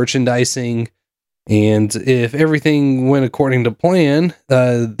co-merchandising, and if everything went according to plan,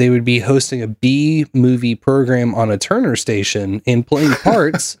 they would be hosting a B-movie program on a Turner station and playing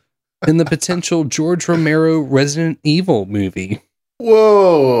parts in the potential George Romero Resident Evil movie.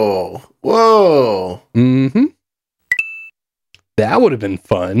 Whoa. Mm-hmm. That would have been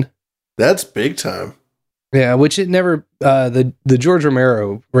fun. That's big time. Yeah, which it never, the George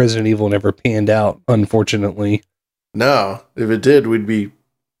Romero Resident Evil never panned out, unfortunately. No, if it did, we'd be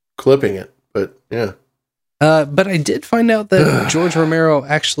clipping it, but yeah. But I did find out that George Romero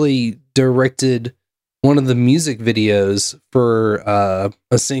actually directed one of the music videos for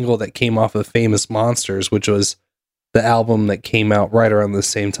a single that came off of Famous Monsters, which was the album that came out right around the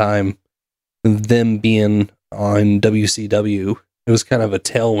same time, them being on WCW. It was kind of a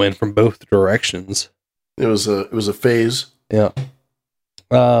tailwind from both directions. It was a phase. Yeah.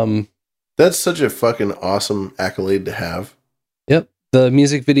 That's such a fucking awesome accolade to have. Yep. The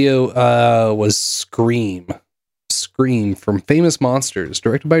music video was Scream from Famous Monsters,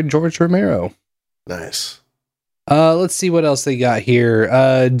 directed by George Romero. Nice. Let's see what else they got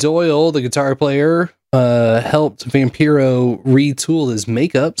here. Doyle, the guitar player, helped Vampiro retool his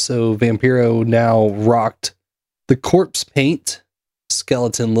makeup, so Vampiro now rocked the corpse paint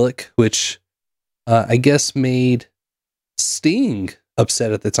skeleton look, which I guess made Sting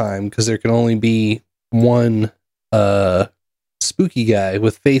upset at the time because there can only be one spooky guy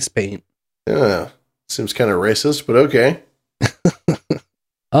with face paint. Yeah, seems kind of racist, but okay.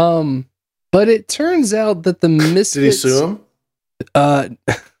 But it turns out that the Misfits... Did he sue him?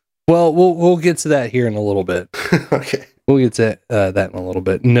 Well, we'll get to that here in a little bit. Okay. We'll get to that in a little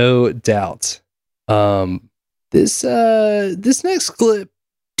bit, no doubt. This next clip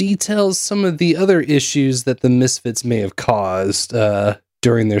details some of the other issues that the Misfits may have caused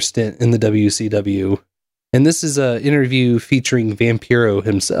during their stint in the WCW. And this is an interview featuring Vampiro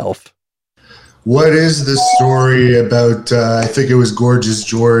himself. What is the story about, I think it was Gorgeous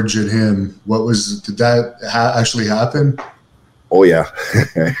George and him? Did that actually happen? Oh, yeah.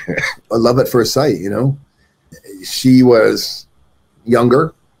 A love at first sight, you know. She was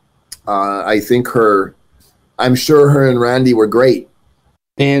younger. I'm sure her and Randy were great.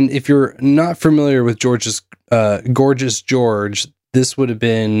 And if you're not familiar with Gorgeous George, this would have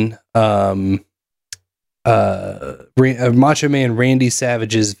been Macho Man Randy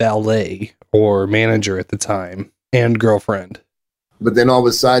Savage's valet or manager at the time and girlfriend. But then all of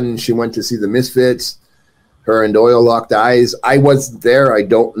a sudden she went to see the Misfits. Her and Doyle locked eyes. I wasn't there. I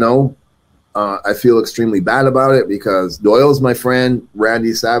don't know. I feel extremely bad about it because Doyle's my friend.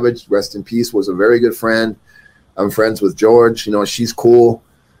 Randy Savage, rest in peace, was a very good friend. I'm friends with George. You know, she's cool.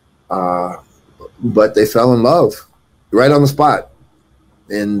 But they fell in love right on the spot.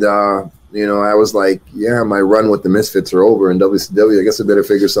 And, you know, I was like, yeah, my run with the Misfits are over in WCW. I guess I better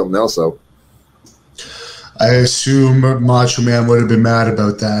figure something else out. I assume Macho Man would have been mad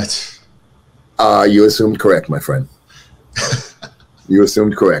about that. You assumed correct, my friend. You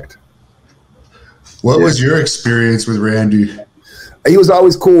assumed correct. What was your experience with Randy? He was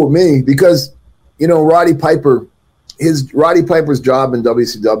always cool with me because, you know, Roddy Piper's job in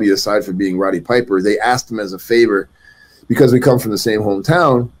WCW, aside from being Roddy Piper, they asked him as a favor because we come from the same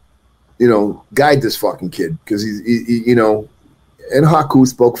hometown, you know, guide this fucking kid because he you know, and Haku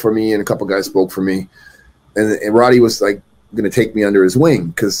spoke for me and a couple guys spoke for me, and Roddy was like going to take me under his wing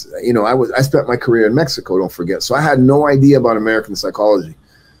because, you know, I spent my career in Mexico, don't forget, so I had no idea about American psychology.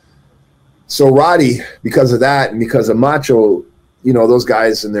 So Roddy, because of that and because of Macho, you know, those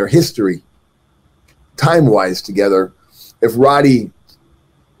guys and their history, time-wise together, if Roddy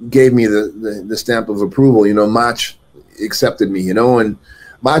gave me the stamp of approval, you know, Mach accepted me, you know, and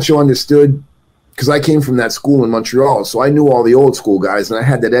Macho understood because I came from that school in Montreal, so I knew all the old school guys, and I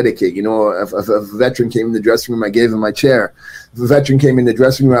had that etiquette, you know. If a veteran came in the dressing room, I gave him my chair. If a veteran came in the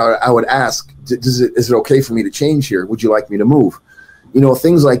dressing room, I would ask, is it okay for me to change here? Would you like me to move? You know,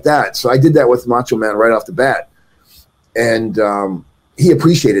 things like that. So I did that with Macho Man right off the bat. And he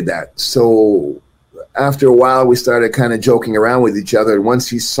appreciated that. So after a while, we started kind of joking around with each other. And once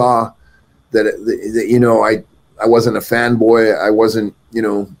he saw that you know, I I wasn't a fanboy. I wasn't,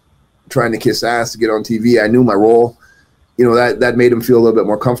 trying to kiss ass to get on TV. I knew my role. That made him feel a little bit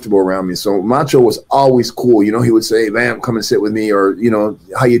more comfortable around me. So Macho was always cool. He would say, "Vamp, come and sit with me," or,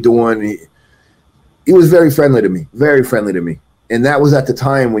 "How you doing?" He was very friendly to me, very friendly to me. And that was at the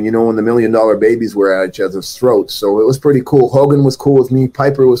time when, when the $1 Million Babies were at each other's throats. So it was pretty cool. Hogan was cool with me.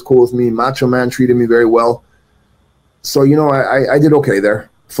 Piper was cool with me. Macho Man treated me very well. So, I did okay there.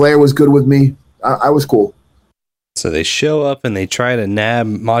 Flair was good with me. I was cool. So they show up and they try to nab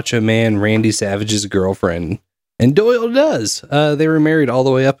Macho Man Randy Savage's girlfriend. And Doyle does. They were married all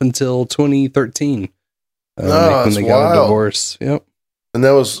the way up until 2013. When they got a divorce. Yep. And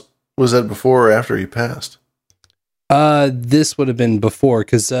that was that before or after he passed? This would have been before,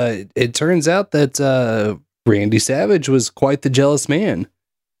 because it turns out that Randy Savage was quite the jealous man.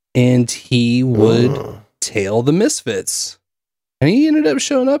 And he would tail the Misfits. And he ended up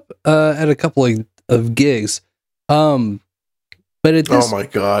showing up at a couple of gigs. But at this, oh my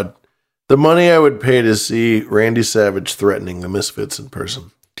God. The money I would pay to see Randy Savage threatening the Misfits in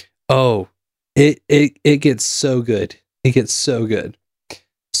person. Oh, it gets so good. It gets so good.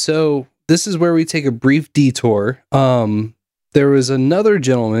 So this is where we take a brief detour. There was another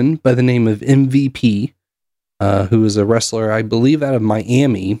gentleman by the name of MVP, who was a wrestler, I believe, out of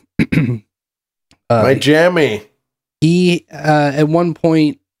Miami. My jammy. He, at one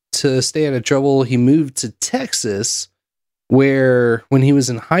point, to stay out of trouble, he moved to Texas, where when he was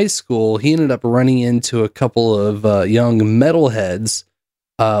in high school, he ended up running into a couple of young metalheads,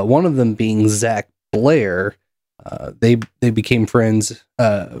 one of them being Zach Blair. They became friends.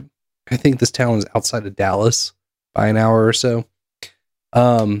 I think this town was outside of Dallas by an hour or so.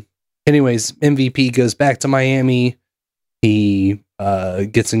 Anyways, MVP goes back to Miami. He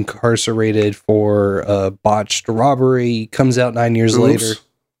gets incarcerated for a botched robbery, comes out 9 years later,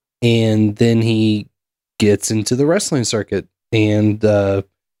 and then he gets into the wrestling circuit and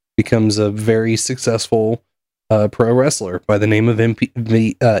becomes a very successful pro wrestler by the name of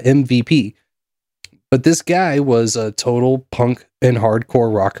MVP. But this guy was a total punk and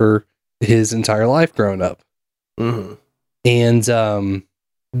hardcore rocker his entire life growing up. Mm-hmm. And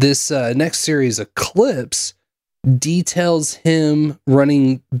this next series of clips details him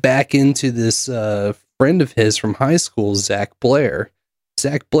running back into this friend of his from high school, Zach Blair.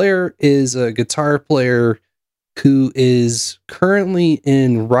 Zach Blair is a guitar player who is currently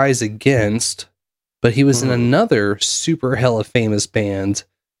in Rise Against, but he was in another super hella famous band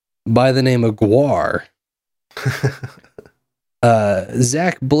by the name of Gwar.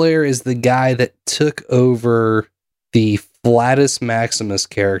 Zach Blair is the guy that took over the Flatus Maximus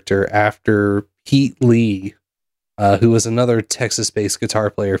character after Pete Lee, who was another Texas-based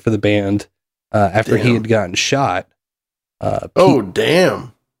guitar player for the band, after he had gotten shot.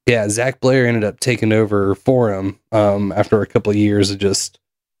 Damn. Yeah, Zach Blair ended up taking over for him after a couple of years of just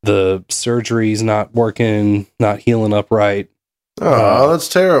the surgeries not working, not healing up right. Oh, that's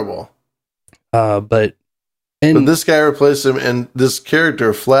terrible. But this guy replaced him, and this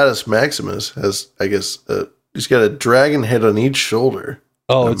character, Flatus Maximus, has, I guess, he's got a dragon head on each shoulder.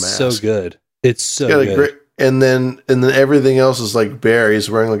 Oh, it's so good. It's so good. And then everything else is like bare. He's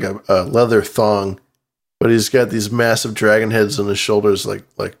wearing like a leather thong, but he's got these massive dragon heads on his shoulders,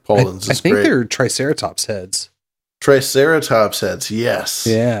 like Paulin's. I think they're Triceratops heads. Triceratops heads, yes.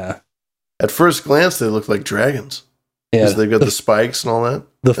 Yeah. At first glance, they look like dragons. Yeah, they've got the spikes and all that.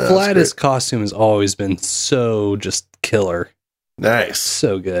 The Flatus costume has always been so just killer. Nice,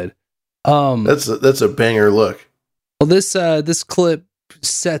 so good. That's a banger look. Well, this clip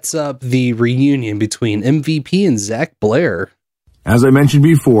sets up the reunion between MVP and Zach Blair. As I mentioned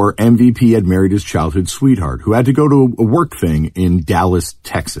before, MVP had married his childhood sweetheart, who had to go to a work thing in Dallas,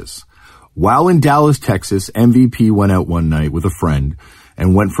 Texas. While in Dallas, Texas, MVP went out one night with a friend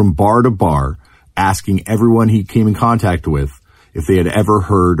and went from bar to bar, asking everyone he came in contact with if they had ever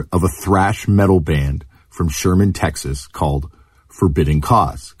heard of a thrash metal band from Sherman, Texas called Forbidden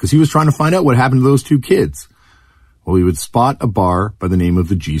Cause, because he was trying to find out what happened to those two kids. Well, he would spot a bar by the name of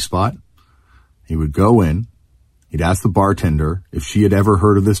the G-Spot. He would go in. He'd ask the bartender if she had ever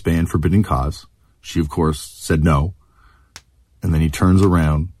heard of this band, Forbidden Cause. She, of course, said no. And then he turns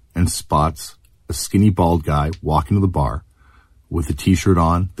around and spots a skinny bald guy walk into the bar with a t-shirt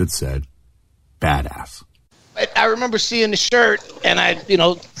on that said, Badass. I remember seeing the shirt, and I,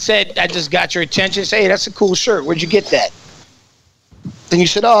 said, I just got your attention. Say, hey, that's a cool shirt. Where'd you get that? And you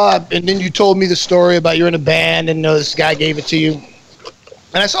said, and then you told me the story about you're in a band, and this guy gave it to you.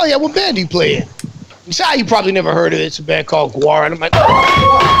 And I said, yeah, what band do you play in? You said, you probably never heard of it. It's a band called Gwar. And I'm like,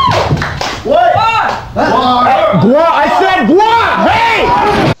 what? Gwar. I said Gwar.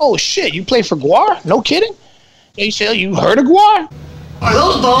 Hey! Oh, shit, you play for Gwar? No kidding? They say, you heard of Guar? Are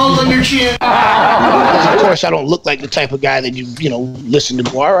those balls on your chin? Of course, I don't look like the type of guy that you listen to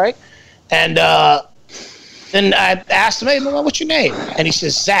Guar, right? And then I asked him, hey, man, what's your name? And he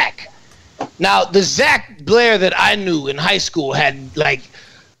says, Zach. Now, the Zach Blair that I knew in high school had like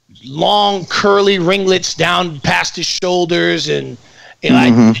long curly ringlets down past his shoulders, and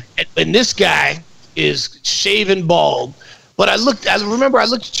and this guy is shaven bald. But I remember I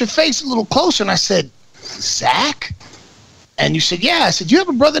looked at your face a little closer, and I said, Zach? And you said, yeah. I said, you have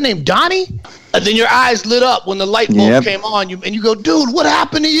a brother named Donnie? And then your eyes lit up when the light bulb came on. And you go, dude, what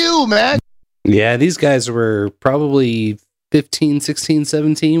happened to you, man? Yeah, these guys were probably 15, 16,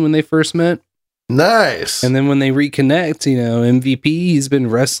 17 when they first met. Nice. And then when they reconnect, MVP, he's been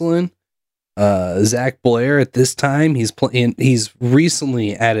wrestling. Zach Blair at this time, he's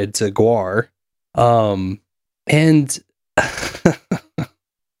recently added to Guar. And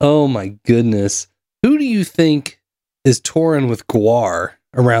oh my goodness. Who do you think is touring with Guar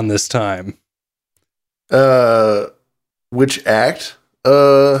around this time? Which act?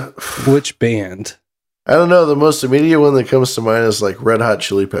 Which band? I don't know. The most immediate one that comes to mind is like Red Hot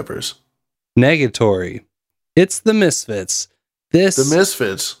Chili Peppers. Negatory. It's the Misfits. The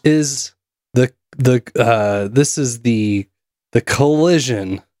Misfits is this is the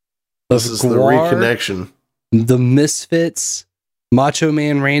collision of This is Guar, the reconnection. The Misfits, Macho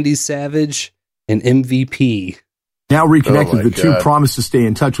Man Randy Savage, and MVP. Now reconnected, the two promise to stay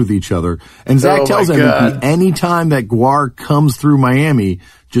in touch with each other. And Zach tells MVP anytime that Guar comes through Miami,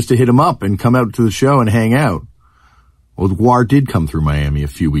 just to hit him up and come out to the show and hang out. Well, Guar did come through Miami a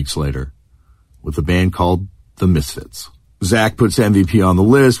few weeks later with a band called The Misfits. Zach puts MVP on the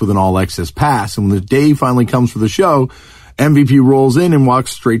list with an all-access pass, and when the day finally comes for the show, MVP rolls in and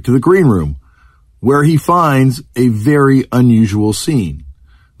walks straight to the green room, where he finds a very unusual scene.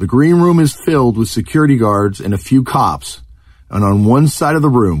 The green room is filled with security guards and a few cops, and on one side of the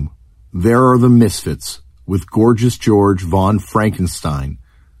room, there are the Misfits with Gorgeous George Von Frankenstein,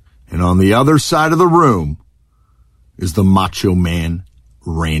 and on the other side of the room is the Macho Man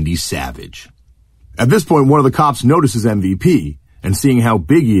Randy Savage. At this point, one of the cops notices MVP, and seeing how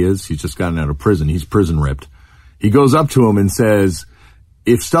big he is, he's just gotten out of prison, he's prison ripped. He goes up to him and says,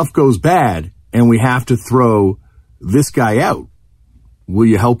 if stuff goes bad and we have to throw this guy out, will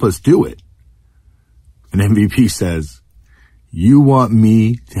you help us do it? And MVP says, you want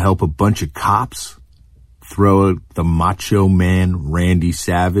me to help a bunch of cops throw out the Macho Man Randy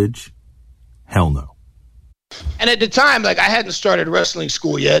Savage? Hell no. And at the time, like, I hadn't started wrestling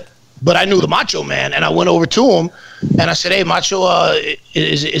school yet, but I knew the Macho Man, and I went over to him, and I said, hey, Macho,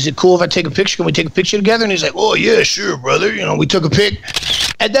 is it cool if I take a picture? Can we take a picture together? And he's like, oh, yeah, sure, brother. We took a pic.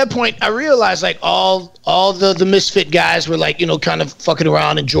 At that point, I realized, like, all the Misfit guys were, like, kind of fucking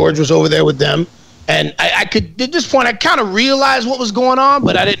around, and George was over there with them. And I could, at this point, I kind of realized what was going on,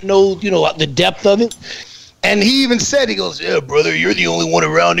 but I didn't know, the depth of it. And he even said, he goes, yeah, brother, you're the only one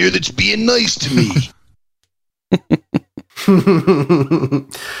around here that's being nice to me.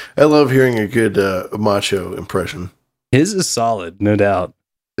 I love hearing a good Macho impression. His is solid, no doubt.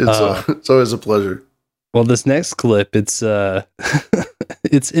 It's always a pleasure. Well, this next clip, it's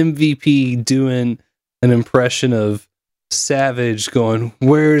it's MVP doing an impression of Savage going,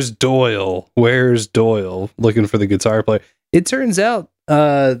 "Where's Doyle? Where's Doyle?" looking for the guitar player. It turns out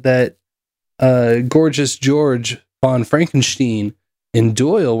that Gorgeous George Von Frankenstein and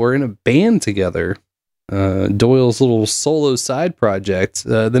Doyle were in a band together. Doyle's little solo side project.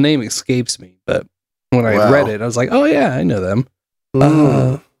 The name escapes me, but when I read it, I was like, "Oh yeah, I know them."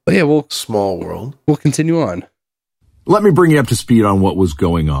 But yeah, small world. We'll continue on. Let me bring you up to speed on what was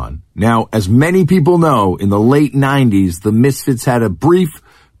going on. Now, as many people know, in the late 90s, the Misfits had a brief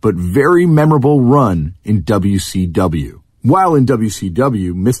but very memorable run in WCW. While in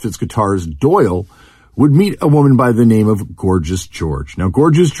WCW, Misfits guitarist Doyle would meet a woman by the name of Gorgeous George. Now,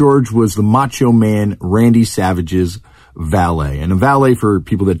 Gorgeous George was the Macho Man Randy Savage's valet. And a valet, for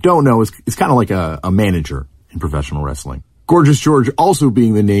people that don't know, is kind of like a manager in professional wrestling. Gorgeous George also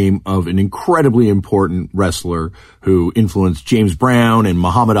being the name of an incredibly important wrestler who influenced James Brown and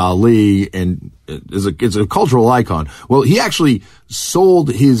Muhammad Ali and is a cultural icon. Well, he actually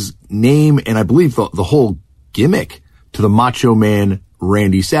sold his name and I believe the whole gimmick to the Macho Man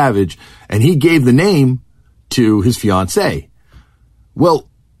Randy Savage, and he gave the name to his fiancée. Well,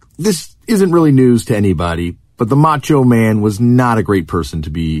 this isn't really news to anybody, but the Macho Man was not a great person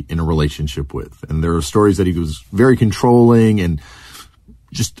to be in a relationship with. And there are stories that he was very controlling and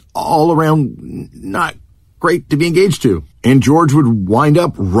just all around not great to be engaged to. And George would wind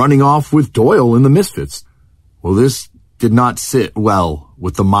up running off with Doyle in the Misfits. Well, this did not sit well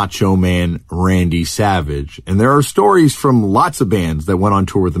with the Macho Man Randy Savage. And there are stories from lots of bands that went on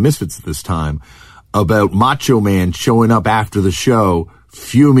tour with the Misfits at this time about Macho Man showing up after the show,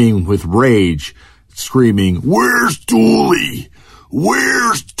 fuming with rage, screaming, "Where's Dooley?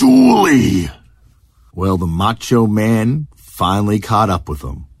 Where's Dooley?" Well, the Macho Man finally caught up with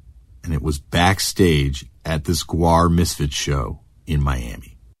him, and it was backstage at this Gwar Misfits show in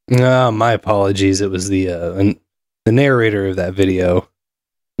Miami. My apologies. It was the narrator of that video,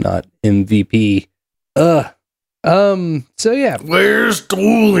 not MVP. So yeah. Where's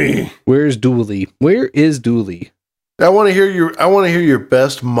Dooley? Where's Dooley? Where is Dooley? I want to hear your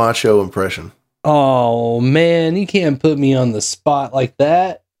best Macho impression. Oh man, you can't put me on the spot like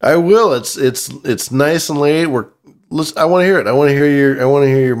that. I will. It's nice and late. I want to hear it. I want to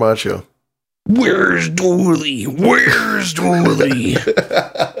hear your Macho. Where's Dooley? Where's Dooley?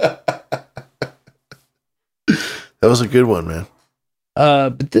 That was a good one, man.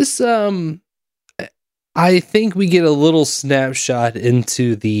 But this, I think we get a little snapshot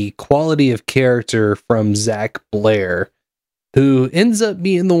into the quality of character from Zach Blair, who ends up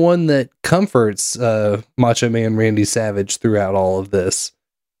being the one that comforts Macho Man Randy Savage throughout all of this.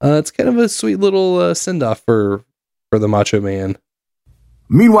 It's kind of a sweet little send-off for the Macho Man.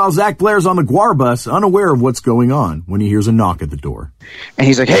 Meanwhile, Zach Blair's on the Gwar bus, unaware of what's going on, when he hears a knock at the door. And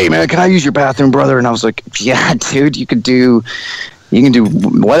he's like, "Hey, man, can I use your bathroom, brother?" And I was like, "Yeah, dude, you can do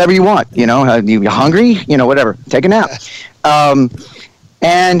whatever you want. You know, you hungry? You know, whatever. Take a nap."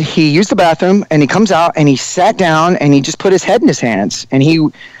 And he used the bathroom, and he comes out, and he sat down, and he just put his head in his hands. And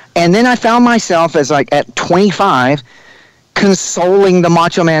then I found myself at 25, consoling the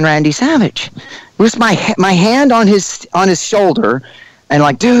Macho Man Randy Savage. It was my hand on his shoulder. And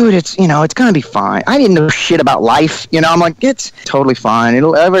like, dude, it's gonna be fine. I didn't know shit about life, I'm like, it's totally fine.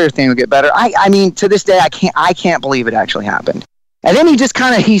 Everything will get better. I mean, to this day, I can't believe it actually happened. And then he's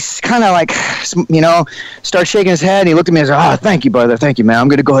kind of like, starts shaking his head. And he looked at me and said, "Oh, thank you, brother. Thank you, man. I'm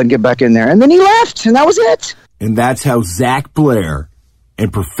gonna go ahead and get back in there." And then he left, and that was it. And that's how Zach Blair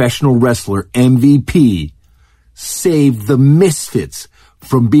and professional wrestler MVP saved the Misfits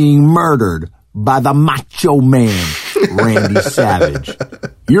from being murdered by the Macho Man Randy Savage.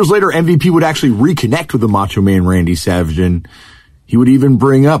 Years later, MVP would actually reconnect with the Macho Man Randy Savage, and he would even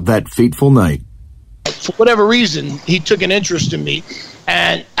bring up that fateful night. For whatever reason, he took an interest in me,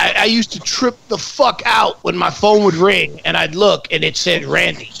 and I used to trip the fuck out when my phone would ring, and I'd look, and it said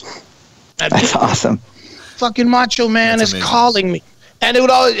Randy. That's awesome. Fucking Macho Man is calling me. And it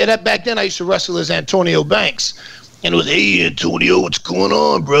would always, and back then I used to wrestle as Antonio Banks. And it was, "Hey, Antonio, what's going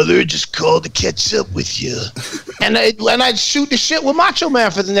on, brother? Just called to catch up with you." and I'd shoot the shit with Macho Man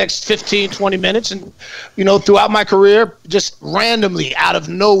for the next 15, 20 minutes. And, throughout my career, just randomly, out of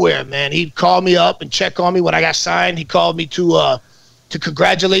nowhere, man, he'd call me up and check on me when I got signed. He called me to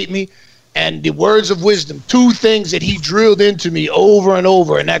congratulate me. And the words of wisdom, 2 things that he drilled into me over and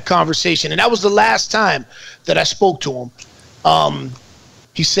over in that conversation. And that was the last time that I spoke to him.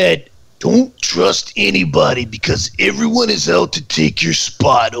 He said, "Don't trust anybody because everyone is out to take your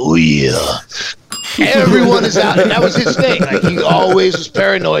spot." Oh, yeah. Everyone is out. And that was his thing. Like, he always was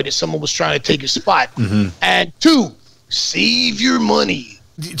paranoid that someone was trying to take his spot. Mm-hmm. And 2, save your money.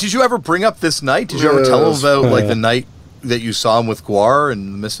 Did you ever bring up this night? Did you ever tell him about the night that you saw him with Gwar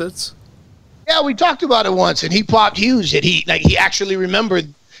and the Misfits? Yeah, we talked about it once, and he popped huge. That he actually remembered.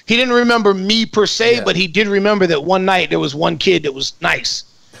 He didn't remember me per se, but he did remember that one night there was one kid that was nice.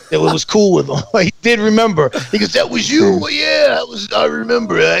 That was cool with him. He did remember. He goes, "That was you?" "Well, yeah, I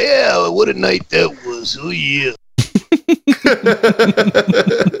remember. Yeah, what a night that was. Oh, yeah."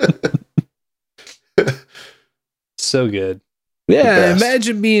 So good. Yeah,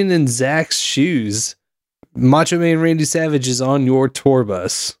 imagine being in Zach's shoes. Macho Man Randy Savage is on your tour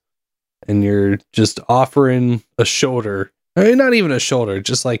bus, and you're just offering a shoulder. I mean, not even a shoulder,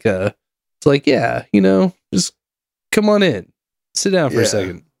 just like just come on in. Sit down for a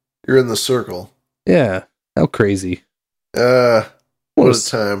second. You're in the circle. Yeah. How crazy. What a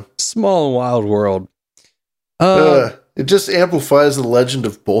time. Small and wild world. It just amplifies the legend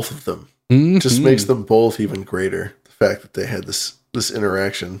of both of them. Mm-hmm. Just makes them both even greater. The fact that they had this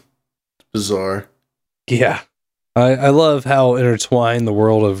interaction. It's bizarre. Yeah. I love how intertwined the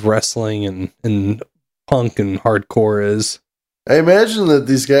world of wrestling and punk and hardcore is. I imagine that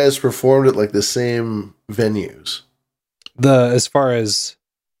these guys performed at like the same venues. As far as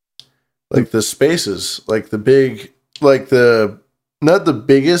like the spaces, like the big, like not the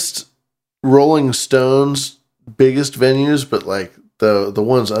biggest Rolling Stones biggest venues, but like the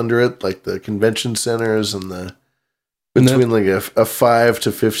ones under it, like the convention centers and between like a 5,000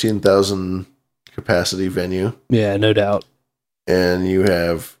 to 15,000 capacity venue. Yeah, no doubt. and you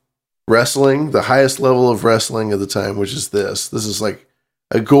have wrestling, the highest level of wrestling of the time, which is this. This is like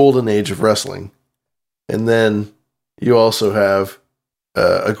a golden age of wrestling. And then you also have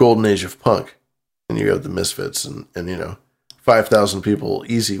a golden age of punk. And you have the Misfits, and 5,000 people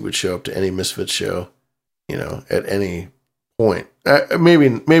easy would show up to any Misfits show, at any point.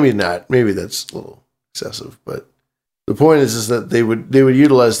 Maybe not. Maybe that's a little excessive, but the point is that they would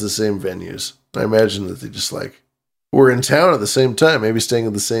utilize the same venues. I imagine that they just were in town at the same time, maybe staying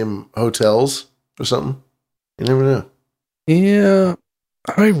at the same hotels or something. You never know. Yeah,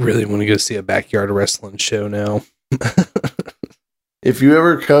 I really want to go see a backyard wrestling show now. If you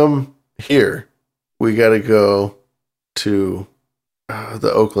ever come here, we got to go to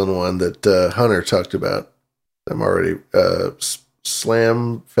the Oakland one that Hunter talked about. I'm already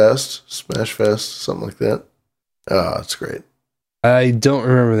Slam Fest, Smash Fest, something like that. Oh, it's great. I don't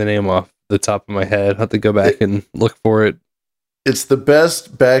remember the name off the top of my head. I'll have to go back and look for it. It's the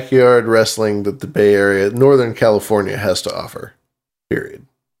best backyard wrestling that the Bay Area, Northern California, has to offer. Period.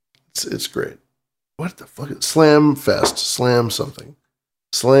 It's great. What the fuck? Slam Fest. Slam something.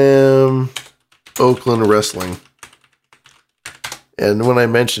 Slam Oakland Wrestling. And when I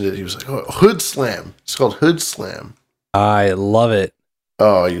mentioned it, he was like, oh, Hood Slam. It's called Hood Slam. I love it.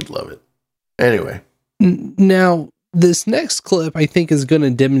 Oh, you'd love it. Anyway. Now, this next clip, I think, is going to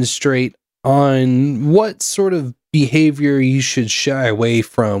demonstrate on what sort of behavior you should shy away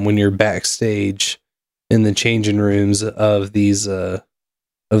from when you're backstage in the changing rooms of these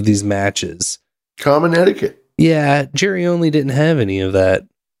matches. Common etiquette. Yeah, Jerry Only didn't have any of that.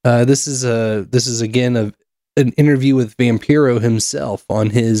 This is again an interview with Vampiro himself on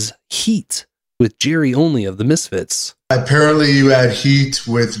his heat with Jerry Only of the Misfits. Apparently you had heat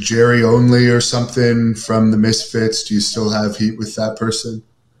with Jerry Only or something from the Misfits. Do you still have heat with that person?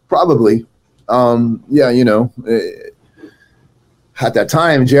 Probably. Yeah, at that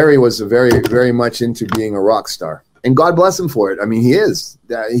time, Jerry was very, very much into being a rock star. And God bless him for it. I mean, he is.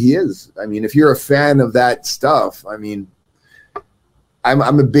 He is. I mean, if you're a fan of that stuff, I mean,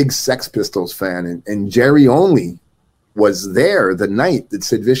 I'm a big Sex Pistols fan. And Jerry Only was there the night that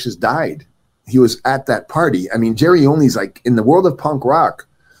Sid Vicious died. He was at that party. I mean, Jerry Only's in the world of punk rock,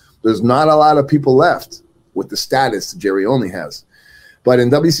 there's not a lot of people left with the status that Jerry Only has. But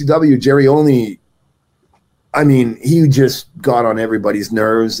in WCW, Jerry Only, I mean, he just got on everybody's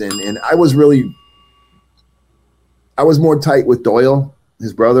nerves. And I was more tight with Doyle,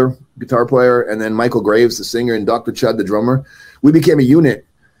 his brother, guitar player, and then Michael Graves, the singer, and Dr. Chud, the drummer. We became a unit.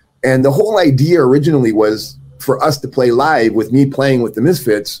 And the whole idea originally was for us to play live with me playing with the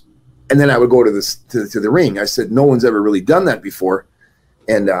Misfits, and then I would go to the ring. I said, no one's ever really done that before.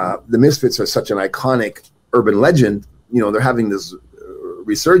 And the Misfits are such an iconic urban legend. They're having this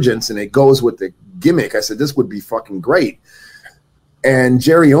resurgence, and it goes with the gimmick. I said, this would be fucking great. And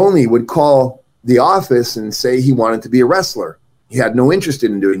Jerry Only would call the office and say he wanted to be a wrestler. He had no interest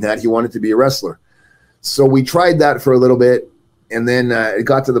in doing that. He wanted to be a wrestler. So we tried that for a little bit, and then it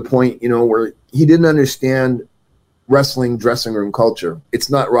got to the point, where he didn't understand wrestling dressing room culture. It's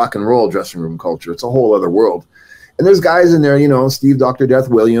not rock and roll dressing room culture. It's a whole other world. And there's guys in there, Steve Dr. Death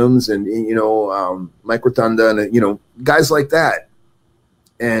Williams and, Mike Rotunda and, guys like that.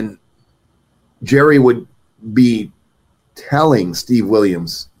 And Jerry would be telling Steve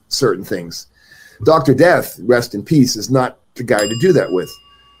Williams certain things. Dr. Death, rest in peace, is not the guy to do that with.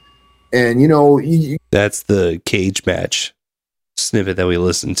 And, that's the cage match snippet that we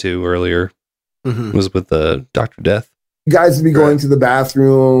listened to earlier. Mm-hmm. Was with the Dr. Death. Guys would be going to the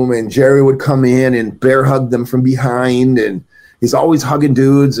bathroom, and Jerry would come in and bear hug them from behind, and he's always hugging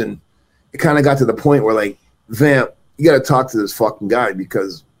dudes. And it kind of got to the point where, Vamp, you got to talk to this fucking guy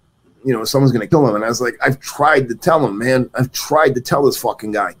because, someone's going to kill him. And I was like, I've tried to tell him, man. I've tried to tell this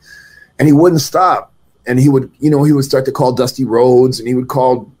fucking guy. And he wouldn't stop. And he would, he would start to call Dusty Rhodes, and he would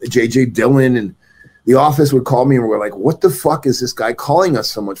call J.J. Dillon, and the office would call me, and we're like, what the fuck is this guy calling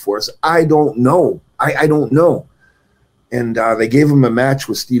us so much for? I said, I don't know. I don't know. And they gave him a match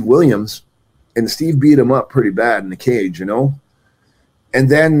with Steve Williams, and Steve beat him up pretty bad in the cage, And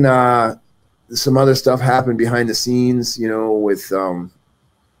then some other stuff happened behind the scenes, with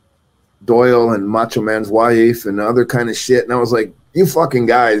Doyle and Macho Man's wife and other kind of shit. And I was like, you fucking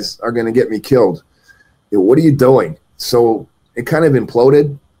guys are going to get me killed. What are you doing? So it kind of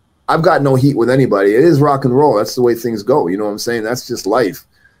imploded. I've got no heat with anybody. It is rock and roll. That's the way things go. You know what I'm saying? That's just life.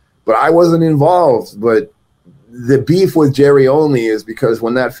 But I wasn't involved. But the beef with Jerry Only is because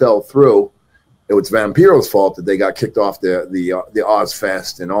when that fell through, it was Vampiro's fault that they got kicked off the Oz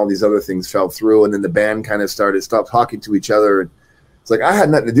Fest, and all these other things fell through. And then the band kind of stopped talking to each other. And it's like, I had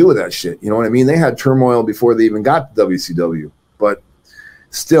nothing to do with that shit. You know what I mean? They had turmoil before they even got to WCW. but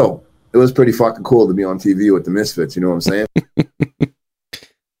still, it was pretty fucking cool to be on TV with the Misfits. You know what I'm saying?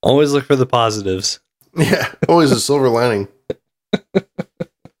 Always look for the positives. Yeah, always a silver lining. At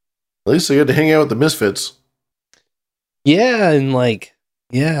least I get to hang out with the Misfits. Yeah, and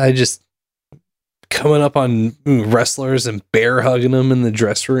I just coming up on wrestlers and bear hugging them in the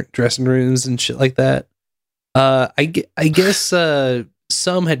dressing rooms and shit like that. I guess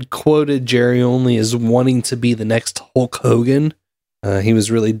some had quoted Jerry Only as wanting to be the next Hulk Hogan. He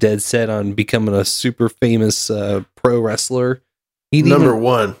was really dead set on becoming a super famous pro wrestler. Number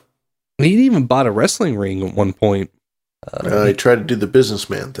one. He'd even bought a wrestling ring at one point. He tried to do the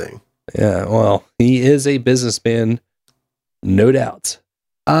businessman thing. Yeah, well, he is a businessman, no doubt.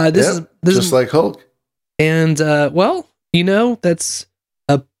 This is like Hulk. And, that's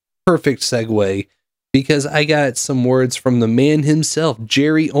a perfect segue because I got some words from the man himself,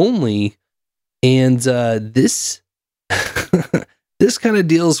 Jerry Only. And this this kind of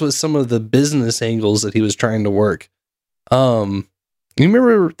deals with some of the business angles that he was trying to work. You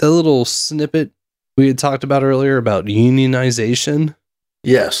remember the little snippet we had talked about earlier about unionization?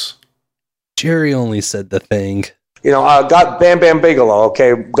 Yes. Jerry Only said the thing. Got Bam Bam Bigelow,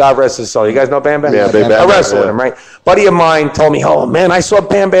 okay? God rest his soul. You guys know Bam Bam? Yeah, Bam Bam. I wrestled with him, right? Buddy of mine told me, oh, man, I saw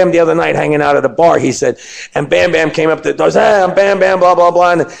Bam Bam the other night hanging out at a bar, he said, and Bam Bam came up to the door, hey, I'm Bam Bam, blah, blah,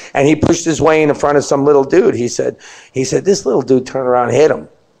 blah, and he pushed his way in front of some little dude. He said, this little dude turned around and hit him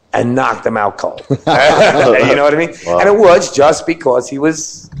and knocked him out cold. You know what I mean? Wow. And it was just because he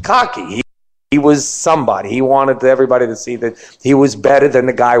was cocky. He was somebody. He wanted everybody to see that he was better than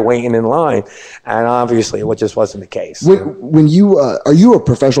the guy waiting in line, and obviously, it just wasn't the case. When you are you a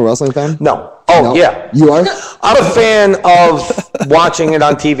professional wrestling fan? No. Oh no? Yeah, you are. I'm a fan of watching it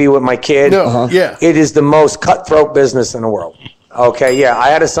on TV with my kid. No, yeah, it is the most cutthroat business in the world. Okay, yeah, I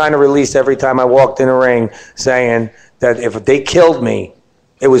had to sign a release every time I walked in a ring saying that if they killed me,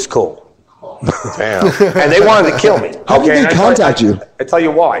 it was cool. Damn. And they wanted to kill me. How did they contact you? I tell you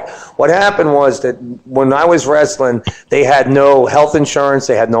why. What happened was that when I was wrestling, they had no health insurance.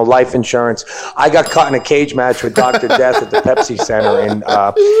 They had no life insurance. I got caught in a cage match with Dr. Death at the Pepsi Center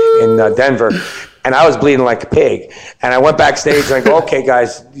in Denver, and I was bleeding like a pig. And I went backstage and I go, okay,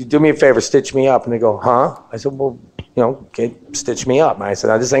 guys, you do me a favor, stitch me up. And they go, huh? I said, well, kid, stitch me up. And I said,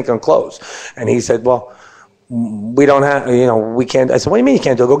 no, this ain't going to close. And he said, well, we don't have, we can't. I said, what do you mean you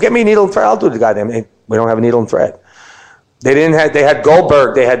can't do it? Go get me a needle and thread. I'll do the goddamn thing. We don't have a needle and thread. They had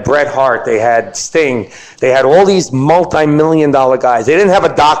Goldberg, they had Bret Hart, they had Sting, they had all these multi-million-dollar guys. They didn't have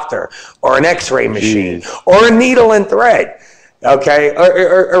a doctor or an x-ray machine or a needle and thread, okay,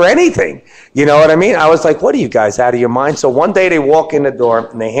 or anything. You know what I mean? I was like, what are you guys out of your mind? So one day they walk in the door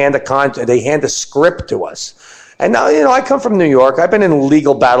and they hand a script to us. And now, I come from New York. I've been in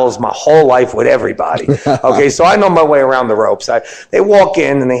legal battles my whole life with everybody. Okay, so I know my way around the ropes. They walk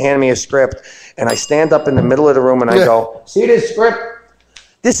in and they hand me a script, and I stand up in the middle of the room and I go, see this script?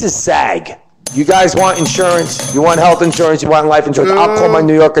 This is SAG. You guys want insurance? You want health insurance? You want life insurance? I'll call my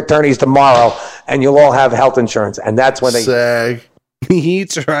New York attorneys tomorrow, and you'll all have health insurance. And that's when they... SAG. He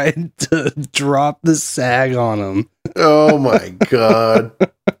tried to drop the SAG on him. Oh, my God.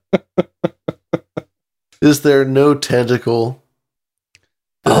 Is there no tentacle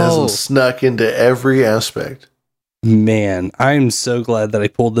that hasn't snuck into every aspect? Man, I'm so glad that I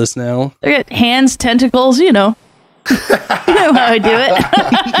pulled this now. Look at hands, tentacles, you know. You know how I do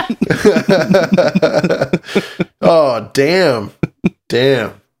it. Oh, damn.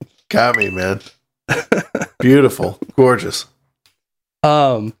 Damn. Got me, man. Beautiful. Gorgeous.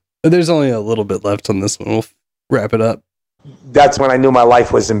 There's only a little bit left on this one. We'll wrap it up. That's when I knew my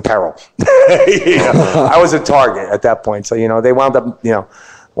life was in peril. I was a target at that point. So, they wound up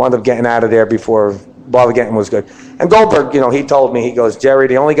getting out of there while the getting was good. And Goldberg, he told me, he goes, Jerry,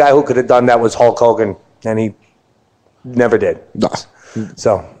 the only guy who could have done that was Hulk Hogan, and he never did.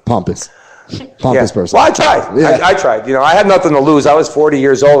 So pompous person. Well, I tried. Yeah. I tried. I had nothing to lose. I was 40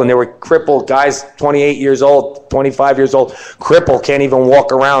 years old, and there were crippled guys, 28 years old, 25 years old, crippled, can't even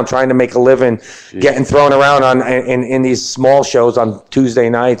walk around, trying to make a living, getting thrown around in these small shows on Tuesday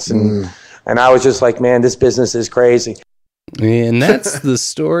nights, and I was just like, man, this business is crazy. And that's the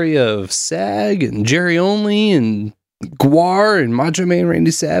story of SAG and Jerry Only and Guar and Macho Man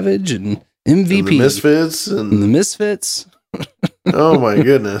Randy Savage and MVP. And the Misfits. And the Misfits. Oh, my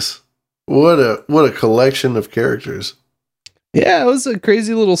goodness. What a collection of characters. Yeah, it was a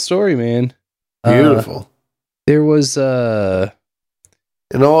crazy little story, man. Beautiful. There was and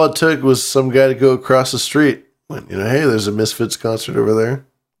all it took was some guy to go across the street. Went, hey, there's a Misfits concert over there.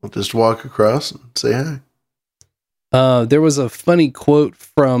 We'll just walk across and say hi. There was a funny quote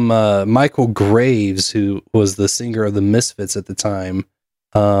from Michael Graves, who was the singer of the Misfits at the time,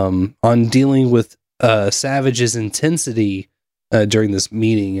 on dealing with Savage's intensity during this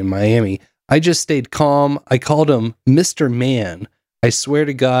meeting in Miami. I just stayed calm. I called him Mr. Man. I swear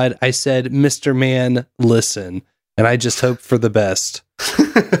to God, I said, Mr. Man, listen. And I just hoped for the best.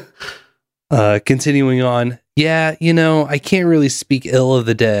 Continuing on. Yeah, you know, I can't really speak ill of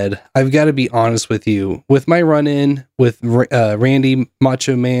the dead. I've got to be honest with you. With my run-in with Randy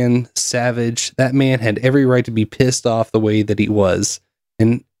Macho Man Savage, that man had every right to be pissed off the way that he was.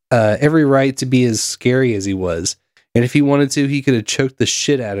 And every right to be as scary as he was. And if he wanted to, he could have choked the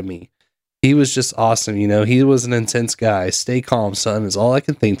shit out of me. He was just awesome, you know. He was an intense guy. Stay calm, son, is all I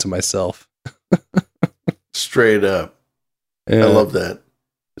can think to myself. Straight up. Yeah. I love that.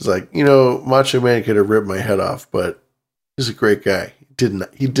 It's like, you know, Macho Man could have ripped my head off, but he's a great guy.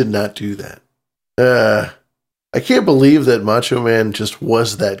 He did not do that. I can't believe that Macho Man just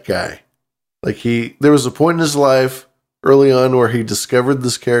was that guy. Like there was a point in his life early on where he discovered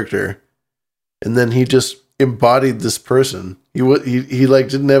this character, and then he just embodied this person. He like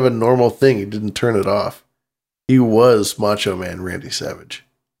didn't have a normal thing. He didn't turn it off. He was Macho Man Randy Savage.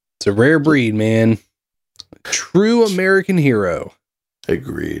 It's a rare breed, man. True American hero.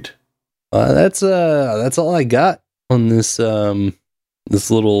 Agreed. That's all I got on this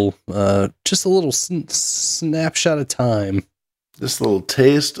this little just a little snapshot of time. This little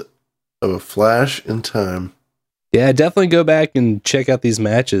taste of a flash in time. Yeah, definitely go back and check out these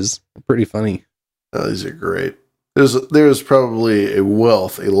matches. They're pretty funny. Oh, these are great. There's probably a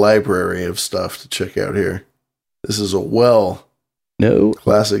library of stuff to check out here. This is a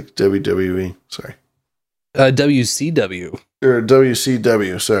classic WWE. Sorry. WCW. Or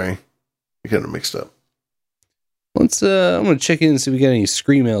WCW, sorry. I got it mixed up. Let's I'm gonna check in and see if we got any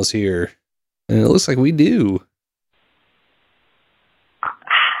scream mails here. And it looks like we do.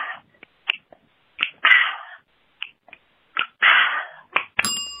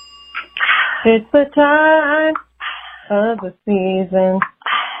 It's the time of the season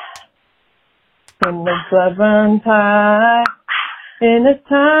when the blood runs high. And it's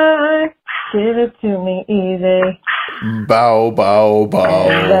time, give it to me easy. Bow, bow, bow.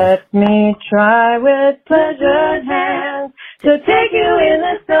 Let me try with pleasured hands to take you in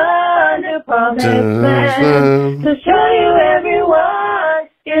the sun to promised land, to show you everyone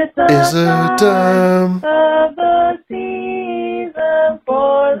it's a time of the season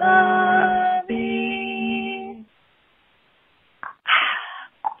for loving.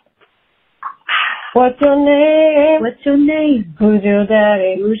 What's your name? What's your name? Who's your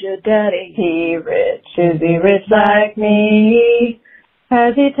daddy? Who's your daddy? He rich? Is he rich like me?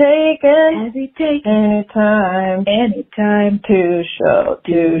 Has he taken any time to show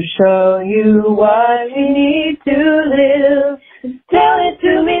you why we need to live? Tell it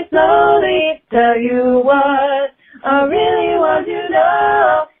to me slowly, tell you what I really want to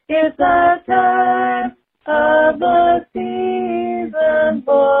know. It's the time of the season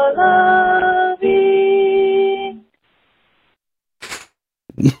for loving.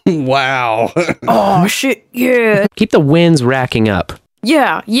 Wow. Oh, shit, yeah. Keep the wins racking up.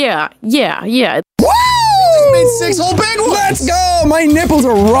 Yeah. Woo! Just made 6 whole big ones! Let's go! My nipples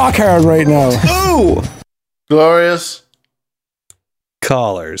are rock hard right now. Ooh! Glorious.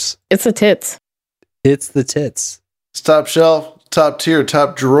 Callers. It's the tits. It's the tits. It's top shelf, top tier,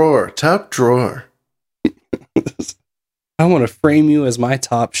 top drawer. Top drawer. I want to frame you as my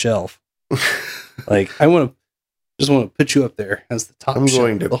top shelf. Like, I just want to put you up there as the top shelf. I'm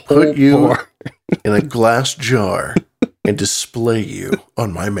going to put you in a glass jar and display you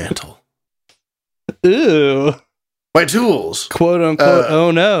on my mantle. Ew. My tools. Quote unquote, oh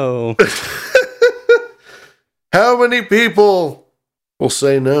no. How many people will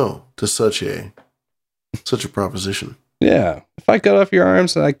say no to such a proposition? Yeah. If I cut off your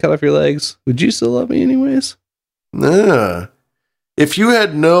arms and I cut off your legs, would you still love me anyways? Nah. If you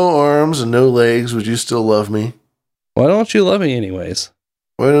had no arms and no legs, would you still love me? Why don't you love me anyways?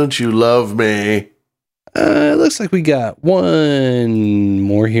 Why don't you love me? It looks like we got one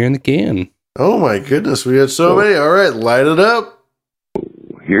more here in the can. Oh my goodness, we got so many. All right, light it up.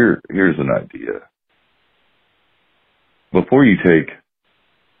 Here's an idea. Before you take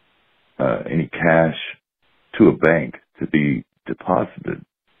any cash to a bank to be deposited,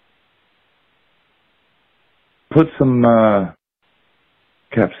 put some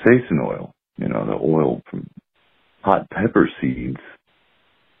capsaicin oil, the oil from hot pepper seeds,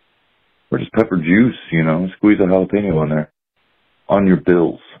 or just pepper juice, squeeze a jalapeno in there, on your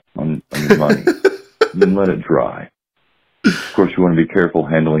bills, on your money, then let it dry. Of course, you want to be careful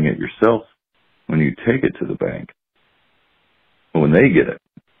handling it yourself when you take it to the bank. when they get it.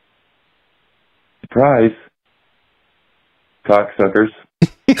 Surprise. Cocksuckers.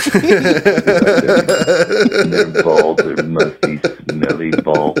 Their balls are musty, smelly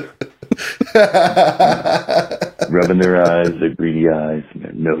balls. Rubbing their eyes, their greedy eyes, and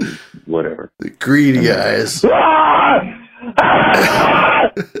their nose, whatever. The greedy eyes.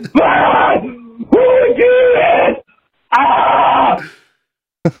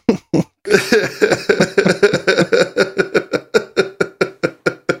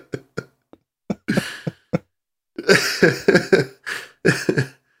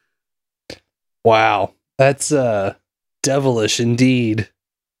 Wow, that's devilish indeed.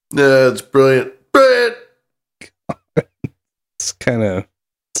 Yeah, it's brilliant. Brilliant.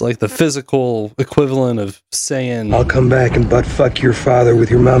 It's like the physical equivalent of saying, I'll come back and butt fuck your father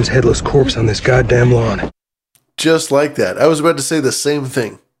with your mom's headless corpse on this goddamn lawn. Just like that. I was about to say the same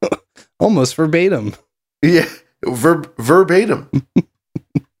thing. Almost verbatim. Yeah, verbatim.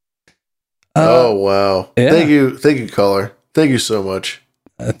 Oh, wow. Yeah. Thank you, caller. Thank you so much.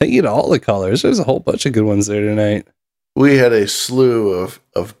 Thank you to all the callers. There's a whole bunch of good ones there tonight. We had a slew of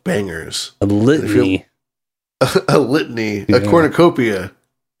bangers. A litany. A litany. Yeah. A cornucopia.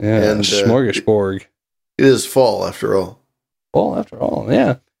 Yeah, and smorgasbord. It is fall, after all. Fall, after all,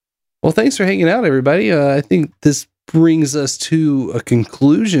 yeah. Well, thanks for hanging out, everybody. I think this brings us to a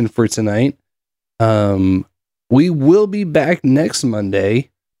conclusion for tonight. We will be back next Monday.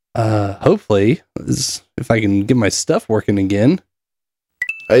 Hopefully, if I can get my stuff working again.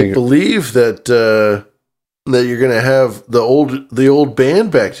 I believe that you're going to have the old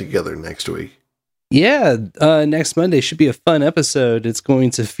band back together next week. Yeah, next Monday should be a fun episode. It's going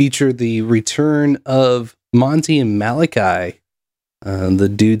to feature the return of Monty and Malachi, the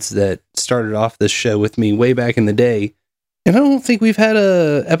dudes that started off this show with me way back in the day. And I don't think we've had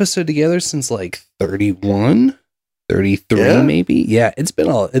a episode together since like 31, 33 maybe. Yeah, it's been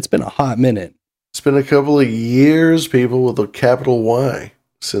a hot minute. It's been a couple of years, people, with a capital Y,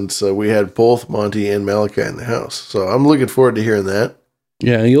 since we had both Monty and Malachi in the house. So I'm looking forward to hearing that.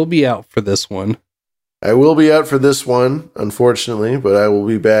 Yeah, you'll be out for this one. I will be out for this one, unfortunately, but I will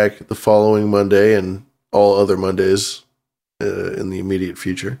be back the following Monday and all other Mondays in the immediate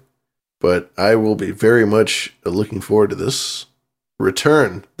future. But I will be very much looking forward to this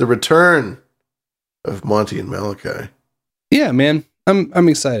return, the return of Monty and Malachi. Yeah, man, I'm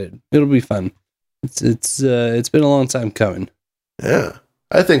excited. It'll be fun. It's been a long time coming. Yeah,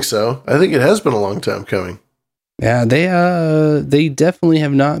 I think so. I think it has been a long time coming. Yeah, they definitely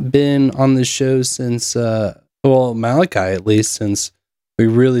have not been on the show since Malachi, at least, since we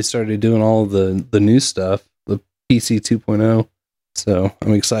really started doing all the new stuff, the PC 2.0. So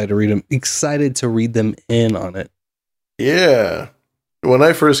I'm excited to read them in on it. Yeah. When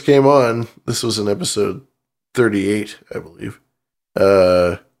I first came on, this was in episode 38, I believe.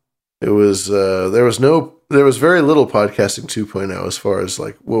 It was there was very little podcasting 2.0 as far as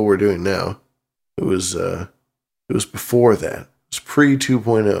like what we're doing now. It was before that. It was pre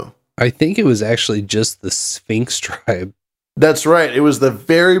 2.0. I think it was actually just the Sphinx Tribe. That's right. It was the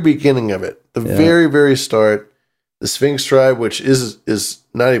very beginning of it. The very, very start. The Sphinx Tribe, which is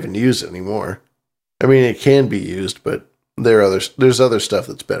not even used anymore. I mean, it can be used, but there's other stuff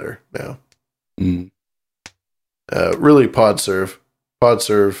that's better now. Mm. Really, Podserve.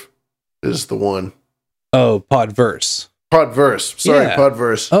 Podserve is the one. Oh, Podverse. Podverse. Sorry, Yeah.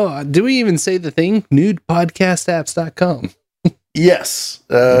 Podverse. Oh, do we even say the thing? Nudepodcastapps.com. Yes.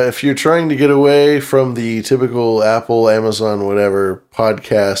 If you're trying to get away from the typical Apple, Amazon, whatever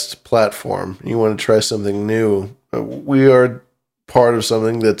podcast platform, you want to try something new, we are part of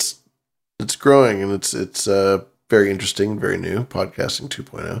something that's growing, and it's very interesting, very new, Podcasting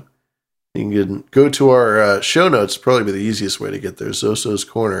 2.0. You can go to our show notes, probably be the easiest way to get there. Zoso's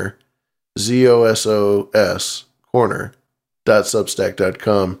Corner, ZOSOS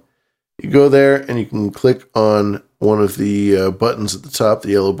Corner.substack.com. You go there and you can click on one of the buttons at the top,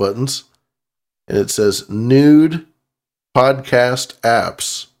 the yellow buttons, and it says Nude Podcast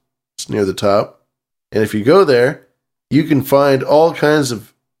Apps. It's near the top. And if you go there, you can find all kinds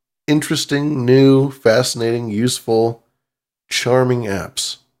of interesting, new, fascinating, useful, charming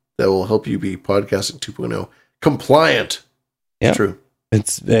apps that will help you be Podcasting 2.0 compliant. Yeah. It's true.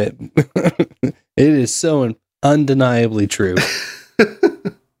 It is so undeniably true.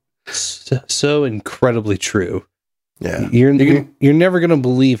 so incredibly true. Yeah. You're never going to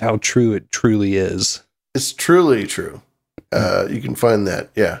believe how true it truly is. It's truly true. You can find that.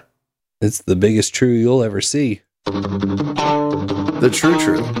 Yeah. It's the biggest true you'll ever see. The true.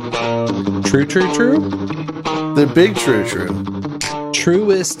 True. The big true.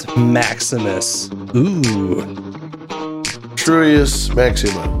 Truest Maximus. Ooh. Trudius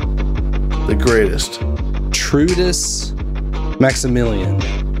Maxima. The greatest. Trudus Maximilian.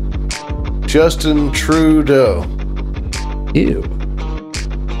 Justin Trudeau. Ew.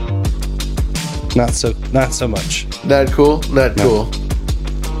 Not so much. Not cool? Not cool.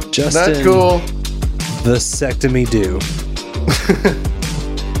 Justin. Not cool. Vasectomy do.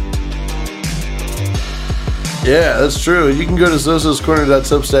 Yeah, that's true. You can go to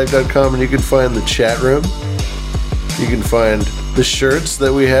zozoscorner.substack.com and you can find the chat room. You can find the shirts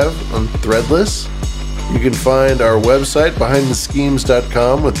that we have on Threadless. You can find our website,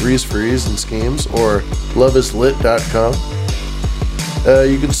 behindtheschemes.com, with Reese for Ease and Schemes, or loveislit.com.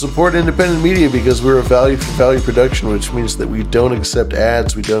 You can support independent media because we're a value for value production, which means that we don't accept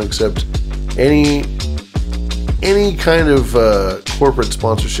ads, we don't accept any kind of corporate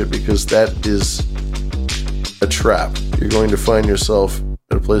sponsorship, because that is a trap. You're going to find yourself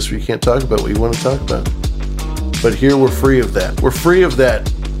at a place where you can't talk about what you want to talk about. But here we're free of that. We're free of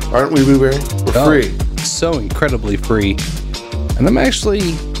that, aren't we, Blueberry? We're free. So incredibly free. And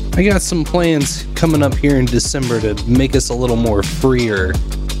I got some plans coming up here in December to make us a little more freer,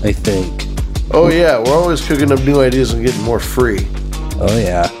 I think. Oh yeah, we're always cooking up new ideas and getting more free. Oh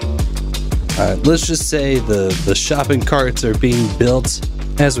yeah. Let's just say the shopping carts are being built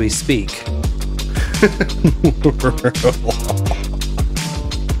as we speak.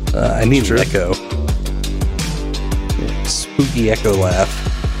 I need an echo. Spooky echo laugh.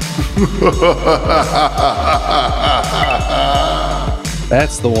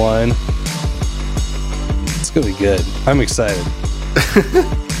 That's the one. It's gonna be good. I'm excited.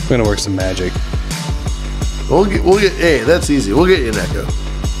 We're gonna work some magic. We'll get. Hey, that's easy. We'll get you an echo.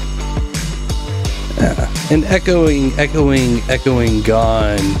 Yeah. And echoing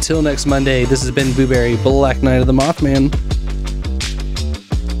gone. Till next Monday, this has been Booberry, Black Knight of the Mothman.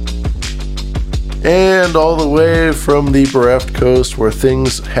 And all the way from the bereft coast, where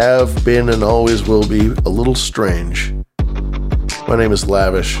things have been and always will be a little strange. My name is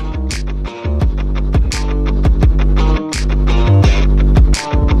Lavish.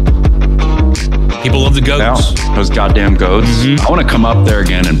 People love the goats. Yeah, those goddamn goats. I want to come up there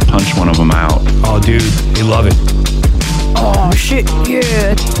again and punch one of them out. Oh, dude, they love it. Oh, shit,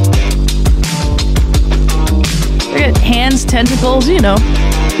 yeah. They got hands, tentacles, you know.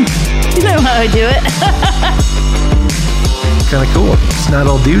 You know how I do it. Kind of cool. It's not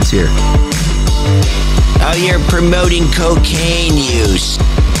all dudes here. Oh, you're promoting cocaine use.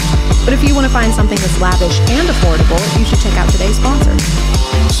 But if you want to find something that's lavish and affordable, you should check out today's sponsor.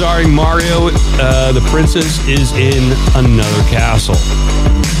 Sorry, Mario, the princess is in another castle.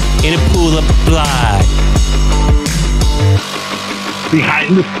 In a pool of blood.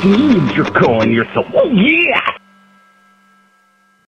 Behind the scenes, you're calling yourself. Oh, yeah!